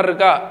வரைபடம் மாதிரி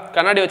இருக்கா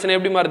கண்ணாடி வச்சுன்னா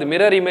எப்படி மாறுது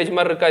மிரர் இமேஜ்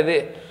மாதிரி இருக்கா இது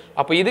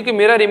அப்போ இதுக்கு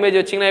மிரர் இமேஜ்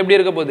வச்சிங்கன்னா எப்படி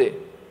இருக்க போகுது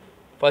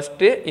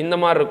ஃபஸ்ட்டு இந்த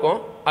மாதிரி இருக்கும்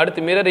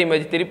அடுத்து மிரர்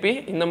இமேஜ் திருப்பி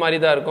இந்த மாதிரி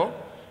தான் இருக்கும்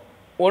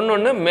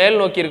ஒன்று மேல்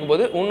நோக்கி இருக்கும்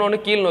போது இன்னொன்று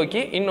கீழ்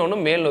நோக்கி இன்னொன்று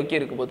மேல் நோக்கி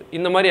இருக்கும் போது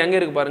இந்த மாதிரி எங்கே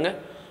இருக்குது பாருங்கள்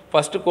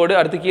ஃபஸ்ட்டு கோடு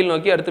அடுத்து கீழ்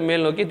நோக்கி அடுத்து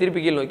மேல் நோக்கி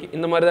திருப்பி கீழ் நோக்கி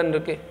இந்த மாதிரி தான்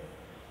இருக்குது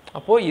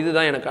அப்போது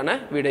இதுதான் எனக்கான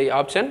விடை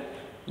ஆப்ஷன்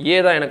ஏ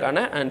தான் எனக்கான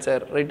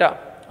ஆன்சர் ரைட்டா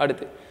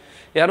அடுத்து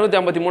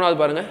 253வது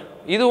பாருங்கள்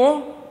இதுவும்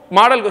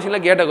மாடல்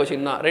கொஸ்டினில் கேட்ட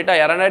கொஸ்டின் தான் ரைட்டா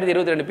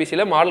 2022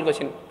 பிசியில் மாடல்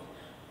கொஸ்டின்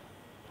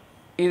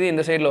இது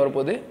இந்த சைடில்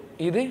வரப்போகுது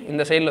இது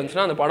இந்த சைடில்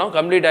வந்துச்சுன்னா அந்த படம்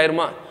கம்ப்ளீட்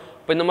ஆயிருமா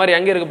இப்போ இந்த மாதிரி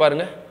எங்கே இருக்குது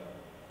பாருங்கள்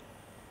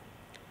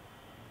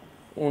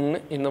ஒன்று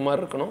இந்த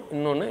மாதிரி இருக்கணும்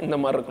இன்னொன்று இந்த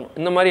மாதிரி இருக்கணும்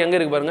இந்த மாதிரி எங்கே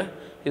இருக்குது பாருங்கள்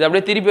இது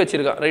அப்படியே திருப்பி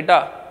வச்சுருக்கான் ரைட்டா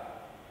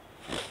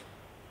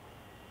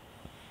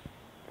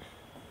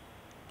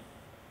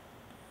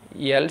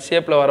எல்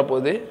ஷேப்பில்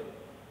வரப்போகுது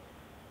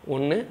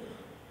ஒன்று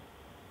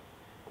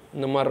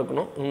இந்த மாதிரி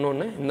இருக்கணும்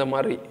இன்னொன்று இந்த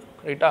மாதிரி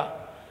ரைட்டா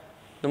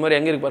இந்த மாதிரி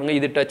எங்கே இருக்கு பாருங்கள்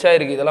இது டச்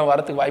ஆகிருக்கு இதெல்லாம்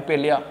வரத்துக்கு வாய்ப்பே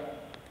இல்லையா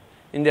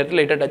இந்த இடத்துல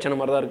லைட்டாக டச் ஆன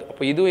மாதிரி தான் இருக்குது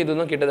அப்போ இதுவும்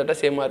இதுவும் கிட்டத்தட்ட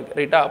சேமாக இருக்குது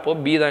ரைட்டா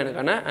அப்போது பி தான்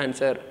எனக்கான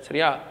ஆன்சர்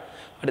சரியா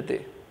அடுத்து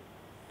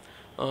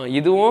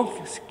இதுவும்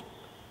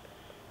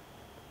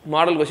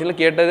மாடல் கொஸ்டினில்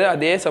கேட்டது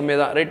அதே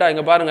சமயம் தான் ரைட்டா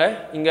இங்கே பாருங்கள்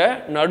இங்கே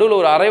நடுவில்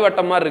ஒரு அரை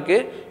வட்டம் மாதிரி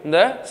இருக்குது இந்த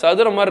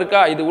சதுரம் மாதிரி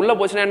இருக்கா இது உள்ளே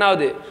போச்சுன்னா என்ன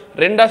ஆகுது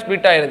ரெண்டாக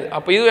ஸ்ப்ளிட் ஆயிடுது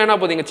அப்போ இதுவும் என்ன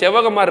போகுது இங்கே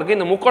செவ்வகம் மாதிரி இருக்குது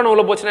இந்த முக்கோணம்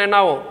உள்ளே போச்சுன்னா என்ன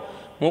ஆகும்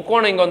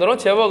முக்கோணம் இங்கே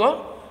வந்துடும் செவ்வகம்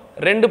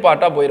ரெண்டு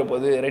பார்ட்டாக போயிட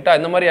போகுது ரைட்டா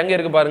இந்த மாதிரி எங்கே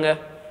இருக்குது பாருங்கள்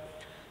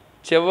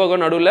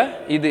செவ்வகம் நடுவில்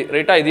இது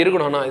ரைட்டா இது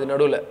இருக்கணும்ண்ணா இது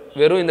நடுவில்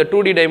வெறும் இந்த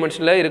 2D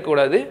டைமென்ஷனில்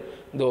இருக்கக்கூடாது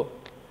இதோ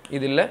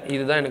இது இல்லை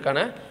இதுதான் எனக்கான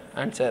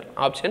ஆன்சர்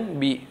ஆப்ஷன்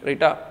பி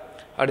ரைட்டா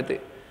அடுத்து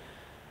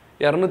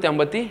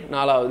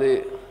 254வது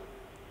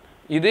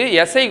இது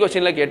எஸ்ஐ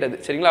கொஸ்டினில் கேட்டது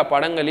சரிங்களா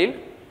படங்களில்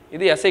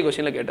இது எஸ்ஐ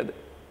கொஸ்டினில் கேட்டது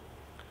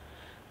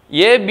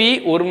ஏபி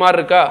ஒரு மாதிரி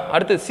இருக்கா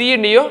அடுத்து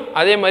சிஎன்டியும்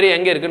அதே மாதிரி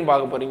எங்கே இருக்குன்னு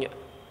பார்க்க போகிறீங்க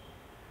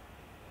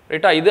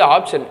ரைட்டா இது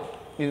ஆப்ஷன்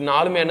இது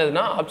நாலுமே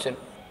என்னதுன்னா ஆப்ஷன்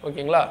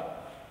ஓகேங்களா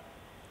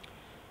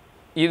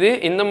இது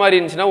இந்த மாதிரி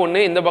இருந்துச்சுன்னா ஒன்று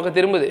இந்த பக்கம்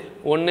திரும்புது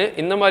ஒன்று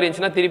இந்த மாதிரி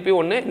இருந்துச்சுன்னா திருப்பி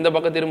ஒன்று இந்த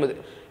பக்கம் திரும்புது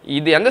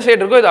இது எந்த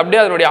சைடு இருக்கோ இது அப்படியே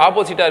அதனுடைய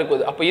ஆப்போசிட்டாக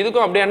இருக்குது அப்போ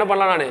இதுக்கும் அப்படியே என்ன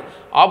பண்ணலாம் நான்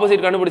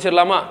ஆப்போசிட்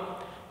கண்டுபிடிச்சிடலாமா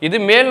இது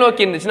மேல்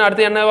நோக்கி இருந்துச்சுன்னா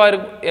அடுத்து என்னவா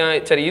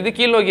இருக்கும் சரி இது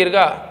கீழ் நோக்கி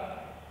இருக்கா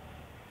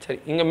சரி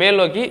இங்கே மேல்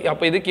நோக்கி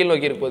அப்போ இது கீழ்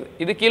நோக்கி இருக்கும்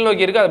இது கீழ்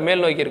நோக்கி இருக்குது அது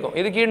மேல் நோக்கி இருக்கும்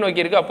இது கீழ்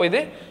நோக்கி இருக்குது அப்போ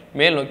இது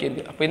மேல் நோக்கி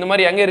இருக்குது அப்போ இந்த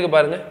மாதிரி எங்கே இருக்குது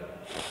பாருங்கள்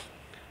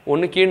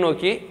ஒன்று கீழ்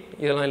நோக்கி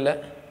இதெல்லாம் இல்லை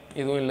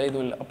இதுவும் இல்லை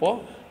இதுவும் இல்லை அப்போது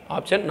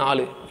ஆப்ஷன்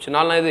 4 ஆப்ஷன்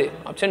 4னா இது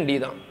ஆப்ஷன் டி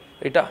தான்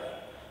ரைட்டா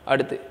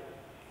அடுத்து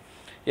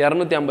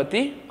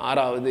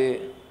 256வது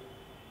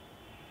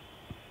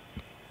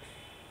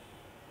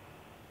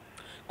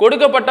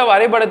கொடுக்கப்பட்ட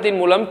வரைபடத்தின்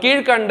மூலம்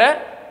கீழ்கண்ட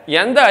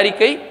எந்த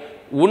அறிக்கை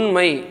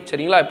உண்மை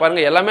சரிங்களா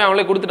பாருங்க எல்லாமே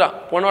அவனே கொடுத்துட்டான்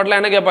போன வாட்டில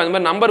என்ன கேட்பான் இந்த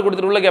மாதிரி நம்பர்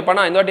கொடுத்துட்டு உள்ள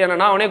கேட்பானா இந்த வாட்டி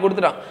என்னன்னா அவனே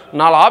கொடுத்துட்டான்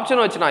 4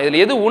 ஆப்ஷன் வச்சுட்டான்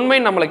இதில் எது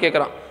உண்மைன்னு நம்மளை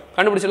கேட்குறான்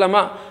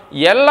கண்டுபிடிச்சலாமா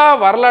எல்லா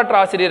வரலாற்று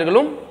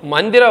ஆசிரியர்களும்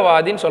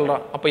மந்திரவாதின்னு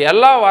சொல்கிறான் அப்போ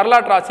எல்லா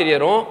வரலாற்று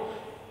ஆசிரியரும்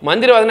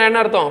மந்திரவாதினா என்ன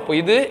அர்த்தம் அப்போ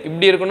இது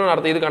இப்படி இருக்கணும்னு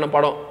அர்த்தம் இதுக்கான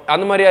படம்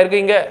அந்த மாதிரியா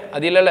இருக்குது இங்கே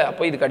அது இல்லைல்ல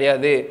அப்போ இது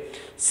கிடையாது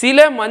சில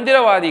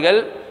மந்திரவாதிகள்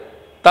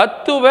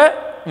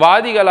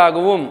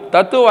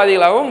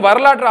தத்துவவாதிகளாகவும்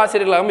வரலாற்று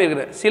ஆசிரியர்களாகவும்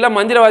இருக்கிறார் சில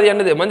மந்திரவாதி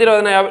என்னது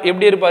மந்திரவாதினா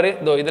எப்படி இருப்பார்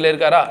இதோ இதில்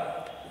இருக்காரா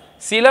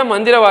சில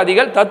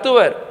மந்திரவாதிகள்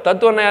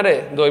தத்துவம்னா யாரு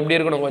இதோ இப்படி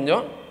இருக்கணும்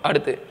கொஞ்சம்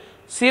அடுத்து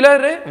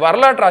சிலர்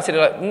வரலாற்று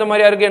ஆசிரியர்கள் இந்த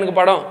மாதிரியா இருக்குது எனக்கு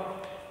படம்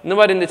இந்த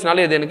மாதிரி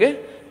இருந்துச்சுனாலே இது எனக்கு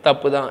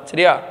தப்பு தான்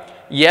சரியா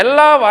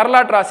எல்லா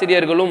வரலாற்று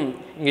ஆசிரியர்களும்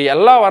இங்கே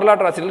எல்லா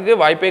வரலாற்று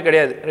ஆசிரியர்களுக்கு வாய்ப்பே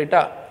கிடையாது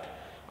ரைட்டா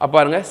அப்போ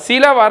பாருங்க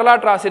சில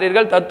வரலாற்று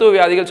ஆசிரியர்கள்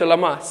தத்துவவாதிகள்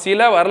சொல்லாமா சில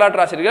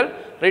வரலாற்று ஆசிரியர்கள்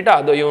ரைட்டா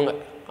அதோ இவங்க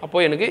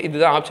அப்போது எனக்கு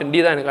இதுதான் ஆப்ஷன் டி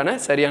தான் எனக்கான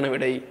சரியான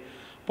விடை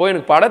அப்போது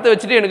எனக்கு படத்தை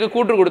வச்சுட்டு எனக்கு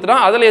கூற்று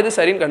கொடுத்துட்டான் அதில் எது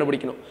சரின்னு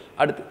கண்டுபிடிக்கணும்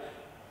அடுத்து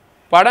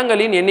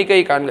படங்களின்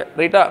எண்ணிக்கை காண்க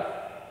ரைட்டா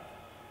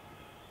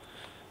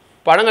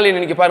படங்களின்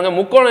எண்ணிக்கை பாருங்கள்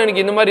முக்கோணம்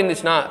எனக்கு இந்த மாதிரி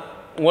இருந்துச்சுன்னா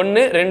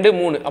 1 2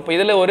 3 அப்போ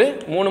இதில் ஒரு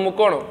 3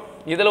 முக்கோணம்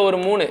இதில் ஒரு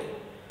 3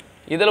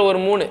 இதில் ஒரு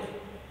 3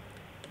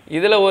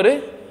 இதில் ஒரு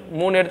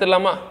 3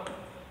 எடுத்துடலாமா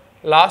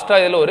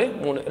லாஸ்ட்டாக இதில் ஒரு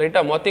 3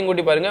 ரைட்டாக மொத்தம்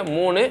கூட்டி பாருங்கள்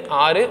 3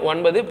 6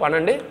 9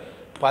 12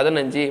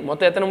 15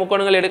 மொத்தம் எத்தனை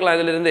முக்கோணங்கள் எடுக்கலாம்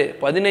இதிலிருந்து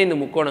 15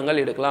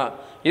 முக்கோணங்கள் எடுக்கலாம்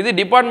இது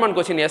டிபார்ட்மெண்ட்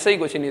கொஸ்டின் எஸ்ஐ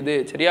கொஸ்டின் இது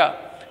சரியா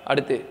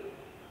அடுத்து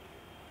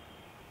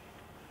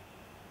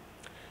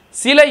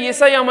சில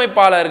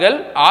இசையமைப்பாளர்கள்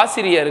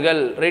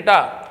ஆசிரியர்கள் ரைட்டா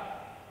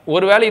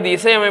ஒருவேளை இது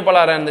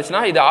இசையமைப்பாளராக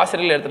இருந்துச்சுன்னா இது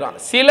ஆசிரியர்கள் எடுத்துடலாம்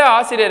சில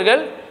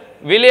ஆசிரியர்கள்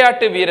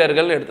விளையாட்டு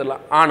வீரர்கள்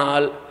எடுத்துடலாம்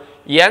ஆனால்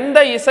எந்த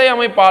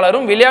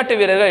இசையமைப்பாளரும் விளையாட்டு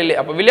வீரர்கள் இல்லை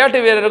அப்போ விளையாட்டு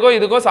வீரருக்கும்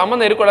இதுக்கும்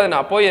சம்மந்தம்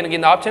இருக்கக்கூடாதுன்னா அப்போ எனக்கு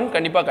இந்த ஆப்ஷன்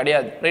கண்டிப்பாக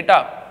கிடையாது ரைட்டா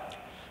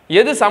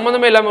எது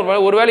சம்மந்தமே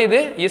இல்லாமல் ஒருவேளை இது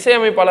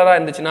இசையமைப்பாளராக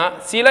இருந்துச்சுன்னா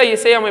சில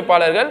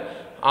இசையமைப்பாளர்கள்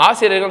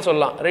ஆசிரியர்கள்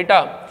சொல்லலாம் ரைட்டா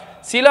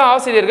சில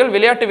ஆசிரியர்கள்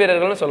விளையாட்டு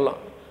வீரர்கள்னு சொல்லலாம்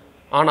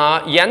ஆனால்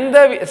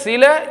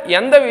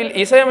எந்த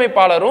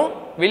இசையமைப்பாளரும்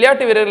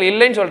விளையாட்டு வீரர்கள்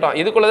இல்லைன்னு சொல்லிட்டான்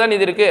இதுக்குள்ளே தான்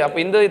இது இருக்குது அப்போ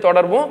இந்த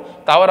தொடர்பும்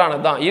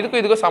தவறானது தான்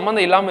இதுக்கும்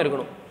சம்மந்தம் இல்லாமல்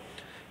இருக்கணும்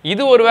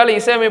இது ஒருவேளை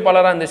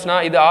இசையமைப்பாளராக இருந்துச்சுன்னா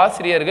இது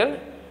ஆசிரியர்கள்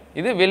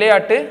இது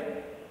விளையாட்டு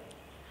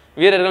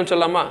வீரர்கள்னு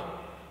சொல்லலாமா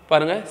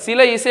பாருங்கள்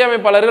சில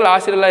இசையமைப்பாளர்கள்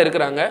ஆசிரியர்களாக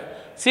இருக்கிறாங்க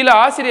சில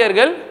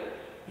ஆசிரியர்கள்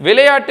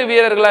விளையாட்டு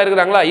வீரர்களாக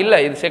இருக்கிறாங்களா இல்லை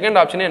இது செகண்ட்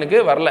ஆப்ஷனே எனக்கு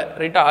வரல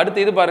ரைட்டா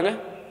அடுத்து இது பாருங்கள்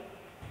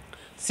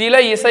சில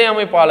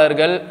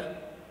இசையமைப்பாளர்கள்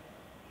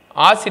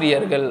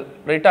ஆசிரியர்கள்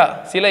ரைட்டா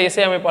சில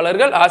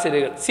இசையமைப்பாளர்கள்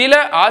ஆசிரியர்கள் சில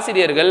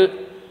ஆசிரியர்கள்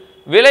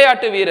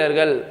விளையாட்டு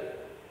வீரர்கள்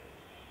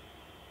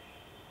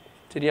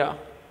சரியா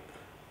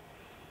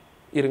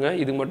இருங்க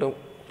இது மட்டும்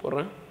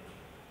போடுறேன்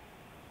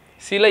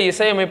சில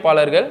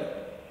இசையமைப்பாளர்கள்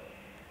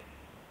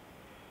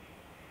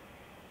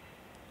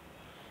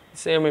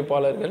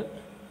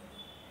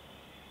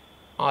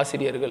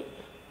ஆசிரியர்கள்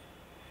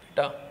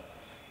ரைட்டா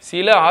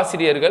சில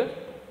ஆசிரியர்கள்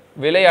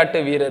விளையாட்டு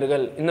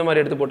வீரர்கள் இந்த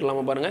மாதிரி எடுத்து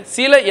போட்டுலாமா பாருங்க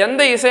சில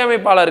எந்த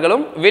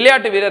இசையமைப்பாளர்களும்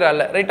விளையாட்டு வீரர்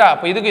அல்ல ரைட்டா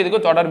அப்போ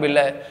இதுக்கும் தொடர்பு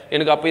இல்லை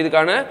எனக்கு அப்போ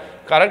இதுக்கான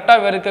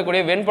கரெக்டாக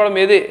இருக்கக்கூடிய வெண்படம்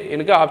எது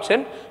எனக்கு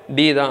ஆப்ஷன்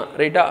டி தான்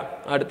ரைட்டா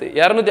அடுத்து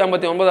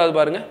 259வது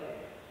பாருங்க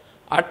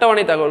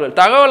அட்டவணை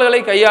தகவல்களை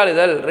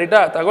கையாளுதல்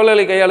ரைட்டா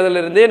தகவல்களை கையாளுதல்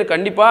இருந்து எனக்கு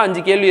கண்டிப்பாக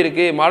 5 கேள்வி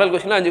இருக்குது மாடல்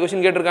கொஸ்டினில் 5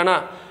 கொஸ்டின் கேட்டிருக்கானா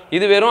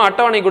இது வெறும்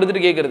அட்டவணை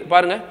கொடுத்துட்டு கேட்குறது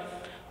பாருங்க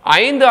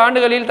 5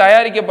 ஆண்டுகளில்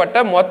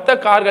தயாரிக்கப்பட்ட மொத்த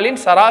கார்களின்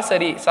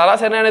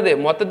சராசரியானது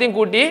மொத்தத்தையும்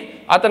கூட்டி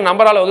அத்தனை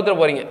நம்பரால் வகுத்துற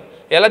போறீங்க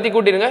எல்லாத்தையும்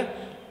கூட்டிடுங்க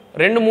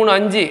 2 3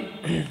 5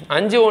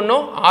 5 1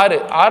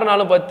 6 6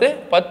 4 10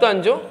 10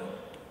 5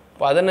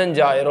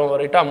 15000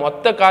 ரைட்டா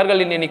மொத்த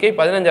கார்களின் எண்ணிக்கை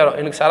 15000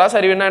 எனக்கு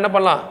சராசரி வேணா என்ன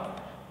பண்ணலாம்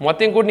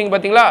மொத்தம் கூட்டிங்க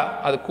பார்த்தீங்களா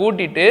அது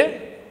கூட்டிட்டு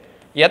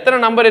எத்தனை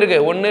நம்பர் இருக்கு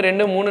 1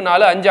 2 3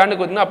 4 5 ஆண்டு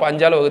கொடுத்தீங்கன்னா அப்போ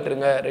 5ஆல்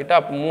வகுத்துருங்க ரைட்டா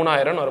அப்போ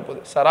 3000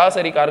 வரப்போகுது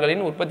சராசரி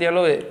கார்களின் உற்பத்தி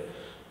அளவு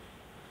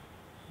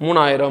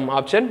 3000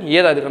 ஆப்ஷன்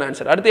ஏதா அதுக்கான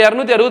ஆன்சர் அடுத்து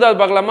 260வது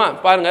பார்க்கலாமா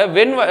பாருங்க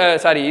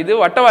இது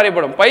வட்ட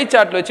வரைபடம் பை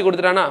சார்ட்ல வச்சு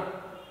கொடுத்துட்டானா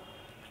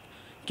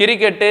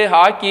கிரிக்கெட்டு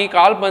ஹாக்கி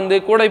கால்பந்து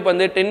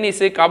கூடைப்பந்து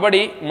டென்னிஸ்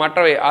கபடி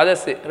மற்றவை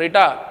அதர்ஸ்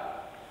ரைட்டா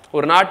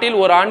ஒரு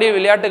நாட்டில் ஒரு ஆண்டில்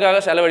விளையாட்டுக்காக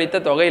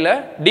செலவழித்த தொகையில்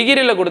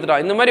டிகிரியில்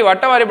கொடுத்துட்டான் இந்த மாதிரி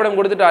வட்ட வரைபடம்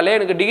கொடுத்துட்டாலே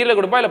எனக்கு டிகிரியில்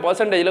கொடுப்பான் இல்லை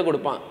பர்சன்டேஜில்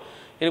கொடுப்பான்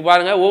இது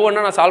பாருங்க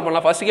ஒவ்வொன்றா நான் சால்வ்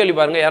பண்ணலாம் ஃபர்ஸ்ட் கேள்வி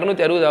பாருங்க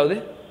 260வது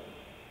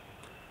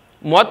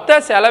மொத்த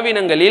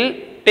செலவினங்களில்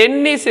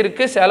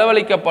டென்னிஸிற்கு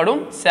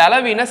செலவழிக்கப்படும்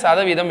செலவின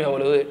சதவீதம்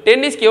எவ்வளவு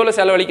டென்னிஸ்க்கு எவ்வளவு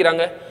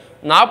செலவழிக்கிறாங்க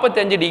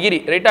 45 டிகிரி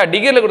ரைட்டா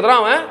டிகிரியில்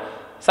கொடுத்துறான் அவன்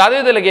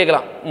சதவீதத்தில்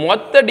கேட்கலாம்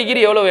மொத்த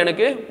டிகிரி எவ்வளவு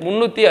எனக்கு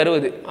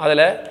 360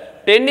 அதில்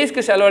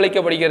டென்னிஸ்க்கு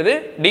செலவழிக்கப்படுகிறது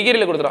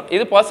டிகிரியில் கொடுத்துறான்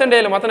இது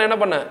பர்சன்டேஜில் மொத்தம் என்ன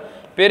பண்ண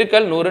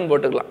பெருக்கல் 100ன்னு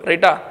போட்டுக்கலாம்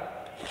ரைட்டா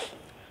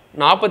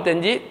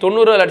 45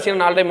 90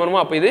 அடிச்சுன்னா 4 டைம் வருமா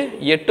அப்போ இது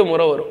 8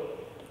 முறை வரும்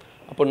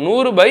அப்போ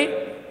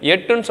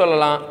 100/8ன்னு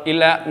சொல்லலாம்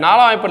இல்லை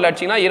 4ஆம் வாய்ப்பாடில்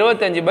அடிச்சிங்கன்னா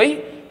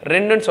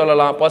 25/2ன்னு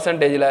சொல்லலாம்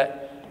பர்சன்டேஜில்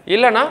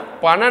இல்லைனா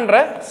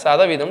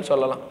 12%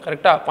 சொல்லலாம்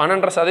கரெக்டாக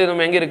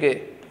 12% எங்கே இருக்குது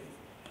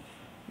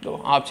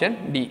ஆப்ஷன்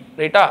டி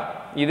ரைட்டா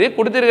இது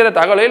கொடுத்துருக்கிற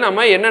தகவலை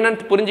நம்ம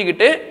என்னென்னு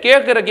புரிஞ்சுக்கிட்டு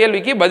கேட்குற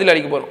கேள்விக்கு பதில்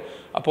அளிக்க போகிறோம்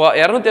அப்போ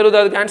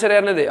 260வது ஆன்சர்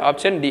என்னது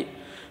ஆப்ஷன் டி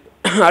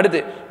அடுத்து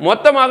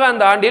மொத்தமாக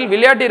அந்த ஆண்டில்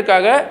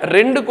விளையாட்டிற்காக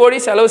 2 கோடி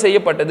செலவு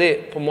செய்யப்பட்டது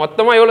இப்போ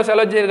மொத்தமாக எவ்வளோ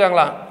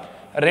செலவழிச்சிருக்காங்களா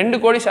 2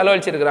 கோடி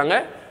செலவழிச்சிருக்கிறாங்க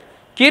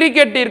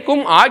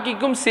கிரிக்கெட்டிற்கும்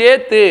ஹாக்கிக்கும்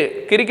சேர்த்து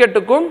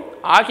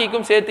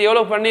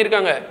எவ்வளோ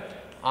பண்ணியிருக்காங்க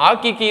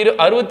ஹாக்கிக்கு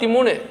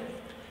 63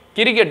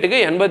 கிரிக்கெட்டுக்கு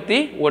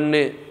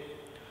 81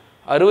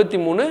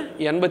 63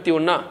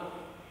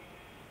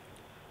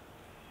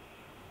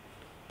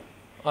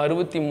 81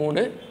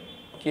 63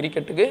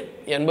 கிரிக்கெட்டுக்கு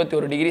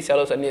 81 டிகிரி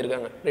செலவு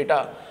பண்ணியிருக்காங்க ரைட்டா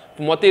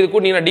மொத்தம் இது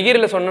கூட நீங்கள்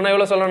டிகிரியில் சொன்னா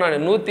எவ்வளோ சொல்லணும்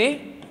நான்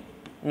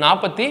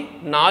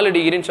 144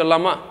 டிகிரின்னு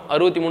சொல்லாமா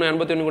 63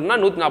 81 கூட்டினா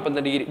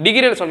 140 டிகிரி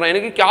டிகிரியில் சொல்கிறேன்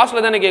எனக்கு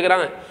கிளாஸில் தானே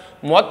கேட்குறாங்க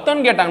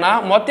மொத்தம்னு கேட்டாங்கன்னா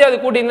மொத்தம் அது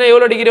கூட்டிங்கன்னா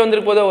எவ்வளோ டிகிரி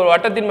வந்துருக்கு போது ஒரு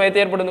வட்டத்தின் மையத்தை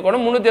ஏற்படுத்தி கூட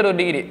 360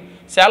 டிகிரி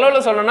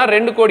செலவில் சொன்னா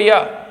 2 கோடியா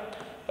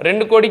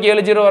 2 கோடிக்கு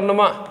 7 0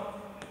 வரணுமா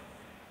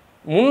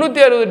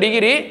 360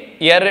 டிகிரி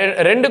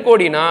 2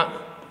 கோடினா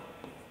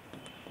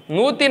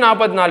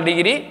 144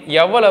 டிகிரி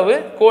எவ்வளவு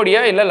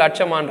கோடியா இல்லை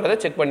லட்சமான்றதை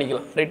செக்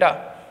பண்ணிக்கலாம் ரைட்டா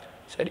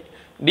சரி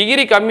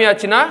டிகிரி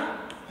கம்மியாச்சுன்னா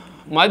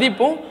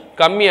மதிப்பும்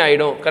கம்மி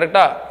ஆயிடும்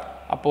கரெக்டா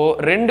அப்போ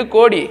 2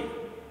 கோடி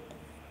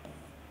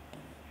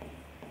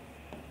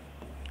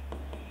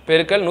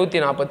பெருக்கல்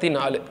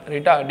 144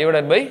 ரைட்டா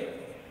டிவைடட் பை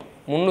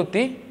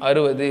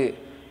 360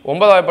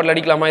 9ஆம் வாய்ப்பாடில்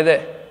அடிக்கலாமா இதை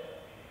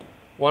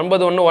 9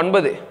 1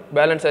 9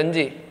 பேலன்ஸ்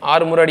 5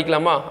 6 முறை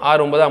அடிக்கலாமா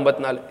 6 9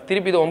 54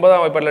 திருப்பி இது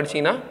 9ஆம் வாய்ப்பாடில்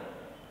அடிச்சிங்கன்னா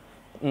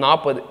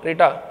 40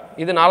 ரைட்டா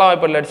இது 4ஆம்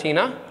வாய்ப்பாடில்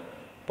அடிச்சிங்கன்னா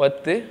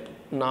 10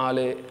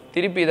 4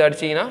 திருப்பி இதை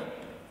அடிச்சிங்கன்னா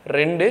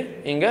 2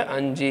 இங்கே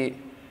 5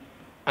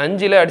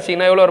 5ல்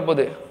அடிச்சிங்கன்னா எவ்வளோ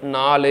வரப்போகுது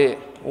 4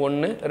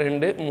 1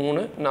 2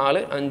 3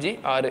 4 5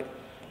 6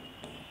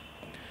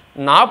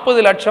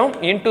 40 லட்சம்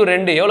இன்ட்டு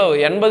 2 எவ்வளவு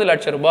 80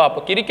 லட்சம் ரூபாய். அப்போ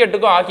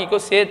கிரிக்கெட்டுக்கும்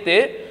ஹாக்கிக்கும் சேர்த்து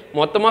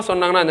மொத்தமாக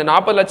சொன்னாங்கன்னா இந்த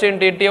 40 லட்சம்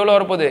இன்ட்டு 8 எவ்வளோ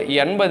வரப்போகுது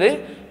 80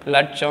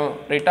 லட்சம்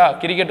ரைட்டா.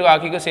 கிரிக்கெட்டுக்கும்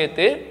ஹாக்கிக்கும்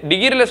சேர்த்து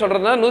டிகிரியில்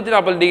சொல்கிறது தான்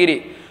 140 டிகிரி,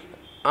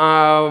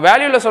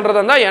 வேல்யூவில் சொல்கிறதா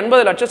இருந்தால்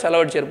 80 லட்சம்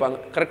செலவழிச்சிருப்பாங்க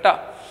கரெக்டாக.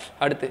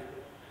 அடுத்து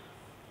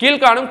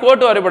கீழ்காணும்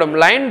கோட்டு வரைபடம்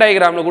லைன்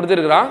டயக்ராமில்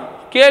கொடுத்துருக்குறான்.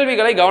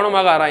 கேள்விகளை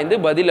கவனமாக ஆராய்ந்து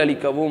பதில்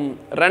அளிக்கவும்.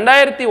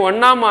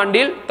 2001ஆம்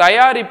ஆண்டில்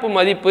தயாரிப்பு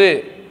மதிப்பு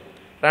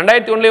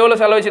 2001 எவ்வளோ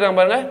செலவழிச்சிருக்காங்க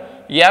பாருங்கள்.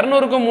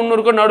 200க்கும்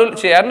 300க்கும் நடுவில்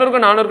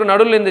 200க்கும் 400க்கும்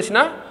நடுவில்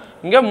இருந்துச்சுன்னா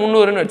இங்கே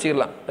 300ன்னு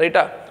வச்சுக்கலாம்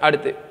ரைட்டா.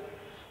 அடுத்து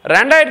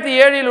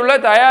 2007இல் உள்ள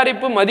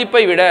தயாரிப்பு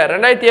மதிப்பை விட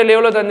 2007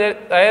 எவ்வளோ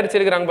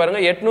தயாரிச்சிருக்கிறாங்க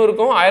பாருங்கள்.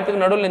 800க்கும்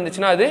 1000க்கும் நடுவில்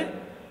இருந்துச்சுன்னா அது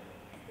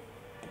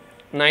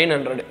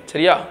 900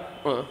 சரியா.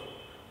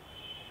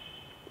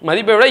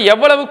 மதிப்பை விட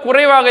எவ்வளவு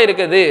குறைவாக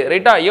இருக்குது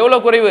ரைட்டா. எவ்வளோ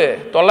குறைவு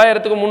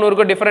 900க்கும்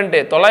 300க்கும்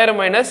டிஃப்ரெண்ட்டு. 900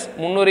 மைனஸ்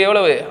 300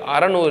 எவ்வளவு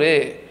 600.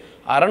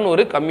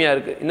 600 கம்மியாக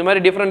இருக்குது. இந்த மாதிரி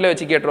டிஃப்ரெண்ட்டில்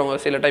வச்சு கேட்டுருவாங்க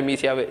சில டைம்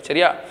ஈஸியாகவே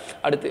சரியா.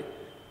 அடுத்து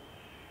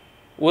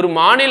ஒரு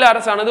மாநில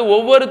அரசானது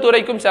ஒவ்வொரு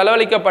துறைக்கும்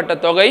செலவழிக்கப்பட்ட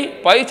தொகை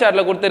பை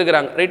சார்ட்டில்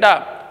கொடுத்துருக்குறாங்க ரைட்டா.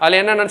 அதில்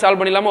என்னென்ன சால்வ்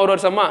பண்ணிடலாமா ஒரு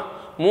சம்மா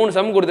 3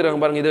 சம்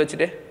கொடுத்துருக்காங்க பாருங்கள். இதை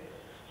வச்சுட்டு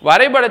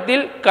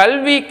வரைபடத்தில்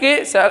கல்விக்கு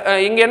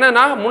இங்கே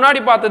என்னன்னா முன்னாடி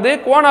பார்த்தது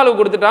கோண அளவு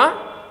கொடுத்துட்டான்,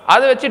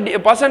 அதை வச்சு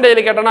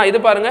பர்சன்டேஜில் கேட்டோன்னா இது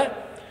பாருங்கள்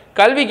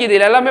கல்விக்கு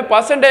இதில் எல்லாமே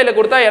பர்சன்டேஜில்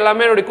கொடுத்தா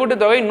எல்லாமே என்னுடைய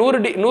கூட்டுத்தொகை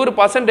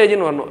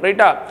 100% வரணும்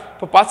ரைட்டா.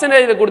 இப்போ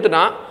பர்சன்டேஜில்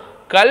கொடுத்துட்டான்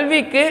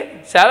கல்விக்கு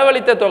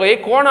செலவழித்த தொகையை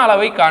கோண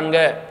அளவை காண்க.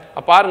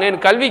 பாருங்க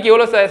எனக்கு கல்விக்கு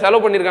எவ்வளோ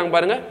செலவு பண்ணியிருக்காங்க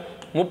பாருங்க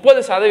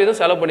 30%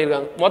 செலவு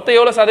பண்ணியிருக்காங்க. மொத்தம்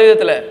எவ்வளோ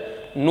சதவீதத்தில்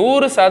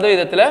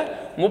 100%,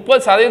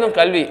 30%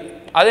 கல்வி.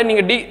 அதை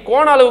நீங்கள்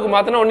கோண அளவுக்கு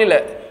மாற்றினா ஒன்றும் இல்லை,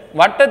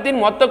 வட்டத்தின்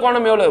மொத்த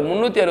கோணம் எவ்வளோ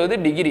 360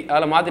 டிகிரி.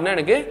 அதில் மாற்றினா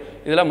எனக்கு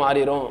இதில்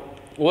மாறிடும்.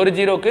 ஒரு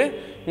ஜீரோக்கு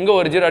இங்கே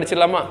ஒரு ஜீரோ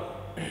அடிச்சிடலாமா.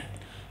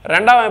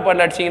 2ஆம்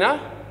வாய்ப்பாடில் அடிச்சிங்கன்னா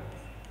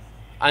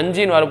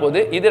 5ன்னு வரப்போகுது.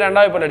 இது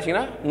 2ஆம் வாய்ப்பாடில்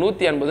அடிச்சிங்கன்னா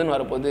 180ன்னு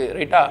வரப்போகுது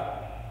ரைட்டா.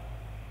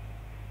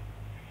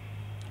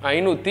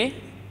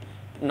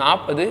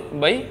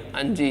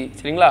 540/5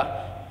 சரிங்களா.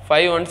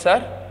 5 1s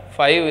are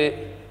 5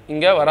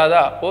 இங்கே வராதா.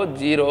 அப்போது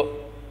 0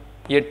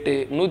 8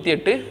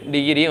 108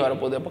 டிகிரியும்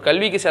வரப்போகுது. அப்போ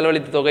கல்விக்கு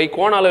செலவழித்த தொகை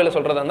கோண அளவில்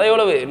சொல்கிறதா இருந்தால்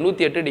எவ்வளவு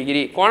 108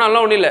 டிகிரி.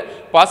 கோணம்லாம் ஒன்றும் இல்லை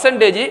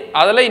பர்சன்டேஜ்.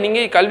 அதில்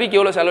நீங்கள் கல்விக்கு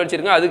எவ்வளோ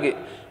செலவழிச்சிருங்க அதுக்கு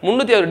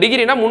 360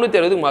 டிகிரினா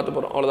 360க்கு மாற்ற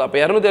போகிறோம் அவ்வளோதான். அப்போ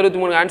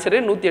 263 ஆன்சரு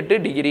 108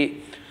 டிகிரி.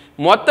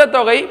 மொத்த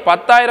தொகை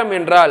 10,000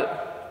 என்றால்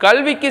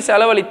கல்விக்கு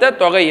செலவழித்த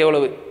தொகை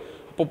எவ்வளவு.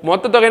 அப்போ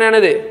மொத்த தொகை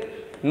என்னது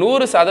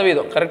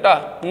 100% கரெக்டா.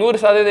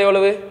 100%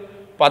 எவ்வளவு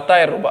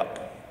 10,000 ரூபாய்.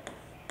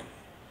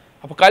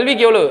 அப்போ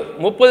கல்விக்கு எவ்வளவு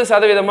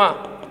 30%.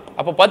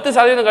 அப்போ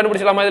 10%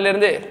 கண்டுபிடிச்சலாமா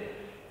இதிலேருந்து.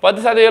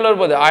 10% எவ்வளோ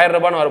வரப்போகுது 1000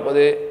 ரூபான்னு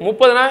வரப்போகுது.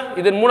 30னா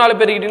இது 3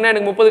 பெருக்கிட்டீங்கன்னா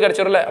எனக்கு 30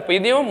 கிடச்சிடல. அப்போ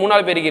இதையும்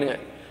 3 பெருக்கிடுங்க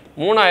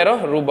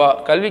 3000 ரூபாய்.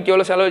 கல்விக்கு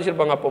எவ்வளோ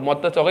செலவழிச்சிருப்பாங்க. அப்போ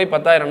மொத்த தொகை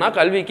 10,000னா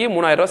கல்விக்கு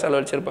 3000 ரூபா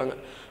செலவழிச்சிருப்பாங்க.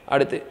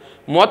 அடுத்து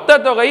மொத்த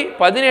தொகை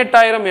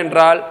 18,000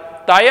 என்றால்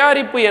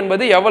தயாரிப்பு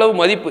என்பது எவ்வளவு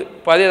மதிப்பு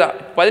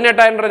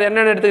 18,000ன்றது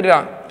என்னென்னு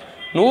எடுத்துக்கிறான்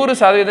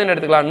 100%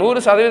 எடுத்துக்கலாம்.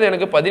 100%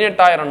 எனக்கு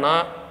 18,000னா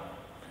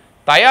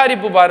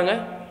தயாரிப்பு பாருங்க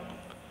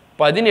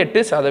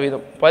 18%.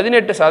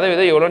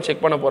 18% எவ்வளோன்னு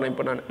செக் பண்ண போகிறேன்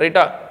இப்போ நான்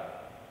ரைட்டா.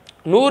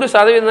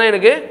 100% தான்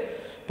எனக்கு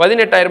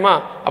 18,000மா.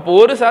 அப்போ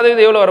 1%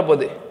 எவ்வளோ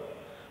வரப்போகுது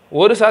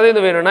 1%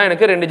 வேணும்னா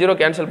எனக்கு 2 ஜீரோ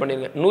கேன்சல்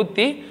பண்ணிடுங்க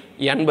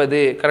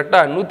 180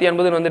 கரெக்டாக.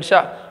 180ன்னு வந்துடுச்சா.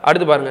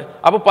 அடுத்து பாருங்கள்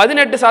அப்போ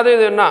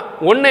 18%ன்னா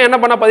ஒன்று என்ன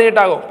பண்ணால்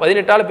 18 ஆகும்.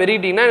 18ஆல்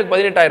பெருக்கிட்டிங்கன்னா எனக்கு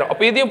 18,000.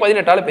 அப்போ இதையும்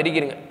 18ஆல்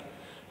பெருக்கிடுங்க.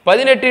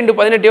 18 ×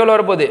 18 எவ்வளோ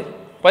வரப்போகுது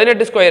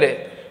 18 ஸ்கொயரு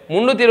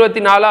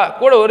 324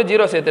 கூட ஒரு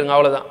ஜீரோ சேர்த்துருங்க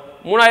அவ்வளோதான்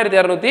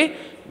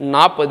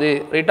 3240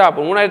 ரைட்டா.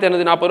 அப்போ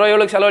 3240 ரூபா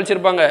எவ்வளோக்கு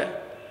செலவழிச்சிருப்பாங்க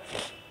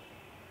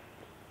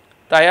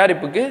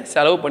தயாரிப்புக்கு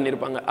செலவு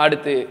பண்ணியிருப்பாங்க.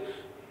 அடுத்து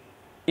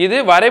இது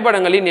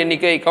வரைபடங்களின்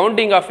எண்ணிக்கை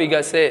கவுண்டிங் ஆஃப்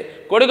ஃபிகர்ஸு.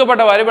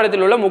 கொடுக்கப்பட்ட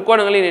வரைபடத்தில் உள்ள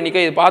முக்கோணங்களின்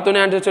எண்ணிக்கை. இது பார்த்தோன்னே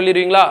ஆன்சர்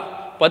சொல்லிடுவீங்களா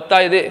 10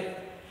 இது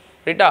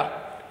ரைட்டா.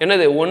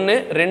 என்னது 1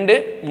 2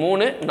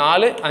 3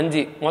 4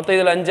 5 மொத்தம்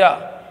இதில் 5.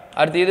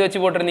 அடுத்து இது வச்சு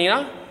போட்டிருந்தீங்கன்னா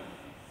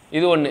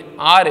இது 1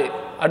 6.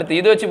 அடுத்து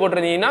இது வச்சு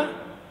போட்டிருந்தீங்கன்னா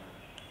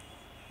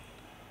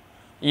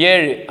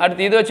 7.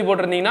 அடுத்து இது வச்சு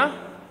போட்டிருந்தீங்கன்னா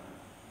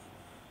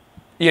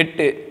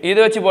 8. இது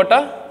வச்சு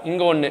போட்டால்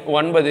இங்கே 1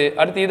 9.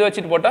 அடுத்து இது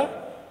வச்சுட்டு போட்டால்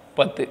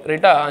 10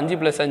 ரைட்டா. 5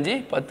 + 5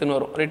 10ன்னு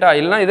வரும் ரைட்டா.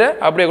 இல்லைனா இதை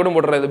அப்படியே கூட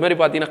போட்டுறது. இது மாதிரி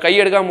பார்த்தீங்கன்னா கை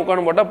எடுக்காம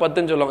முக்கோணம் போட்டால்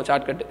 10ன்னு சொல்லுவாங்க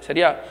ஷார்ட்கட்டு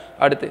சரியா.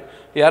 அடுத்து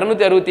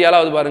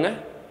 267 பாருங்கள்.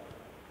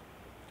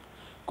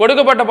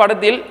 கொடுக்கப்பட்ட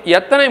படத்தில்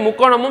எத்தனை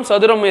முக்கோணமும்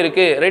சதுரமும்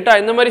இருக்குது ரைட்டா.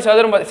 இந்த மாதிரி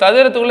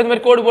சதுரத்துக்குள்ள இந்த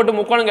மாதிரி கோடு போட்டு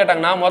முக்கோணம்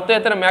கேட்டாங்கன்னா மொத்தம்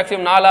எத்தனை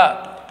மேக்ஸிமம் 4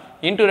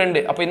 ×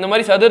 2. அப்போ இந்த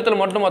மாதிரி சதுரத்தில்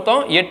மட்டும்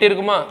மொத்தம் 8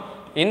 இருக்குமா.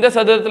 இந்த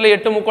சதுரத்தில்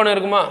 8 முக்கோணம்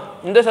இருக்குமா.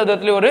 இந்த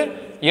சதுரத்துலேயும் ஒரு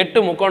 8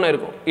 முக்கோணம்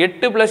இருக்கும்.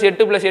 8 +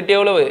 8 + 8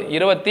 எவ்வளவு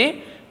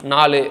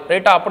 24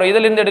 ரைட்டா. அப்புறம்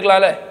இதிலிருந்து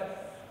எடுக்கலாம்ல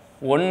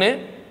 1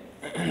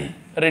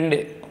 2.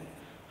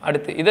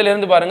 அடுத்து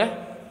இதிலிருந்து பாருங்கள்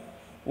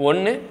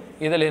 1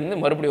 இதிலிருந்து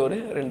மறுபடியும் ஒரு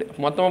 2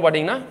 மொத்தமாக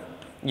பார்த்தீங்கன்னா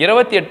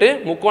 28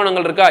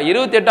 முக்கோணங்கள் இருக்கா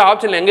 28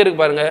 ஆப்ஷனில் எங்கே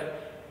இருக்கு பாருங்க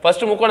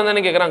ஃபர்ஸ்ட் முக்கோணம்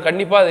தானே கேட்குறான்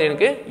கண்டிப்பாக அது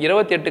எனக்கு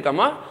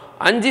 28,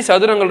 5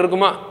 சதுரங்கள்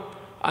இருக்குமா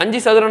 5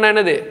 சதுரம்னா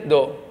என்னது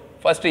இதோ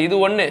ஃபர்ஸ்ட் இது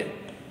 1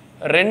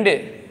 2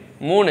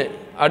 3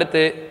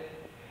 அடுத்து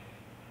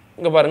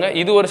இங்கே பாருங்க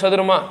இது ஒரு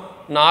சதுரமா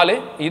 4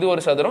 இது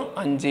ஒரு சதுரம்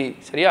 5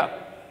 சரியா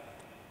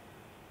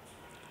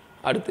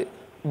அடுத்து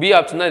பி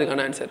ஆப்ஷன் தான்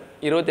இதுக்கான ஆன்சர்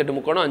 28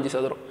 முக்கோணம் 5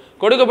 சதுரம்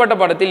கொடுக்கப்பட்ட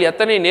படத்தில்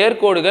எத்தனை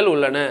நேர்கோடுகள்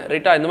உள்ளன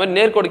ரைட்டா இந்த மாதிரி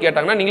நேர்கோடு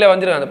கேட்டாங்கன்னா நீங்களே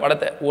வந்துருங்க அந்த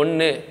படத்தை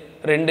 1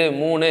 2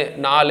 3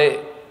 4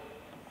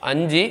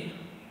 5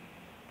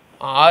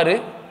 6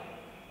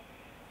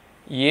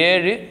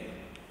 7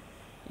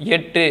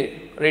 8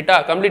 ரைட்டா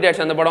கம்ப்ளீட்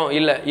ஆயிடுச்சு அந்த படம்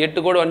இல்லை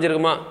 8 கோடு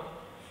வரைஞ்சிருக்குமா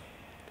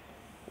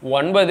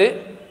 9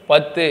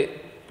 10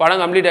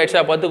 படம் கம்ப்ளீட்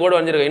ஆயிடுச்சா 10 கோடு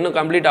வரைஞ்சிருக்கு இன்னும்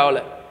கம்ப்ளீட்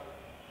ஆகலை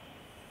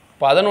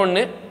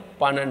 11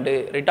 12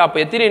 ரைட்டா அப்போ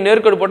எத்தனை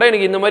நேர்கோடு போட்டால்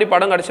எனக்கு இந்த மாதிரி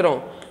படம்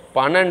கிடச்சிரும்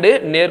 12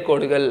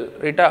 நேர்கோடுகள்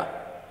ரைட்டா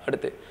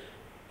அடுத்து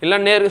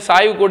இல்லை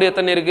சாய்வு கோடு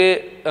எத்தனை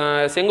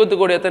இருக்குது செங்குத்து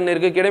கோடு எத்தனை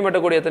இருக்குது கிடைமட்ட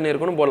கோடு எத்தனை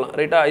இருக்குன்னு போடலாம்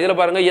ரைட்டா இதில்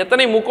பாருங்கள்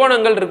எத்தனை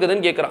முக்கோணங்கள்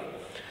இருக்குதுன்னு கேட்குறான்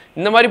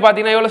இந்த மாதிரி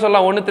பார்த்தீங்கன்னா எவ்வளோ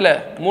சொல்லலாம் 1ல்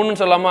 3ன்னு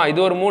சொல்லலாமா இது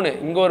ஒரு 3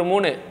 இங்கே ஒரு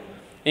 3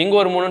 இங்கே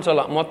ஒரு 3ன்னு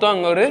சொல்லலாம் மொத்தம்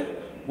அங்கே ஒரு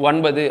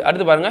 9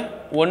 அடுத்து பாருங்கள்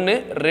 1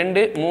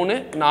 2 3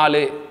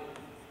 4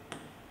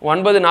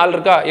 9 4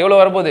 இருக்கா எவ்வளோ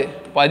வரப்போகுது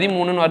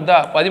 13ன்னு வருதா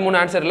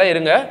 13 ஆன்சர் இல்லை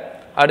இருங்க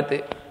அடுத்து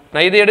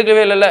நான் இது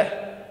எடுக்கவே இல்லைல்ல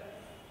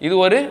இது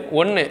ஒரு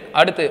 1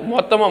 அடுத்து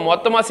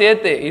மொத்தமாக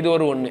சேர்த்து இது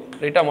ஒரு 1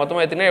 ரைட்டா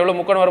மொத்தமாக எடுத்தீங்கன்னா எவ்வளோ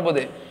முக்கோணம்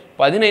வரப்போகுது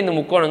 15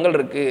 முக்கோணங்கள்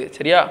இருக்குது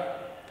சரியா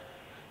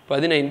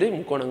 15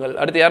 முக்கோணங்கள்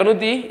அடுத்து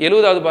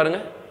 270வது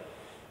பாருங்கள்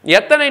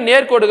எத்தனை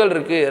நேர்கோடுகள்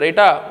இருக்குது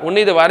ரைட்டா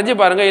ஒன்று இதை வரைஞ்சி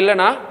பாருங்கள்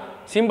இல்லைனா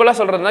சிம்பிளாக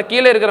சொல்கிறதுனா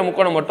கீழே இருக்கிற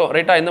முக்கோணம் மட்டும்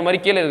ரைட்டா இந்த மாதிரி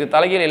கீழே இருக்குது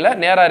தலைகீழ இல்லை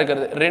நேராக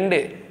இருக்கிறது 2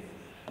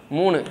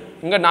 3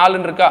 இங்கே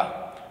 4ன்னு இருக்கா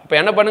இப்போ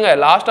என்ன பண்ணுங்கள்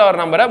லாஸ்ட்டாக வர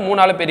நம்பரை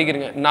 3ஆல்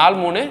பெருக்கிறீங்க 4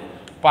 3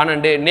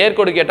 12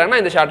 நேர்கோடு கேட்டாங்கன்னா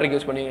இந்த ஷார்ட் ட்ரிக்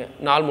யூஸ் பண்ணிங்க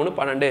 4 3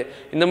 12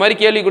 இந்த மாதிரி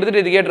கேள்வி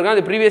கொடுத்துட்டு இது கேட்டிருக்கான்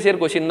அது ப்ரீவியஸ்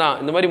இயர் கொஸ்டின் தான்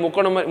இந்த மாதிரி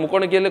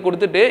முக்கோண கேள்வி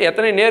கொடுத்துட்டு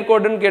எத்தனை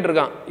நேர்கோடுன்னு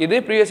கேட்டிருக்கான் இது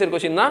ப்ரீவியஸ் இயர்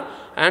கொஸ்டின் தான்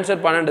ஆன்சர்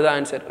 12 தான்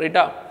ஆன்சர்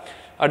ரைட்டா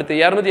அடுத்து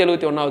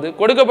 271வது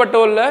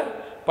கொடுக்கப்பட்டுள்ள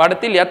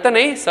படத்தில்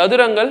எத்தனை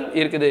சதுரங்கள்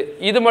இருக்குது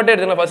இது மட்டும்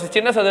எடுத்துக்கலாம் ஃபர்ஸ்ட்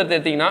சின்ன சதுரத்தை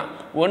எடுத்தீங்கன்னா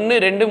 1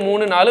 2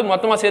 3 4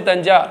 மொத்தமாக சேர்த்து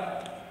 5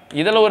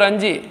 இதில் ஒரு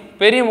 5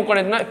 பெரிய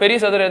முக்கோணம் எடுத்தினா பெரிய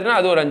சதுரம் எடுத்தினா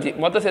அது ஒரு 5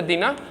 மொத்தம்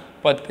சேர்த்திங்கன்னா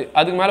 10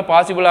 அதுக்கு மேலே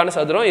பாசிபிளான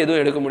சதுரம்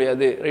எதுவும் எடுக்க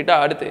முடியாது ரைட்டா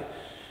அடுத்து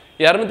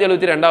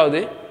 272வது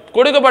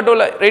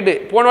கொடுக்கப்பட்டுள்ள ரைட்டு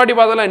போன வாட்டி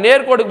பார்த்தோம்ல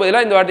நேர்கோடுக்கு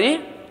பதிலாக இந்த வாட்டி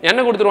என்ன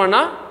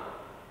கொடுத்துருவான்னா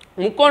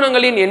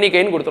முக்கோணங்களின்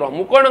எண்ணிக்கைன்னு கொடுத்துருவோம்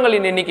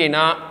முக்கோணங்களின்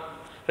எண்ணிக்கைனா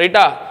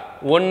ரைட்டா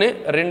 1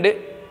 2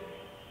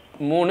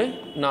 3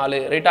 4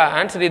 ரைட்டா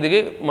ஆன்சர் இதுக்கு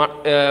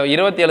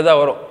 27 தான்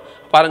வரும்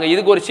பாருங்கள்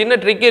இதுக்கு ஒரு சின்ன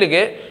ட்ரிக்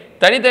இருக்குது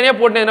தனித்தனியாக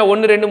போட்டீங்கன்னா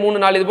 1 2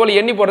 3 4 இது போல்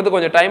எண்ணி போடுறதுக்கு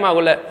கொஞ்சம் டைம்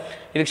ஆகும்ல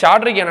இதுக்கு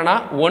ஷார்ட் ட்ரிக் என்னென்னா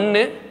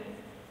 1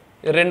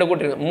 2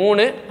 கூட்டிருங்க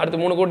 3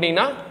 அடுத்து 3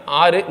 கூட்டிங்கன்னா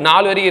 6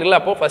 4 வரைக்கும் இருக்குல்ல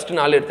அப்போ ஃபஸ்ட்டு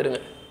 4 எடுத்துருங்க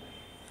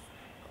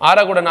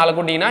 6 கூட 4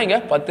 கூட்டிங்கன்னா இங்கே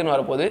 10ன்னு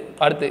வரப்போகுது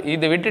அடுத்து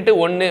இதை விட்டுட்டு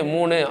 1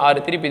 3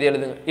 6 திருப்பி இது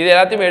எழுதுங்க இது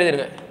எல்லாத்தையுமே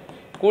எழுதிருங்க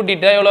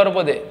கூட்டிகிட்டா எவ்வளோ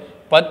வரப்போகுது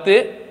 10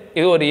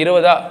 இது ஒரு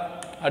 20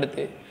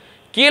 அடுத்து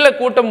கீழே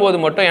கூட்டும் போது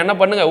மட்டும் என்ன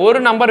பண்ணுங்கள் ஒரு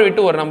நம்பர்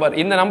விட்டு ஒரு நம்பர்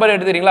இந்த நம்பர்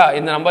எடுத்துறீங்களா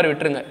இந்த நம்பர்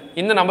விட்டுருங்க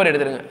இந்த நம்பர்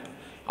எடுத்துருங்க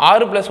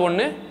 6 +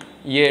 1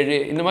 7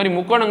 இந்த மாதிரி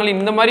முக்கோணங்கள்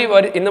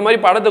இந்த மாதிரி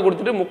படத்தை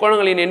கொடுத்துட்டு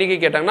முக்கோணங்களின் எண்ணிக்கை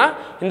கேட்டாங்கன்னா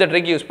இந்த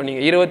ட்ரிக் யூஸ்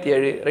பண்ணிங்க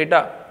 27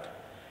 ரைட்டா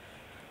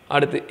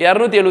அடுத்து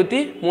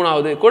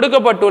 273வது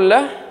கொடுக்கப்பட்டுள்ள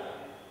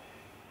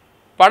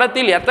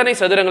படத்தில் எத்தனை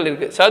சதுரங்கள்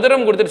இருக்குது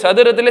சதுரம் கொடுத்துட்டு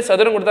சதுரத்திலே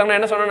சதுரம் கொடுத்தாங்கன்னா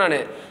என்ன சொன்னேன் நான்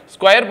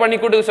ஸ்கொயர் பண்ணி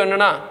கூட்டுக்கு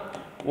சொன்னேன்னா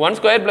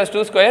 1² +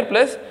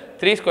 2² +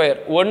 3²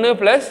 1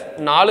 +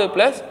 4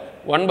 +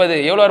 9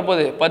 எவ்வளோ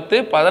வரப்போகுது 10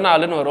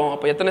 14ன்னு வரும்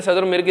அப்போ எத்தனை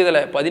சதுரம் இருக்குது இதில்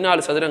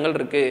 14 சதுரங்கள்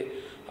இருக்குது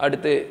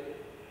அடுத்து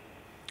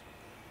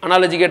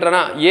அனாலஜி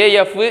கேட்டுறானா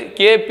AF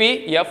KP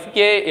FK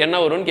என்ன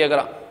வரும்னு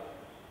கேட்குறான்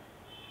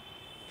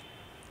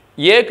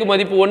ஏக்கு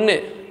மதிப்பு 1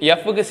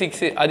 எஃப்க்கு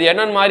 6 அது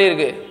என்னன்னு மாறி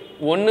இருக்கு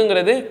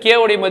 1ங்கிறது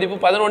கேவுடைய மதிப்பு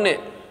 11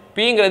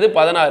 பிங்கிறது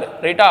 16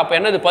 ரைட்டா அப்போ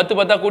என்னது 10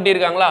 10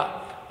 கூட்டியிருக்காங்களா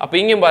அப்போ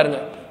இங்கேயும் பாருங்க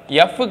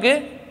எஃப்க்கு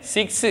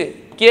 6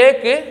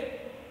 கேக்கு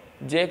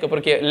ஜேக்கு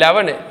அப்புறம் கே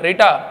 11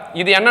 ரைட்டா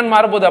இது என்னன்னு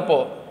மாறப்போகுது அப்போ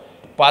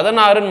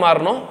 16ன்னு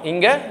மாறணும்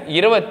இங்கே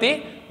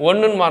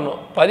 21ன்னு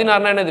மாறணும்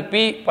 16னா என்னது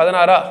பி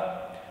 16ஆ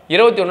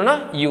 21னா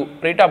யூ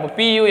ரைட்டா அப்போ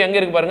பியூ எங்கே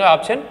இருக்கு பாருங்க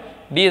ஆப்ஷன்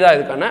டி தான்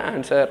இதுக்கான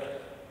ஆன்சர்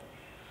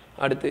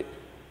அடுத்து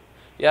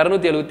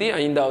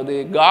 275வது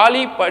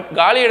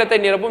காலி இடத்தை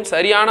நிரப்பும்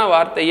சரியான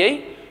வார்த்தையை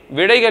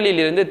விடைகளில்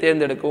இருந்து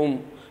தேர்ந்தெடுக்கும்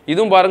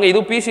இதுவும் பாருங்க இது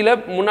பிசியில்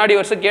முன்னாடி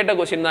வருஷம் கேட்ட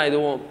கொஸ்டின் தான்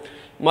இதுவும்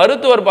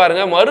மருத்துவர்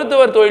பாருங்க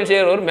மருத்துவர் தொழில்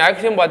செய்கிறவர்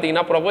மேக்ஸிமம்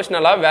பார்த்தீங்கன்னா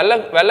ப்ரொஃபஷனலாக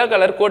வெள்ளை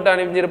கலர் கோட்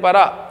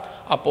அணிஞ்சிருப்பாரா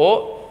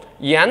அப்போது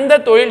எந்த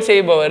தொழில்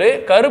செய்பவர்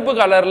கருப்பு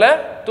கலரில்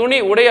துணி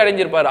உடை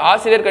அணிஞ்சிருப்பார்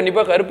ஆசிரியர்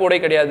கண்டிப்பாக கருப்பு உடை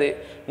கிடையாது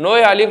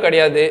நோயாளியும்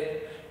கிடையாது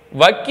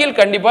வக்கீல்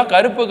கண்டிப்பாக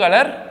கருப்பு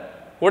கலர்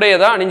உடையை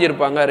தான்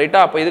அணிஞ்சிருப்பாங்க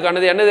ரைட்டா அப்போ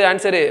இதுக்கானது என்னது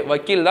ஆன்சரு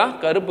வக்கீல் தான்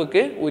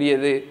கருப்புக்கு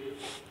உரியது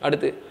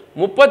அடுத்து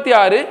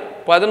 36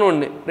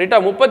 11 ரைட்டா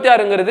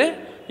 36ங்கிறது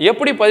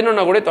எப்படி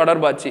 11 கூட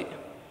தொடர்பாச்சு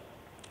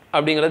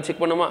அப்படிங்கிறத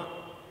செக் பண்ணுமா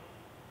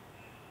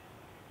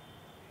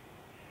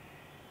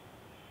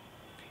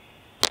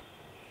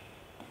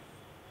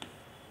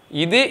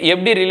இது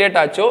எப்படி ரிலேட்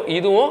ஆச்சோ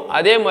இதுவும்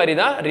அதே மாதிரி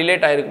தான்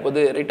ரிலேட் ஆகிருக்கு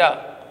போகுது ரைட்டா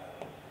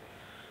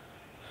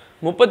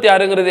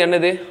 36ங்கிறது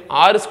என்னது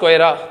 6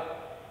 ஸ்கொயரா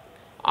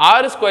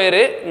 6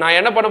 ஸ்கொயரு நான்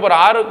என்ன பண்ண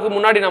போகிறேன் 6க்கு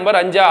முன்னாடி நம்பர்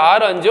 5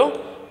 6 5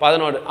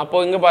 11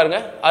 அப்போது இங்கே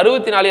பாருங்கள்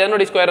 64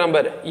 எதனுடைய ஸ்கொயர்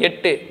நம்பர்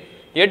 8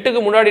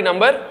 8க்கு முன்னாடி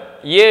நம்பர்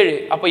 7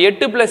 அப்போ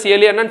 8 +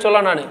 7 என்னன்னு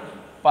சொல்லலாம் நான்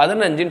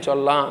 15ன்னு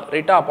சொல்லலாம்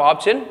ரைட்டா அப்போ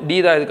ஆப்ஷன் டி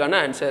தான் இதுக்கான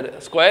ஆன்சர்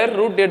ஸ்கொயர்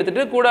ரூட்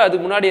எடுத்துகிட்டு கூட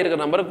அதுக்கு முன்னாடி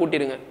இருக்கிற நம்பரை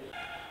கூட்டிடுங்க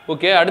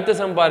ஓகே அடுத்த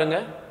சம்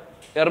பாருங்கள்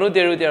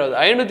 277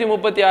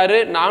 536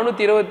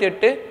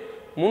 428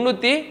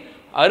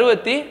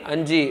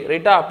 365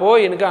 ரைட்டா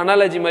அப்போது எனக்கு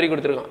அனாலஜி மாதிரி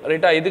கொடுத்துருக்கான்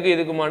ரைட்டா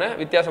இதுக்குமான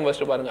வித்தியாசம்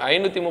ஃபஸ்ட்டு பாருங்கள்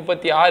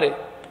 536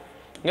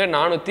 இங்கே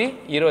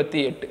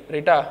 428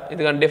 ரைட்டா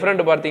இதுக்கான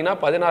டிஃப்ரெண்ட் பார்த்தீங்கன்னா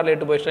 16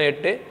 8 போயிடுச்சுன்னா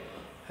 8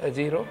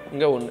 0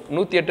 இங்கே 1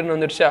 108ன்னு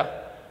வந்துடுச்சா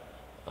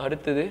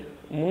அடுத்தது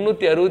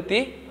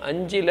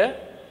 365ல்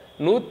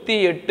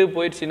 108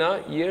 போயிடுச்சுன்னா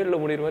 7ல்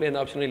முடிகிற மாதிரி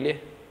எந்த ஆப்ஷனும் இல்லையே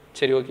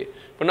சரி ஓகே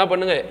இப்போ என்ன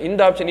பண்ணுங்கள் இந்த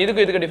ஆப்ஷன்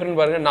இதுக்கு டிஃப்ரெண்ட்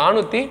பாருங்கள்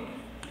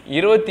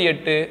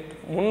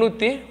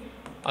 428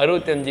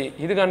 365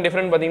 இதுக்கான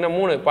டிஃப்ரெண்ட் பார்த்தீங்கன்னா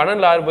 3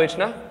 12ல் 6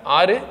 போயிடுச்சுன்னா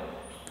 6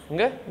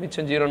 இங்கே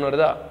மிச்சம் 0ன்னு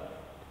வருதா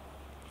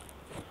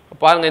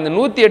பாருங்கள் இந்த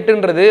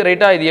 108ன்றது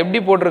ரைட்டா இது எப்படி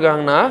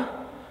போட்டிருக்காங்கன்னா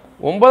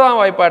 9ஆம்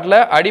வாய்ப்பாட்டில்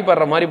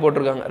அடிப்படுற மாதிரி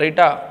போட்டிருக்காங்க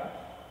ரைட்டா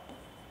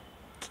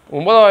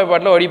 9ஆம்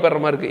வாய்ப்பாட்டில் அடிப்படுற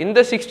மாதிரி இருக்குது இந்த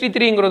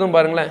 63ங்கிறதும்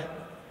பாருங்களேன்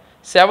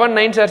 7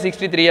 9s are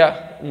 63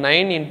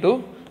 9 ×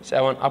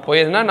 7 அப்போ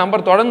எதுனா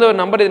நம்பர் தொடர்ந்து ஒரு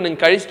நம்பர் இது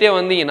நீங்கள் கழிச்சிட்டே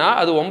வந்தீங்கன்னா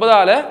அது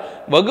 9ஆல்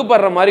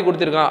வகுப்படுற மாதிரி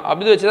கொடுத்துருக்கான்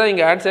அப்படி வச்சு தான்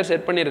இங்கே ஆன்சர்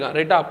செட் பண்ணியிருக்கான்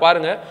ரைட்டா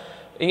பாருங்கள்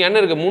இங்கே என்ன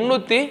இருக்குது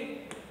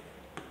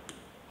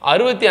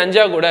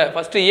 365 கூட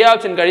ஃபஸ்ட்டு ஏ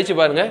ஆப்ஷன் கழிச்சு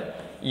பாருங்கள்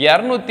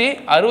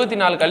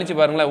 264 கழிச்சு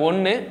பாருங்களேன்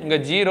 1 இங்கே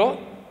 0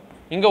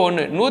 இங்கே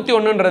 1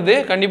 101ன்றது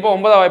கண்டிப்பாக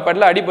 9ஆம்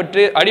வாய்ப்பாட்டில்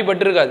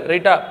அடிபட்டு இருக்காது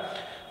ரைட்டா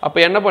அப்போ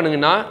என்ன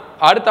பண்ணுங்கன்னா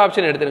அடுத்த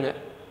ஆப்ஷன் எடுத்துருங்க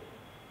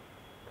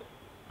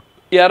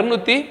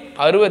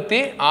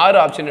 266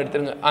 ஆப்ஷன்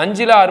எடுத்துருங்க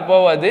 5ல் 6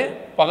 போகாது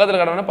பக்கத்தில்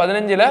கடவுனா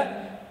 15ல்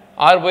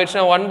 6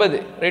 போயிடுச்சுன்னா 9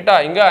 ரைட்டா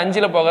இங்கே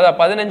 5ல் போகாதா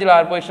 15ல்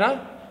 6 போயிடுச்சுன்னா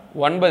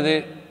 9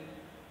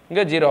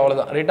 இங்கே 0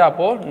 அவ்வளோதான் ரைட்டா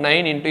அப்போது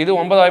 9 × இது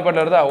 9ஆம்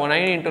வாய்ப்பாட்டில் வருதா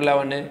 9 ×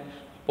 11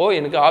 அப்போது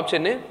எனக்கு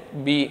ஆப்ஷனு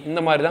பி இந்த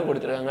மாதிரி தான்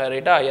கொடுத்துருக்காங்க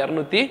ரைட்டா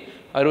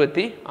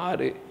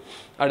 266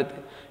 அடுத்து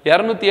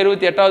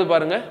 278வது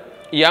பாருங்கள்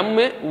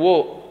MO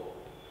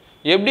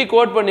எப்படி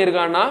கோட்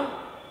பண்ணியிருக்கான்னா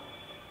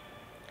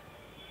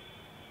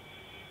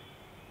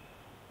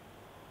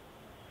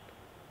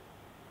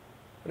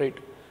ரைட்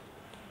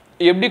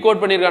எப்படி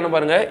கோட் பண்ணியிருக்கான்னு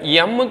பாருங்கள்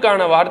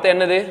எம்முக்கான வார்த்தை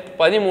என்னது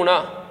 13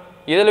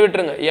 இதில்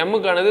விட்டுருங்க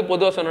எம்முக்கானது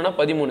பொதுவாக சொன்னோன்னா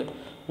 13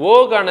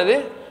 ஓக்கானது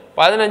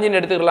 15ன்னு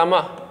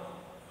எடுத்துக்கலாமா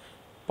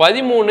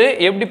 13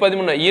 எப்படி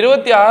 13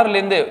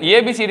 26லேருந்து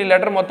ஏபிசிடி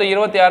லெட்டர் மொத்தம்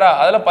 26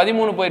 அதில்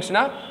 13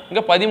 போயிடுச்சுன்னா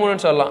இங்கே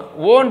 13ன்னு சொல்லலாம்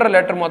ஓன்ற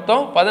லெட்டர்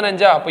மொத்தம்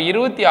 15 அப்போ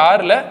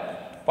 26ல்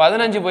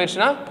 15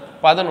 போயிடுச்சுன்னா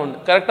 11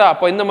 கரெக்டாக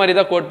அப்போ இந்த மாதிரி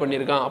தான் கோட்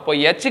பண்ணியிருக்கான் அப்போ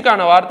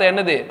ஹெச்சுக்கான வார்த்தை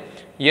என்னது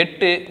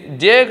 8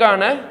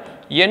 ஜேக்கான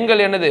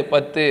எண்கள் என்னது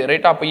 10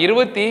 ரைட்டா அப்போ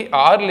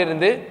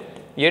 26லேருந்து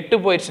 8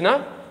 போயிடுச்சுன்னா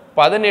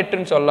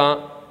 18ன்னு சொல்லலாம்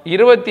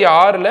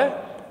 26ல்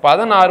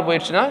 16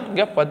 போயிடுச்சுன்னா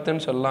இங்கே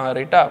 10ன்னு சொல்லலாம்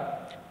ரைட்டா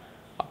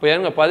அப்போ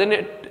ஏங்க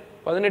 18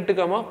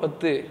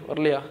 10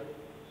 வரலையா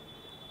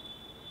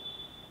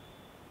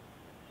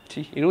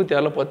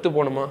 26ல் 10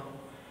 போகணுமா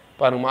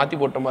பாருங்கள் மாற்றி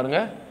போட்டோம்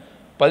பாருங்கள்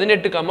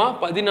 18,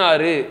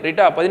 16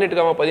 ரைட்டா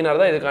 18, 16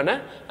 தான் இதுக்கான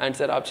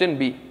ஆன்சர் ஆப்ஷன்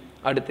பி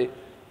அடுத்து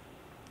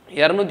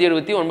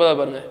 279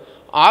 பாருங்கள்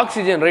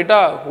ஆக்சிஜன் ரைட்டா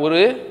ஒரு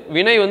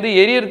வினை வந்து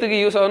எரியறதுக்கு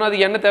யூஸ் ஆகுதுன்னா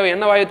அதுக்கு என்ன தேவை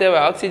என்ன வாயு தேவை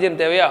ஆக்சிஜன்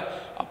தேவையா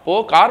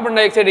அப்போது கார்பன்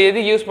டை ஆக்சைடு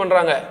எதுக்கு யூஸ்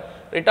பண்ணுறாங்க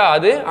ரைட்டா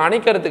அது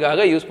அணைக்கிறதுக்காக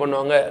யூஸ்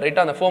பண்ணுவாங்க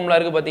ரைட்டா அந்த ஃபோம்லாம்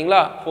இருக்குது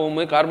பார்த்தீங்களா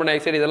ஃபோமு கார்பன் டை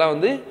ஆக்சைடு இதெல்லாம்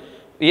வந்து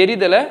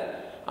எரிதலை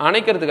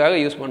அணைக்கிறதுக்காக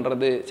யூஸ்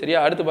பண்ணுறது சரியா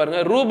அடுத்து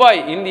பாருங்கள் ரூபாய்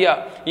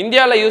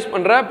இந்தியாவில் யூஸ்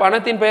பண்ணுற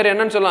பணத்தின் பெயர்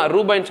என்னன்னு சொல்லலாம்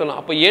ரூபாய்ன்னு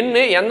சொல்லலாம் அப்போ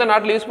எந்த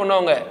நாட்டில் யூஸ்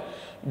பண்ணுவாங்க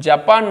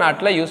ஜப்பான்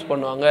நாட்டில் யூஸ்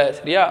பண்ணுவாங்க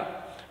சரியா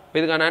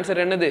இதுக்கான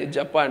ஆன்சர் என்னது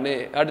ஜப்பானு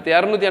அடுத்து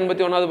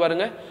 281வது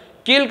பாருங்கள்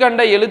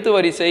கீழ்கண்ட எழுத்து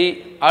வரிசை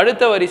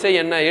அடுத்த வரிசை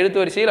என்ன எழுத்து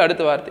வரிசையில்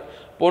அடுத்த வார்த்தை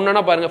இப்போ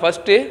ஒன்றுனா பாருங்கள்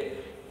ஃபஸ்ட்டு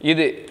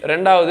இது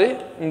ரெண்டாவது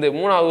இந்த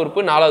 3வது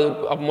உறுப்பு 4வது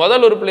உறுப்பு அப்போ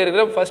முதல் உறுப்பில்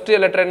இருக்கிற ஃபஸ்ட்டு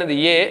லெட்டர் என்னது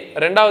ஏ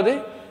ரெண்டாவது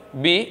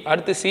பி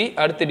அடுத்து சி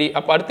அடுத்து டி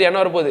அப்போ அடுத்து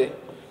என்ன வரப்போகுது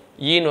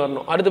ஈன்னு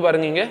வரணும் அடுத்து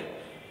பாருங்க இங்கே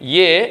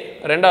ஏ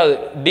ரெண்டாவது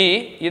டி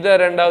இதை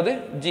ரெண்டாவது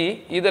ஜி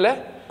இதில்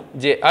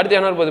ஜே அடுத்து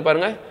என்ன வரப்போகுது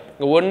பாருங்கள்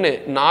இங்கே 1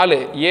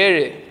 4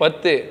 7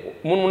 10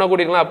 3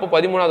 கூட்டிக்கலாம் அப்போ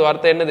 13வது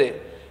வார்த்தை என்னது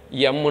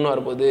எம்னு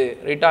வரப்போகுது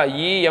ரைட்டா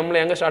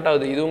எம்மில் எங்கே ஸ்டார்ட்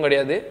ஆகுது இதுவும்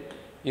கிடையாது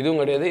இதுவும்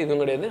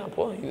கிடையாது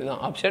அப்போது இதுதான்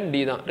ஆப்ஷன்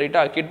டி தான்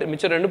ரைட்டா கிட்ட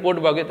மிச்சம் 2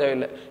 போட்டு பார்க்க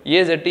தேவையில்லை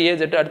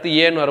ஏஜெட்டு அடுத்து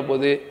ஏன்னு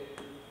வரப்போகுது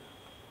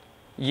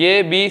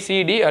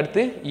ஏபிசிடி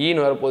அடுத்து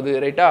ஈன்னு வரப்போகுது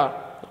ரைட்டா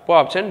அப்போ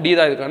ஆப்ஷன் டி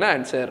தான் இதுக்கான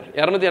ஆன்சர்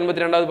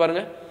 282வது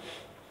பாருங்கள்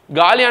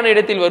காலியான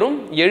இடத்தில் வரும்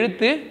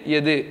எழுத்து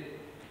எது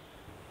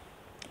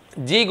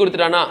ஜி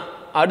கொடுத்துட்டானா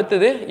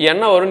அடுத்தது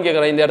என்ன வரும்னு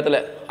கேட்குறேன் இந்த இடத்துல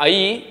ஐ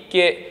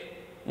கே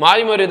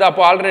மாறி மாறி இது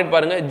அப்போ ஆல்டர்னேட்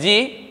பாருங்கள் ஜி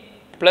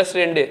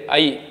 +2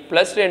 ஐ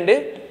 +2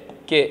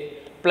 கே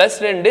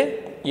 +2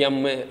 எம்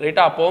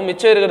ரைட்டா அப்போது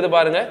மிச்சம் இருக்கிறது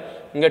பாருங்கள்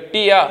இங்கே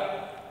டீயா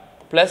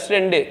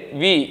 +2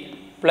 வி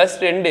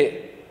 +2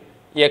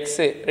 x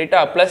ரைட்டா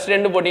ப்ளஸ்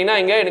 2 போட்டிங்கன்னா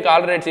இங்கே எனக்கு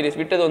ஆல்டர்னேட் சீரிஸ்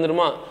விட்டது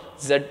வந்துருமா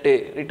z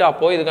ரைட்டா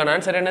அப்போ இதுக்கான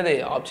ஆன்சர் என்னது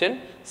ஆப்ஷன்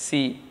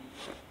சி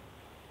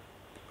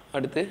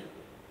அடுத்து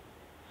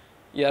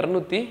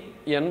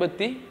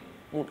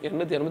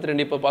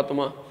 282 இப்போ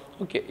பார்த்தோமா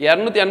ஓகே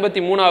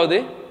 283வது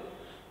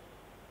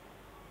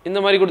இந்த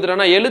மாதிரி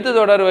கொடுத்துட்டானா எழுத்து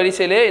தொடர்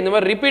வரிசையிலே இந்த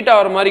மாதிரி ரிப்பீட்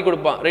ஆகிற மாதிரி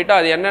கொடுப்பான் ரைட்டா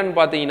அது என்னன்னு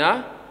பார்த்தீங்கன்னா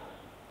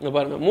இங்கே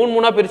பாருங்கள்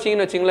 3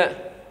 பிரிச்சிங்கன்னு வச்சுங்களேன்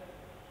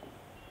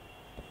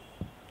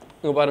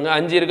இங்கே பாருங்கள்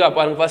 5 இருக்கா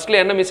பாருங்கள்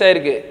ஃபர்ஸ்ட்டில் என்ன மிஸ்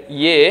ஆகிருக்கு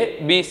ஏ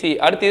பிசி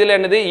அடுத்து இதில்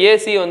என்னது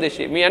ஏசி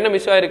வந்துச்சு என்ன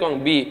மிஸ் ஆகிருக்கும்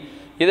பி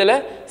இதில்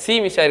சி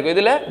மிஸ் ஆகிருக்கும்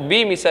இதில் பி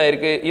மிஸ்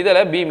ஆகிருக்கு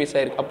இதில் பி மிஸ்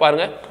ஆகிருக்கு அப்போ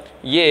பாருங்கள்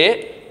ஏ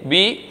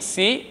பி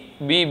சி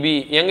பிபி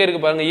எங்கே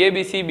இருக்குது பாருங்கள்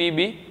ஏபிசி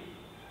பிபி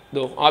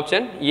தோ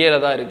ஆப்ஷன் ஏல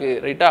தான் இருக்குது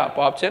ரைட்டா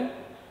அப்போ ஆப்ஷன்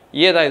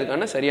ஏ தான்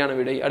இதுக்கான சரியான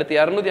விடை அடுத்து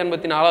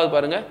 284வது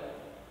பாருங்கள்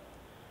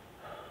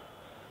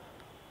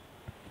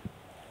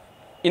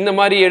இந்த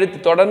மாதிரி எடுத்து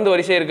தொடர்ந்து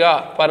வரிசை இருக்கா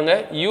பாருங்க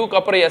யூக்கு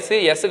அப்புறம் எஸ்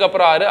எஸ்க்கு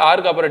அப்புறம் ஆறு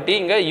ஆறுக்கு அப்புறம் டி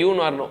இங்கே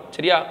யூன்னு வரணும்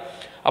சரியா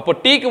அப்போ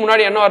டிக்கு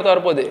முன்னாடி என்ன வார்த்தை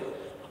வரப்போகுது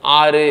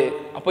ஆறு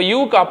அப்போ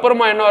யூக்கு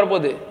அப்புறமா என்ன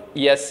வரப்போகுது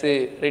எஸ்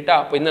ரைட்டா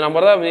அப்போ இந்த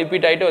நம்பர் தான்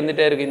ரிப்பீட் ஆகிட்டு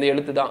வந்துட்டே இருக்கு இந்த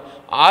எழுத்து தான்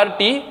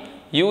ஆர்டி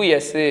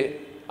யூஎஸ்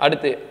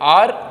அடுத்து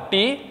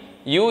ஆர்டி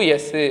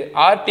யூஎஸ்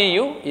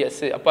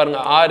ஆர்டியூஎஸ் அப்போ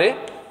பாருங்க ஆறு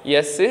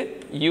S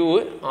you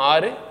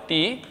are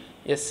D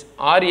S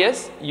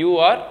RS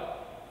you are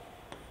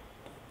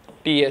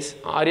DS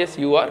RS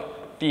you are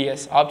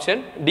DS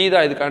option D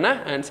தான் இதுக்கான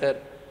ஆன்சர்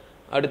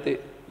அடுத்து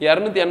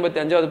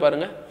 285வது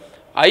பாருங்க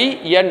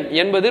ஐஎன்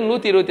என்பது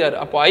 126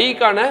 அப்போ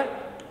ஐக்கான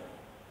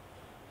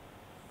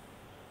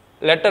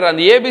லெட்டர்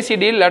அந்த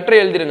ஏபிசிடி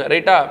லெட்டர் எழுதிருங்க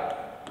ரைட்டா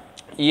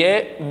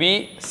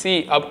ஏபிசி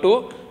அப் டு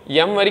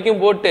எம்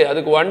வரைக்கும் போட்டு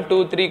அதுக்கு 1 2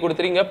 3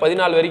 கொடுத்துறீங்க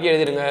 14 வரைக்கும்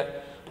எழுதிருங்க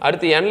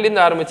அடுத்து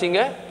என்லேருந்து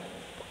ஆரம்பிச்சிங்க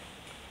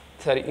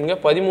சரி இங்கே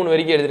 13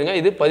 வரைக்கும் எழுதிருங்க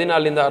இது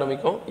 14லேருந்து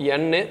ஆரம்பிக்கும்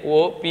என் ஓ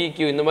பி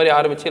கியூ இந்த மாதிரி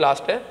ஆரம்பித்து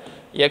லாஸ்ட்டு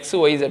எக்ஸ்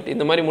ஒய் ஜெட்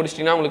இந்த மாதிரி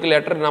முடிச்சிட்டிங்கன்னா உங்களுக்கு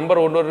லெட்டர்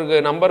நம்பர் ஒன்று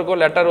நம்பருக்கோ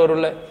லெட்டர்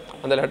வரும்ல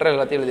அந்த லெட்டர்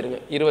எல்லாத்தையும் எழுதிருங்க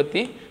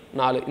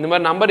 24 இந்த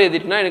மாதிரி நம்பர்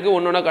எழுதிட்டுனா எனக்கு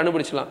ஒன்று ஒன்றா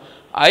கண்டுபிடிச்சலாம்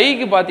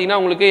ஐக்கு பார்த்தீங்கன்னா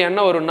உங்களுக்கு என்ன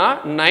வரும்னா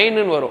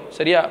 9ன்னு வரும்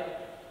சரியா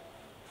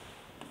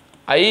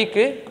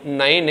ஐக்கு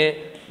 9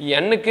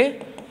 எண்ணுக்கு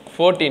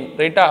 14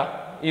 ரைட்டா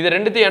இது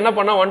ரெண்டுத்தையும் என்ன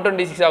பண்ணால்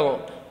 126 ஆகும்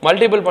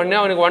மல்டிபிள் பண்ணி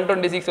அவனுக்கு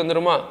 126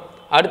 வந்துடுமா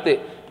அடுத்து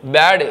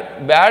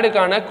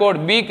பேடுக்கான கோட்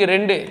பிக்கு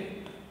 2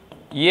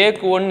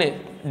 ஏக்கு 1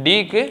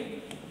 டிக்கு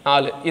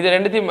 4 இது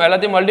ரெண்டுத்தையும்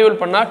எல்லாத்தையும்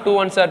மல்டிபிள் பண்ணால் 2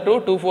 1s are 2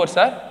 2 4s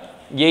are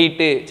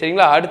 8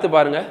 சரிங்களா அடுத்து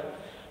பாருங்கள்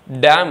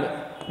டேம்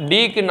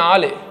டிக்கு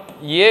 4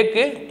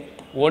 ஏக்கு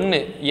 1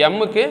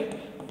 எம்முக்கு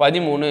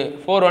 13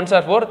 4 1s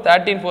are 4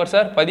 13 4s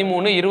are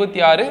 13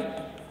 26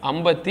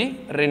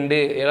 52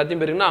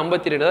 எல்லாத்தையும் பேருக்குன்னா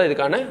 52 தான்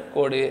இதுக்கான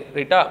கோடு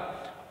ரைட்டா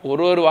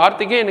ஒரு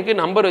வார்த்தைக்கே எனக்கு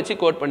நம்பர் வச்சு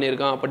கோட்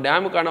பண்ணியிருக்கான் அப்போ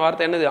டேமுக்கான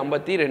வார்த்தை என்னது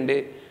 52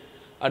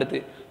 அடுத்து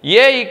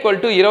ஏ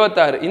ஈக்குவல் டு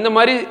 26 இந்த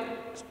மாதிரி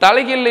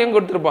தலைகீழ்லையும்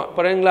கொடுத்துருப்பான்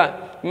பாருங்களா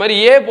இந்த மாதிரி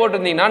ஏ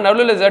போட்டிருந்தீங்கன்னா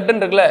நடுவில்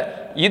ஜெட்டுன்னு இருக்குல்ல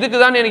இதுக்கு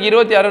தான் எனக்கு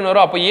 26ன்னு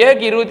வரும் அப்போ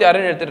ஏக்கு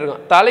 26ன்னு எடுத்துகிட்டு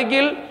இருக்கான்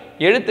தலைகீழ்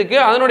எழுத்துக்கு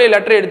அதனுடைய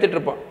லெட்டரை எடுத்துகிட்டு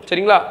இருப்பான்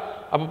சரிங்களா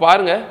அப்போ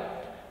பாருங்கள்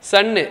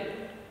சன்னு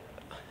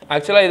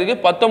ஆக்சுவலாக இதுக்கு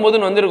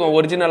 19ன்னு வந்திருக்கும்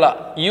ஒரிஜினலாக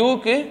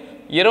யூக்கு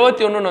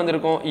 21ன்னு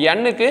வந்திருக்கும்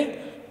எண்ணுக்கு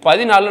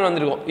 14ன்னு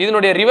வந்திருக்கும்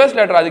இதனுடைய ரிவர்ஸ்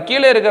லெட்டர் அது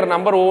கீழே இருக்கிற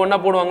நம்பர் ஒவ்வொன்றா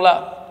போடுவாங்களா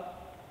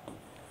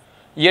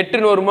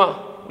 8ன்னு வருமா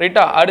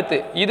ரைட்டா அடுத்து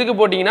இதுக்கு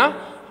போட்டிங்கன்னா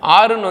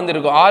 6ன்னு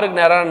வந்திருக்கும் 6க்கு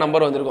நேரான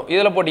நம்பர் வந்திருக்கும்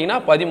இதில் போட்டிங்கன்னா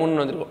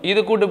 13ன்னு வந்திருக்கும் இது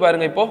கூட்டு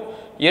பாருங்கள் இப்போது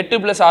 8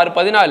 + 6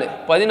 14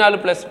 14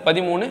 +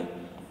 13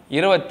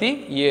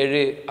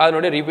 27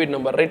 அதனுடைய ரிப்பீட்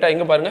நம்பர் ரைட்டா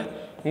இங்கே பாருங்கள்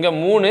இங்கே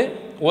 3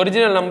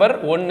 ஒரிஜினல் நம்பர்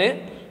 1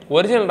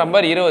 ஒரிஜினல்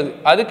நம்பர் 20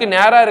 அதுக்கு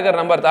நேராக இருக்கிற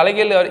நம்பர்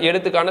தலைகீழ்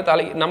எடுத்துக்கான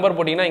நம்பர்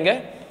போட்டிங்கன்னா இங்கே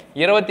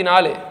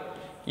 24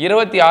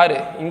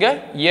 26 இங்கே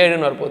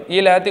 7ன்னு வரப்போகுது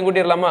இதில் எல்லாத்தையும்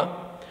கூட்டிடலாமா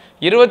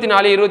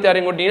 24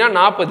 26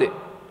 கூட்டிங்கன்னா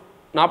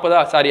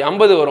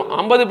 50 வரும்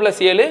 50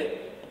 + 7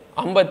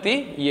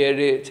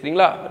 57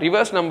 சரிங்களா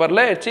ரிவர்ஸ்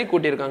நம்பரில் வச்சு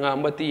கூட்டியிருக்காங்க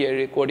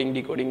 57 கோடிங்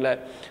டிகோடிங்கில்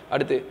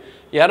அடுத்து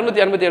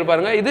 287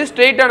 பாருங்கள் இது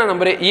ஸ்ட்ரெயிட்டான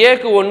நம்பரு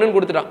ஏக்கு 1ன்னு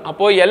கொடுத்துட்டான்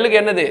அப்போது எல்லுக்கு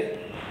என்னது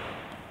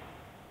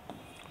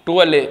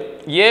 12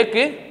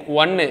 ஏக்கு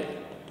 1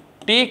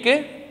 டிக்கு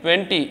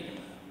 20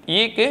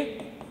 ஈக்கு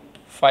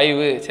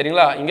 5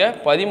 சரிங்களா இங்கே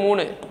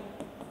 13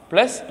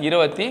 +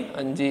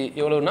 25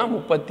 எவ்வளோன்னா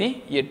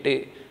 38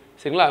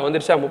 சரிங்களா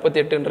வந்துருச்சா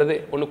 38ன்றது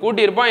ஒன்று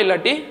கூட்டியிருப்பான்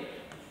இல்லாட்டி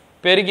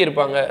பெருக்கி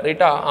இருப்பாங்க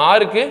ரைட்டா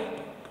 6க்கு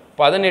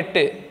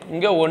 18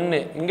 இங்கே 1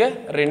 இங்கே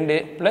 2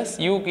 ப்ளஸ்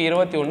யூக்கு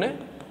 21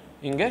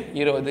 இங்கே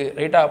 20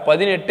 ரைட்டா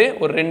 18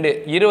 ஒரு 2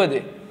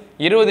 20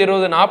 20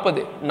 20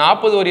 40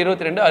 40 ஒரு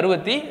 22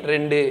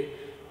 62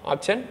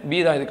 ஆப்ஷன் பி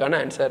தான் இதுக்கான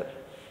ஆன்சர்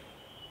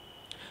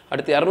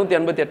அடுத்து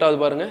 288வது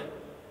பாருங்கள்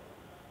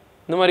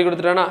இந்த மாதிரி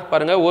கொடுத்துட்டானா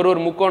பாருங்கள் ஒரு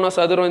முக்கோணம்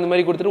சதுரம் இந்த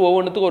மாதிரி கொடுத்துட்டு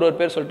ஒவ்வொன்றுத்துக்கும் ஒரு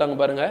பேர் சொல்லிட்டாங்க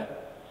பாருங்கள்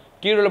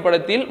கீழுள்ள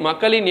படத்தில்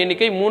மக்களின்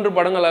எண்ணிக்கை 3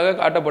 படங்களாக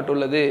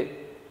காட்டப்பட்டுள்ளது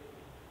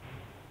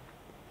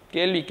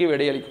கேள்விக்கு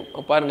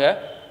விடையளிக்கும் பாருங்க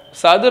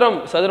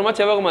சதுரமா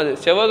செவ்வகம் அது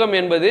செவ்வகம்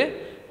என்பது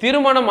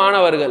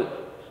திருமணமானவர்கள்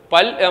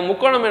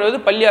முக்கோணம் என்பது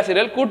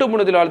பள்ளியாசிரியர்கள் கூட்டு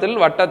குடும்பத்தில்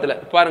வாழ்த்தல் வட்டத்தில்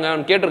பாருங்க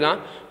அவன்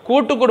கேட்டிருக்கான்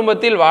கூட்டு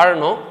குடும்பத்தில்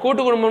வாழணும்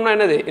கூட்டு குடும்பம்னா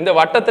என்னது இந்த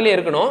வட்டத்திலையும்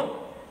இருக்கணும்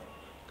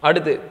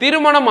அடுத்து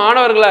திருமணம்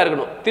ஆனவர்களா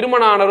இருக்கணும்.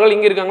 திருமணம் ஆனவர்கள்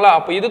இங்க இருக்காங்களா?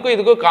 அப்ப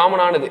இதுக்கும்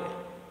காமனானது.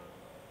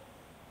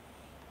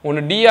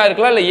 ஒன்று டியா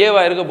இருக்கலாம் இல்லை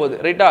ஏவா இருக்க போகுது.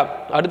 ரைட்டா?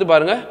 அடுத்து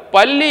பாருங்க,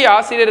 பள்ளி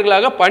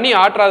ஆசிரியர்களாக பணி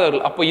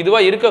ஆற்றாதவர்கள். அப்போ இதுவா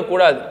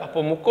இருக்கக்கூடாது. அப்போ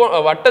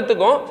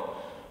வட்டத்துக்கும்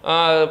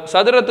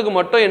சதுரத்துக்கு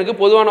மட்டும் எனக்கு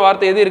பொதுவான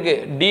வார்த்தை எது இருக்கு?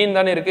 டின்னு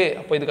தானே இருக்கு.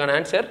 அப்போ இதுக்கான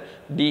ஆன்சர்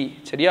டி.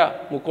 சரியா?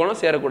 முக்கோணம்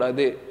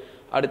சேரக்கூடாது.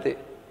 அடுத்து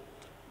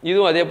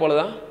இதுவும் அதே போல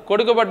தான்.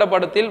 கொடுக்கப்பட்ட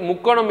படத்தில்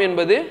முக்கோணம்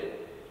என்பது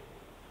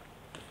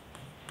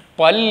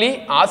பள்ளி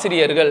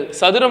ஆசிரியர்கள்,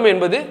 சதுரம்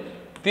என்பது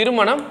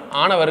திருமணம்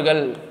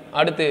ஆனவர்கள்,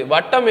 அடுத்து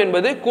வட்டம்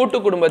என்பது கூட்டு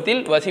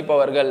குடும்பத்தில்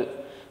வசிப்பவர்கள்.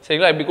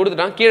 சரிங்களா? இப்படி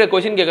கொடுத்துட்டான். கீழே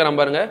கொஸ்டின்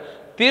கேட்குறான் பாருங்க.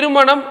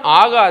 திருமணம்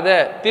ஆகாத,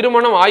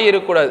 திருமணம்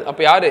ஆகியிருக்கக்கூடாது.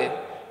 அப்போ யாரு?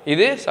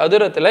 இது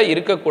சதுரத்தில்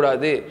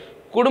இருக்கக்கூடாது.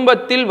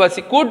 குடும்பத்தில்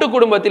கூட்டு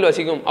குடும்பத்தில்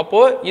வசிக்கும். அப்போ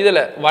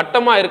இதில்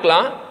வட்டமாக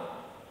இருக்கலாம்.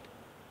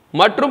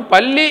 மற்றும்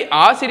பள்ளி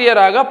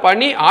ஆசிரியராக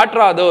பணி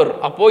ஆற்றாதோர்,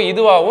 அப்போ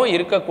இதுவாகவும்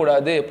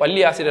இருக்கக்கூடாது.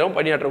 பள்ளி ஆசிரியராகவும்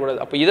பணி ஆற்றக்கூடாது.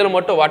 அப்போ இதில்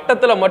மட்டும்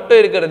வட்டத்தில் மட்டும்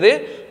இருக்கிறது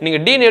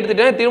நீங்கள் டீன்னு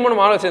எடுத்துட்டீங்கன்னா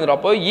திருமணம் ஆக சேர்ந்துடும்.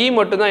 அப்போ இ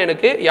மட்டும் தான்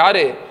எனக்கு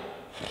யாரு?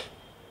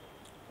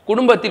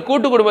 குடும்பத்தில்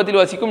கூட்டு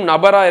குடும்பத்தில் வசிக்கும்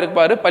நபராக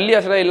இருப்பார். பள்ளி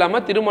ஆசிரியராக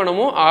இல்லாமல்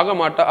திருமணமும்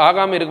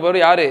ஆகாமல் இருப்பவர்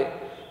யாரு?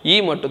 இ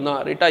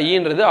மட்டும்தான். ரைட்டா?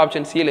 ஈன்றது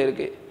ஆப்ஷன் சியில்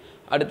இருக்கு.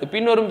 அடுத்து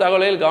பின்வரும்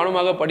தகவல்கள்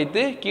கவனமாக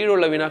படித்து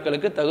கீழுள்ள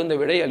வினாக்களுக்கு தகுந்த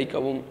விடை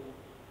அளிக்கவும்.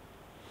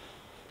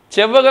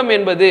 செவ்வகம்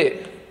என்பது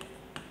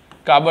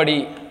கபடி,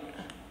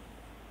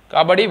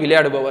 கபடி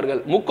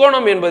விளையாடுபவர்கள்.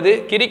 முக்கோணம் என்பது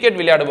கிரிக்கெட்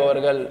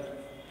விளையாடுபவர்கள்.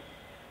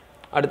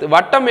 அடுத்து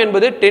வட்டம்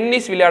என்பது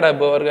டென்னிஸ்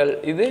விளையாடுபவர்கள்.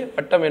 இது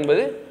வட்டம்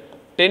என்பது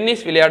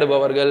டென்னிஸ்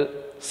விளையாடுபவர்கள்.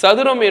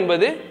 சதுரம்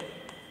என்பது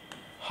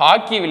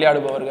ஹாக்கி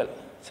விளையாடுபவர்கள்.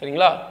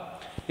 சரிங்களா?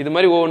 இது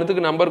மாதிரி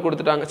ஒவ்வொன்றுத்துக்கு நம்பர்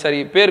கொடுத்துட்டாங்க, சரி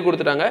பேர்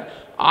கொடுத்துட்டாங்க.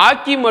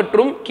 ஹாக்கி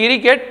மற்றும்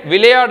கிரிக்கெட்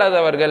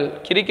விளையாடாதவர்கள்,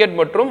 கிரிக்கெட்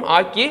மற்றும்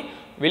ஹாக்கி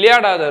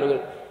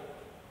விளையாடாதவர்கள்.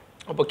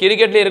 அப்போ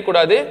கிரிக்கெட்லேயும்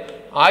இருக்கக்கூடாது,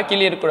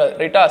 ஹாக்கிலையும் இருக்கக்கூடாது.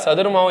 ரைட்டா?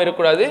 சதுரமாகவும்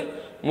இருக்கக்கூடாது,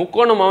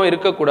 முக்கோணமாகவும்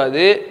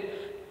இருக்கக்கூடாது.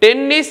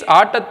 டென்னிஸ்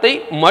ஆட்டத்தை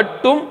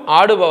மட்டும்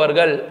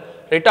ஆடுபவர்கள்.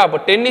 ரைட்டா? அப்போ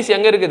டென்னிஸ்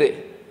எங்கே இருக்குது?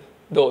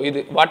 இதோ இது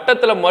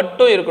வட்டத்தில்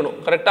மட்டும் இருக்கணும்.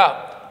 கரெக்டா?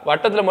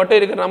 வட்டத்தில் மட்டும்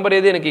இருக்கிற நம்பர்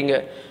எது எனக்கு இங்கே?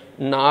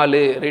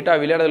 4. ரைட்டா?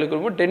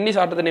 விளையாடுதலுக்கு டென்னிஸ்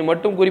ஆட்டத்தினை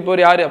மட்டும்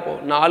குறிப்பவர் யார்? அப்போ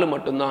 4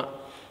 மட்டும்தான்.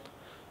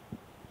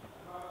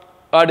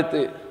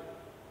 அடுத்து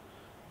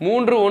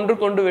 3 ஒன்று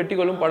கொண்டு வெட்டி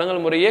கொள்ளும்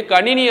படங்கள் முறையே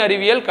கணினி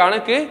அறிவியல்,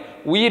 கணக்கு,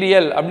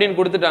 உயிரியல் அப்படின்னு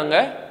கொடுத்துட்டாங்க.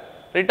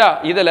 ரைட்டா?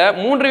 இதில்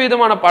 3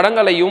 விதமான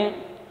படங்களையும்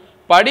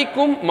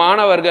படிக்கும்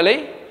மாணவர்களை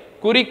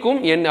குறிக்கும்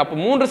எண். அப்போ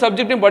 3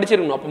 சப்ஜெக்டையும்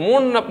படிச்சிருக்கணும். அப்போ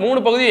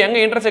 3 பகுதியும் எங்கே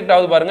இன்டர்செக்ட்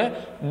ஆகுது பாருங்க?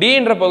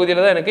 டின்ற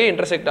பகுதியில் தான் எனக்கு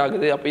இன்டர்செக்ட்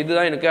ஆகுது. அப்போ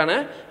இதுதான் எனக்கான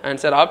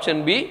ஆன்சர்.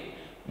 ஆப்ஷன் பி,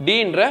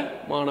 டின்ற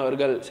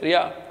மாணவர்கள்.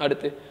 சரியா?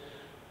 அடுத்து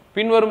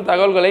பின்வரும்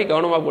தகவல்களை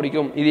கவனமாக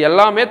படிக்கும். இது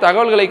எல்லாமே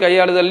தகவல்களை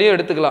கையாளுதலையும்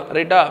எடுத்துக்கலாம்.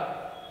 ரைட்டா?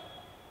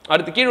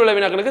 அடுத்து கீழ் உள்ள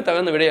வினாக்களுக்கு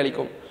தகுந்த விடை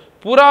அளிக்கும்.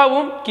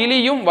 புறாவும்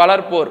கிளியும்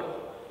வளர்ப்போர்.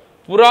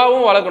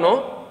 புறாவும்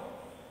வளர்க்கணும்,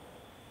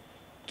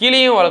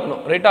 கிளியும்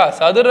வளர்க்கணும். ரைட்டா?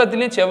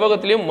 சதுரத்திலையும்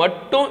செவ்வகத்திலையும்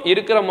மட்டும்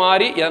இருக்கிற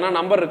மாதிரி எதனா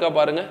நம்பர் இருக்கா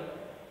பாருங்க.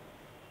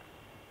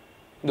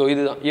 இதோ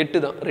இதுதான் 8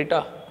 தான். ரைட்டா?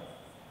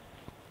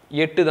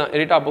 8 தான்.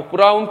 ரைட்டா? அப்போ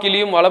புறாவும்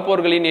கிளியும்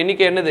வளர்ப்போர்களின்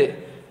எண்ணிக்கை என்னது?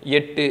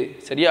 8.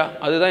 சரியா?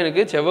 அதுதான்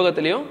எனக்கு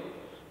செவ்வகத்திலையும்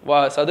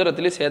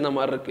சதுரத்திலையும் சேர்ந்த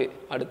மாதிரி இருக்கு.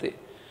 அடுத்து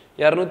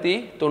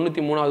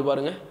 293வது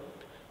பாருங்க.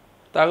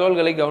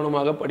 தகவல்களை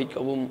கவனமாக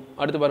படிக்கவும்.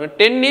 அடுத்து பாருங்க,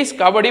 டென்னிஸ்,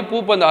 கபடி,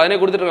 பூப்பந்து. அதனே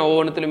கொடுத்துருக்காங்க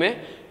ஒவ்வொன்றுத்துலையுமே.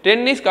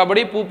 டென்னிஸ்,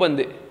 கபடி,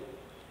 பூப்பந்து.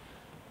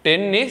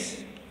 டென்னிஸ்,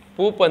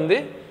 பூப்பந்து,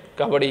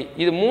 கபடி.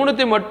 இது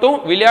 3த்தையும் மட்டும்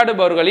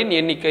விளையாடுபவர்களின்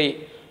எண்ணிக்கை.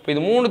 இப்போ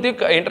இது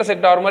 3த்தையும்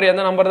இன்டர்செக்ட் ஆகிற மாதிரி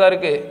எந்த நம்பர் தான்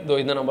இருக்குது? இதோ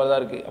இந்த நம்பர்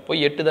தான் இருக்குது. அப்போ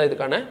 8 தான்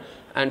இதுக்கான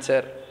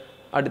ஆன்சர்.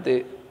 அடுத்து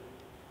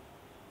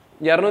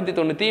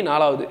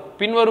 294வது.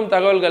 பின்வரும்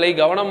தகவல்களை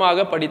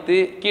கவனமாக படித்து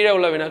கீழே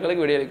உள்ள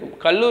வினாக்களுக்கு விடையளிக்கும்.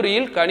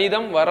 கல்லூரியில்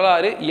கணிதம்,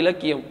 வரலாறு,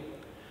 இலக்கியம்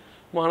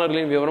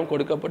மாணவர்களின் விவரம்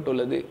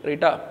கொடுக்கப்பட்டுள்ளது.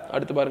 ரைட்டா?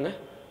 அடுத்து பாருங்க,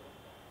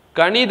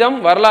 கணிதம்,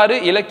 வரலாறு,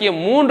 இலக்கியம்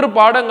 3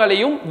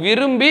 பாடங்களையும்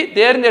விரும்பி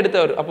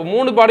தேர்ந்தெடுத்தவர். அப்போ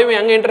 3 பாடமும்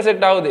எங்கே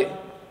இன்டர்செக்ட் ஆகுது?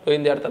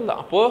 இந்த இடத்துல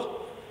தான். அப்போ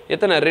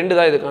எத்தனை? 2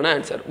 தான் இதுக்கான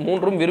ஆன்சர்.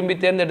 3ம் விரும்பி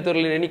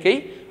தேர்ந்தெடுத்தவர்களின் எண்ணிக்கை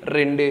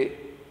 2.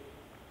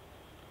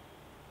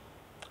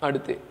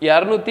 அடுத்து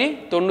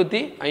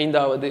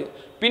 295வது.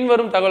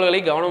 பின்வரும் தகவல்களை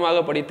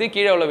கவனமாக படித்து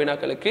கீழே உள்ள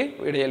வினாக்களுக்கு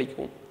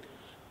விடையளிக்கும்.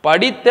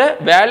 படித்த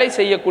வேலை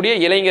செய்யக்கூடிய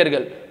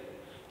இளைஞர்கள்.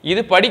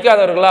 இது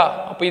படிக்காதவர்களா?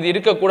 அப்போ இது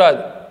இருக்கக்கூடாது.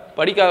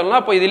 படிக்காதவர்களா?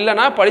 அப்போ இது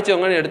இல்லைன்னா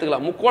படித்தவங்கன்னு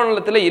எடுத்துக்கலாம்.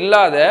 முக்கோணத்தில்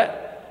இல்லாத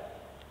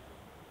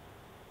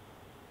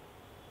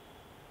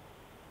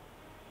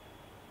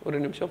ஒரு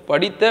நிமிஷம்.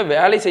 படித்த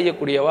வேலை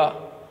செய்யக்கூடியவா?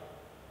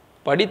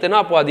 படித்தனா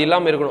அப்போ அது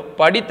இல்லாமல் இருக்கணும்.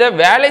 படித்த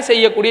வேலை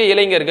செய்யக்கூடிய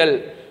இளைஞர்கள்.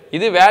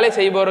 இது வேலை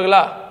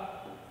செய்பவர்களா?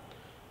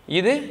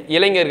 இது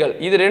இளைஞர்கள்.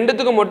 இது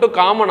 2த்துக்கும் மட்டும்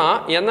காமனா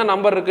எந்த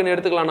நம்பர் இருக்குன்னு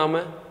எடுத்துக்கலாம்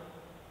நாம?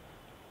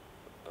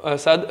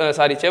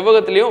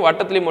 செவ்வகத்திலையும்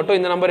வட்டத்திலையும் மட்டும்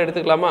இந்த நம்பர்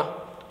எடுத்துக்கலாமா?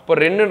 இப்போ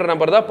 2ன்ற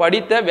நம்பர் தான்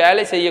படித்த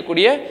வேலை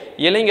செய்யக்கூடிய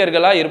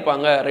இளைஞர்களாக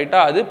இருப்பாங்க. ரைட்டா?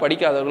 அது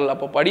படிக்காதவர்கள்.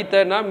 அப்போ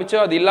படித்தனா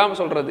மிச்சம் அது இல்லாமல்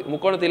சொல்கிறது,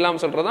 முக்கோணத்தை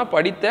இல்லாமல் சொல்கிறது தான்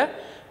படித்த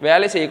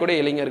வேலை செய்யக்கூடிய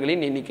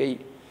இளைஞர்களின் எண்ணிக்கை.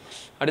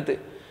 அடுத்து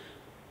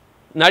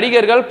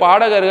நடிகர்கள்,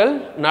 பாடகர்கள்,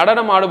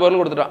 நடனம் ஆடுபவர்கள்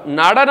கொடுத்துட்டான்.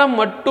 நடனம்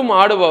மட்டும்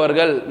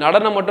ஆடுபவர்கள்.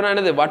 நடனம் மட்டும்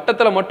என்னது?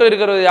 வட்டத்தில் மட்டும்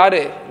இருக்கிறது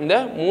யாரு? இந்த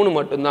 3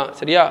 மட்டும்தான்.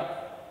 சரியா?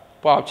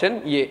 இப்போ ஆப்ஷன்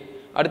ஏ.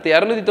 அடுத்து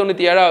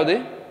 297வது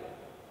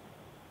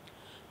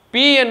P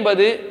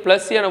என்பது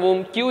ப்ளஸ்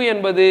எனவும் Q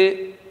என்பது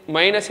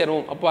மைனஸ்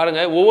எனவும். அப்போ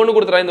பாருங்க ஒவ்வொன்று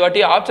கொடுத்துறான். இந்த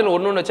வாட்டி ஆப்ஷன்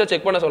ஒன்று வச்சா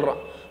செக் பண்ண சொல்கிறான்.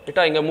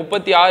 ரைட்டா இங்கே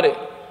 36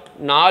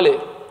 4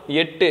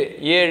 8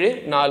 7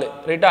 4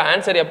 ரைட்டா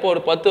ஆன்சர் எப்போ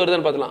ஒரு 10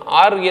 வருதுன்னு பார்த்துக்கலாம்.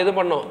 ஆறுக்கு எது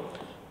பண்ணோம்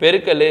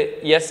பெருக்கல்,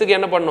 எஸ்ஸுக்கு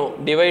என்ன பண்ணோம்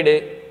டிவைடு,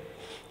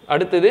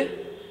 அடுத்தது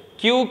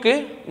Qக்கு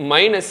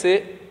மைனஸு,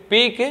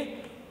 Pக்கு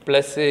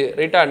ப்ளஸ்ஸு.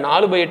 ரைட்டா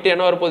 4/8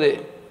 என்ன வரப்போகுது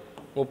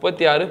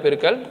 36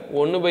 பெருக்கல்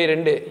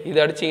 1/2. இது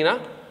அடிச்சிங்கன்னா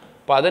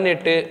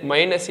 18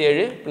 மைனஸ்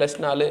 7 ப்ளஸ்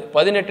 4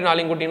 18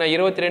 4 கூட்டிங்கன்னா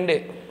 22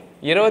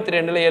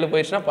 22ல் 7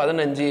 போயிடுச்சுன்னா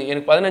 15.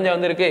 எனக்கு 15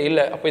 வந்துருக்கு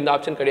இல்லை, அப்போ இந்த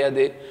ஆப்ஷன்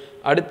கிடையாது.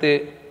 அடுத்து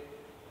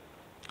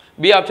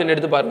பி ஆப்ஷன்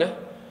எடுத்து பாருங்க.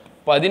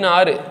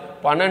 16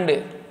 12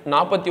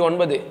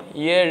 49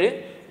 7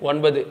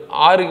 9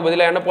 6க்கு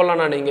பதிலாக என்ன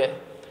போடலாம் நான் இங்கே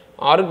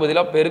 6க்கு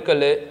பதிலாக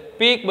பெருக்கல்,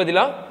 Pக்கு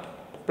பதிலாக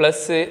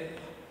ப்ளஸ்ஸு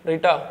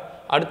ரைட்டா.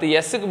 அடுத்து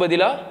எஸ்ஸுக்கு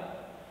பதிலாக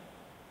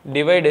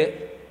டிவைடு,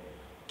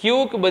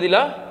 Qக்கு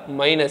பதிலாக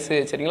மைனஸு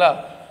சரிங்களா.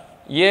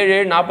 7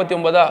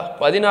 49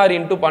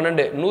 16 ×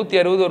 12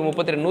 160 ஒரு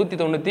 32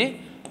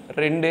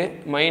 192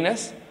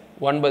 மைனஸ்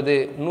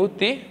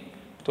 9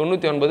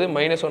 199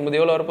 மைனஸ் 9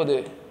 எவ்வளோ வரப்போகுது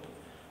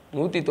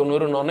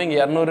 190. இங்கே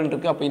 200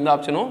 இருக்குது. அப்போ இந்த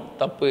ஆப்ஷனும்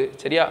தப்பு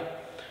சரியா.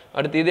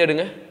 அடுத்து இது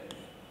எடுங்க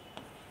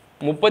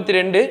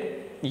 32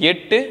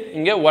 8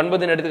 இங்கே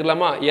 9ன்னு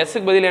எடுத்துக்கலாமா.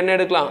 எஸ்ஸுக்கு பதில் என்ன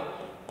எடுக்கலாம்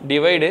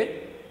டிவைடு,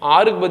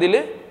 6க்கு பதில்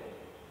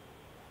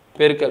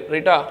பெருக்கல்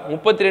ரைட்டா.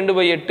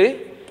 32/8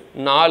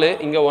 4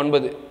 இங்கே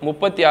 9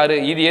 36.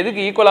 இது எதுக்கு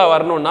ஈக்குவலாக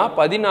வரணும்னா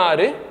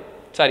 1600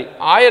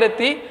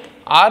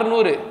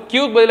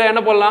 Qக்கு பதிலாக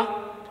என்ன போடலாம்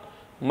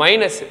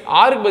மைனஸ்,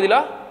 6க்கு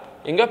பதிலாக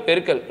இங்கே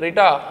பெருக்கல்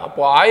ரைட்டா.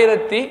 அப்போ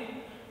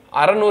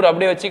 1600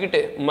 அப்படியே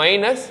வச்சுக்கிட்டு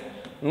மைனஸ்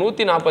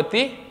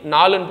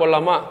 144ன்னு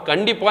போடலாமா.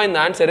 கண்டிப்பாக இந்த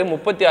ஆன்சரு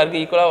 36க்கு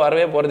ஈக்குவலாக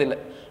வரவே போகிறதில்லை.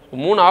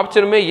 3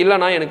 ஆப்ஷனுமே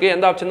இல்லைனா எனக்கு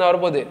எந்த ஆப்ஷன் தான்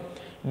வரப்போகுது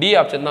டி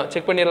ஆப்ஷன் தான்.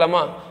 செக்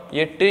பண்ணிடலாமா.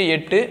 8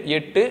 8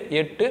 8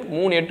 8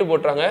 3 8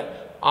 போட்டுறாங்க.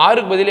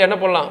 6க்கு பதில் என்ன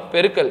பண்ணலாம்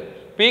பெருக்கல்,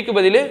 Pக்கு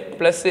பதில்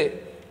ப்ளஸ்ஸு,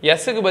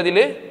 எஸ்ஸுக்கு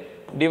பதில்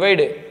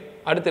டிவைடு,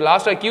 அடுத்து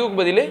லாஸ்ட்டாக Qக்கு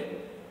பதில்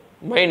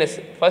மைனஸ்.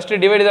 ஃபஸ்ட்டு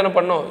டிவைடு தானே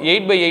பண்ணோம்.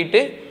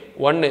 8/8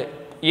 1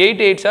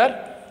 8 8 சார்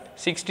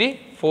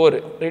 64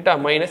 ரைட்டா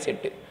மைனஸ்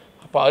 8.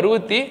 அப்போ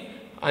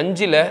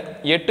 65ல்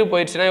 8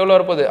 போயிடுச்சுன்னா எவ்வளோ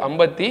வரப்போகுது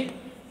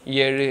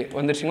 57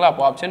 வந்துருச்சுங்களா.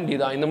 அப்போ ஆப்ஷன் டி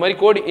தான். இந்த மாதிரி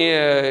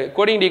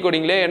கோடிங்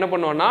டிகோடிங்லேயே என்ன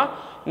பண்ணுவோன்னா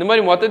இந்த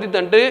மாதிரி மொத்தத்தை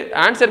தந்துட்டு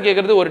ஆன்சர்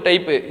கேட்குறது ஒரு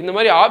டைப்பு, இந்த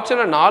மாதிரி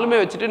ஆப்ஷனை 4மே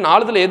வச்சுட்டு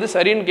 4ல் எது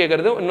சரின்னு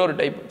கேட்குறது இன்னொரு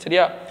டைப்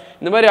சரியா.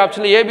 இந்த மாதிரி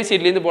ஆப்ஷனில்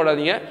ஏபிசிட்லேருந்து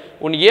போடாதீங்க.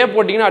 ஒன்று ஏ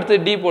போட்டிங்கன்னா அடுத்து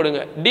டி போடுங்க,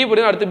 டி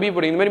போட்டிங்கன்னா அடுத்து பி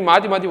போடுங்க. இந்த மாதிரி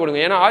மாற்றி போடுங்க.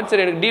 ஏன்னா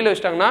ஆன்சர் எனக்கு டியில்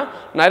வச்சிட்டாங்கன்னா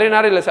நிறைய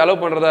நேரம் இல்லை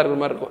செலவு பண்ணுறதா இருக்கிற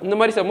மாதிரி இருக்கும். இந்த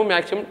மாதிரி சம்பவம்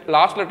மேக்ஸிமம்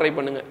லாஸ்ட்டில் ட்ரை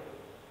பண்ணுங்கள்.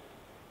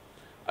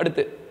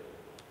 அடுத்து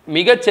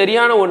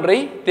மிகச்சரியான ஒன்றை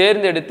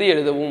தேர்ந்தெடுத்து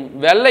எழுதவும்.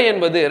 வெள்ளை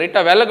என்பது ரைட்டா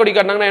வெள்ளை கொடி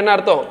காட்டினாங்கன்னா என்ன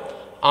அர்த்தம்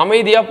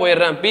அமைதியாக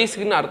போயிடுறேன்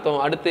பீஸுக்குன்னு அர்த்தம்.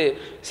 அடுத்து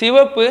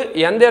சிவப்பு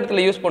எந்த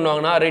இடத்துல யூஸ்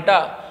பண்ணுவாங்கன்னா ரைட்டா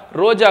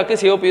ரோஜாக்கு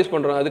சிவப்பு யூஸ்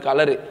பண்ணுறாங்க, அது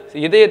கலரு.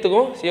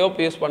 இதயத்துக்கும்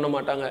சிவப்பு யூஸ் பண்ண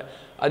மாட்டாங்க.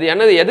 அது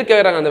என்னது எது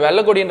கேட்குறாங்க அந்த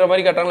வெள்ளை கொடின்ற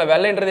மாதிரி கேட்டாங்களா.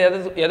 வெள்ளைன்றது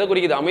எதை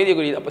குறிக்குது அமைதியை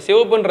குறிக்குது. அப்போ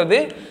சிவப்புன்றது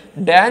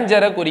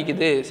டேஞ்சரை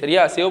குறிக்குது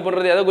சரியா.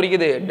 சிவப்புன்றது எதை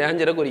குறிக்குது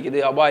டேஞ்சரை குறிக்குது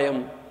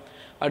அபாயம்.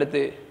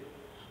 அடுத்து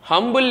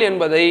ஹம்பிள்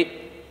என்பதை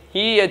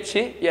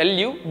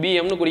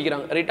EHLUBMனு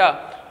குறிக்கிறாங்க ரைட்டா.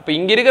 இப்போ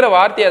இங்கே இருக்கிற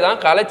வார்த்தையை தான்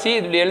கலைச்சி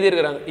இப்படி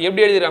எழுதியிருக்கிறாங்க.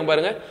 எப்படி எழுதியிருக்காங்க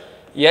பாருங்கள்.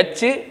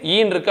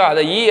 HEன்னு இருக்கா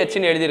அதை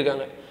EHன்னு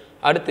எழுதியிருக்காங்க.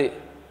 அடுத்து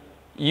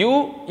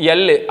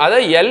UL அதை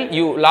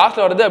LU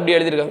லாஸ்ட்டில் வருது அப்படி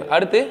எழுதியிருக்காங்க.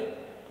 அடுத்து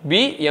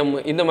BM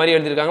இந்த மாதிரி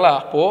எழுதியிருக்காங்களா.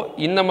 அப்போது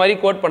இந்த மாதிரி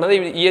கோட் பண்ணது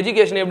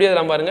எஜுகேஷன் எப்படி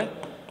எழுதலாம் பாருங்கள்.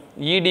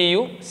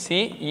 EDUCATION.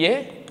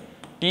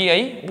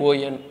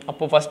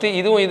 அப்போ ஃபஸ்ட்டு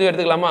இதுவும்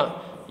எடுத்துக்கலாமா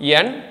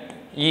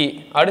NE,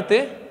 அடுத்து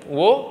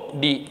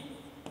OD,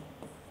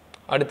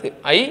 அடுத்து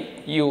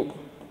IUTC.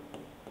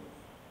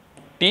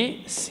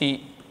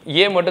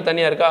 ஏ மட்டும்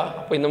தனியாக இருக்கா.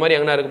 அப்போ இந்த மாதிரி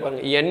எங்கன்னா இருக்குது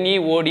பாருங்கள்.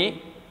 NEOD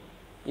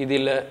இது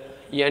இல்லை,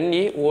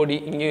 NEOD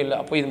இங்கேயும் இல்லை.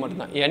 அப்போ இது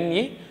மட்டும் தான்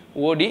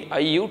NEOD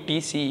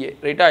IUTCA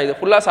ரைட்டா. இதை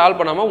ஃபுல்லாக சால்வ்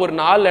பண்ணாமல் ஒரு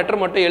 4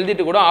 லெட்டர் மட்டும்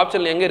எழுதிட்டு கூட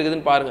ஆப்ஷனில் எங்கே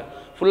இருக்குதுன்னு பாருங்கள்.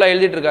 ஃபுல்லாக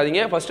எழுதிட்டு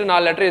இருக்காதிங்க. ஃபஸ்ட்டு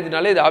 4 லெட்டர்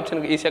எழுதினாலே இது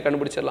ஆப்ஷனுக்கு ஈஸியாக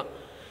கண்டுபிடிச்சிடலாம்.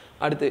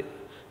 அடுத்து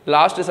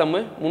லாஸ்ட்டு சம்மு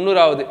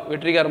 300வது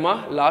வெற்றிகரமாக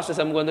லாஸ்ட்டு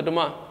சம்முக்கு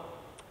வந்துட்டுமா.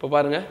 இப்போ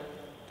பாருங்கள்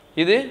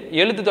இது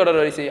எழுத்து தொடர்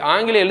வரிசை,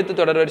 ஆங்கில எழுத்து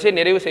தொடர் வரிசை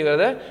நிறைவு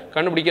செய்வதை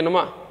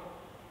கண்டுபிடிக்கணுமா.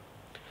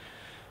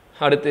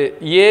 அடுத்து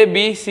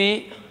ABCC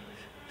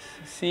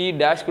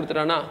டேஷ்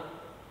கொடுத்துட்டானா.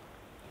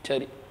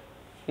 சரி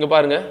இங்கே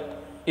பாருங்கள்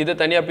இதை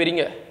தனியாக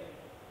பிரிங்க,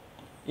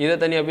 இதை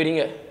தனியாக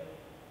பிரிங்க,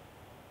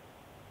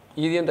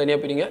 இதையும் தனியாக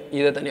பிரிங்க,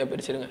 இதை தனியாக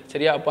பிரிச்சிருங்க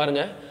சரியா.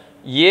 பாருங்கள்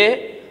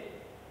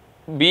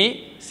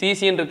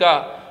ABCCன்னு இருக்கா.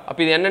 அப்போ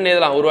இது என்னென்னு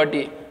எழுதலாம் ஒரு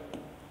வாட்டி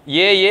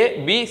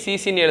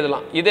AABCCன்னு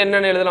எழுதலாம். இது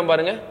என்னென்னு எழுதலாம்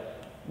பாருங்கள்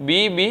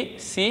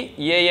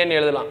BBCAN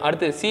எழுதலாம்.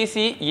 அடுத்து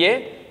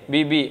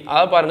CCABB.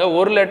 அதாவது பாருங்கள்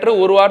ஒரு லெட்ரு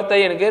ஒரு வார்த்தை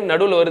எனக்கு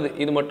நடுவில் வருது.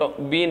 இது மட்டும்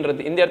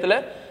பின்றது இந்த இடத்துல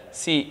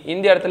சி,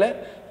 இந்த இடத்துல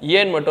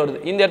ஏன்னு மட்டும் வருது.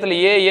 இந்த இடத்துல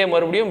ஏ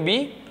மறுபடியும்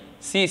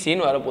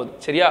BCCன்னு வரப்போகுது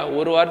சரியா.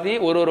 ஒரு வார்த்தை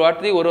ஒரு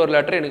வார்த்தை ஒரு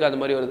லெட்டர் எனக்கு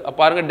அது மாதிரி வருது. அப்போ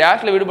பாருங்கள்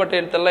டேஷில் விடுபட்ட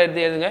எழுத்தெல்லாம்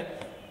எழுதுங்க.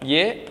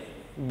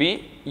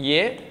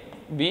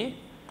 ABAB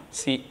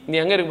C. இது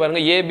எங்கே இருக்குது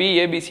பாருங்கள், ஏபி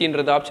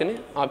ஏபிசின்றது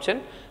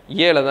ஆப்ஷன்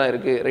ஏல தான்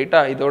இருக்குது.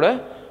 ரைட்டா? இதோட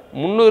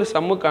 300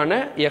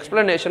 சம்முக்கான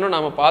எக்ஸ்ப்ளனேஷனும்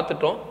நாம்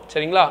பார்த்துட்டோம்.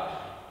 சரிங்களா?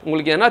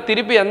 உங்களுக்கு என்ன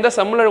திருப்பி எந்த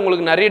சம்மில்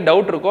உங்களுக்கு நிறைய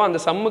டவுட் இருக்கோ அந்த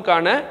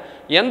சம்முக்கான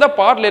எந்த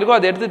பார்ட்டில் இருக்கோ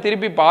அதை எடுத்து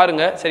திருப்பி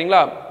பாருங்கள்.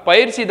 சரிங்களா?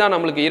 பயிற்சி தான்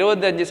நம்மளுக்கு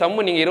 25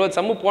 சம்மு. நீங்கள் 20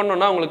 சம்மு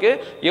போடணுன்னா உங்களுக்கு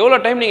எவ்வளோ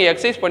டைம் நீங்கள்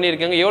எக்ஸசைஸ்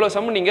பண்ணியிருக்கீங்க, எவ்வளோ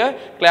சம்மு நீங்கள்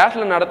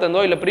கிளாஸில்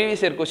நடந்ததோ இல்லை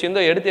ப்ரீவியஸ் இயர்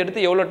கொஸ்டின்தோ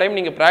எடுத்து எவ்வளோ டைம்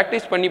நீங்கள்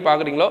ப்ராக்டிஸ் பண்ணி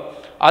பார்க்குறீங்களோ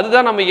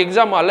அதுதான் நமக்கு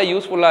எக்ஸாம் ஆல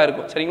யூஸ்ஃபுல்லாக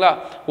இருக்கும். சரிங்களா?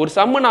 ஒரு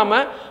சம்மு நாம்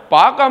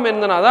பார்க்காம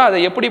இருந்தனா தான் அதை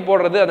எப்படி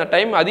போடுறது, அந்த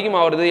டைம்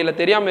அதிகமாகிறது இல்லை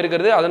தெரியாமல்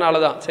இருக்கிறது அதனால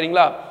தான்.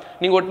 சரிங்களா?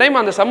 நீங்கள் ஒரு டைம்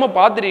அந்த சம்மை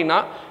பார்த்துட்டீங்கன்னா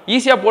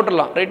ஈஸியாக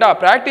போட்டுடலாம். ரைட்டா?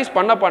 ப்ராக்டிஸ்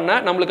பண்ண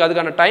நம்மளுக்கு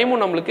அதுக்கான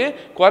டைமும் நம்மளுக்கு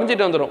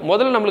குறைஞ்சிட்டு வந்துடும்.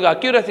 முதல்ல நம்மளுக்கு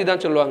அக்யூரசி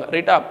தான் சொல்லுவாங்க.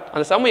 ரைட்டா?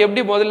 அந்த சம்மை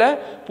எப்படி முதல்ல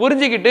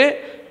புரிஞ்சிக்கிட்டு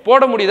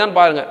போட முடியுதான்னு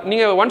பாருங்கள்.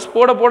 நீங்கள் ஒன்ஸ்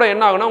போட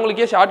என்ன ஆகுனா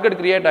உங்களுக்கே ஷார்ட்கட்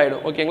கிரியேட்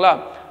ஆகிடும். ஓகேங்களா?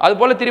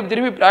 அதுபோல்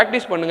திருப்பி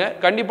ப்ராக்டிஸ் பண்ணுங்கள்.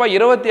 கண்டிப்பாக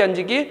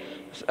 25க்கு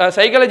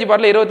சைக்காலஜி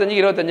பார்ட்டில்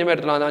 25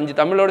 எடுத்துடலாம். அந்த 5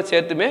 தமிழோடு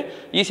சேர்த்துமே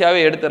ஈஸியாகவே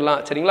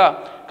எடுத்துடலாம். சரிங்களா?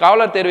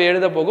 காவலர் தேர்வு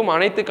எழுத போகும்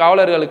அனைத்து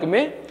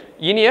காவலர்களுக்குமே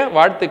இனிய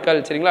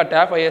வாழ்த்துக்கள். சரிங்களா?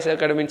 TAF IAS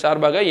அகாடமியின்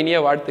சார்பாக இனிய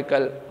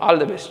வாழ்த்துக்கள்.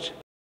 All the best.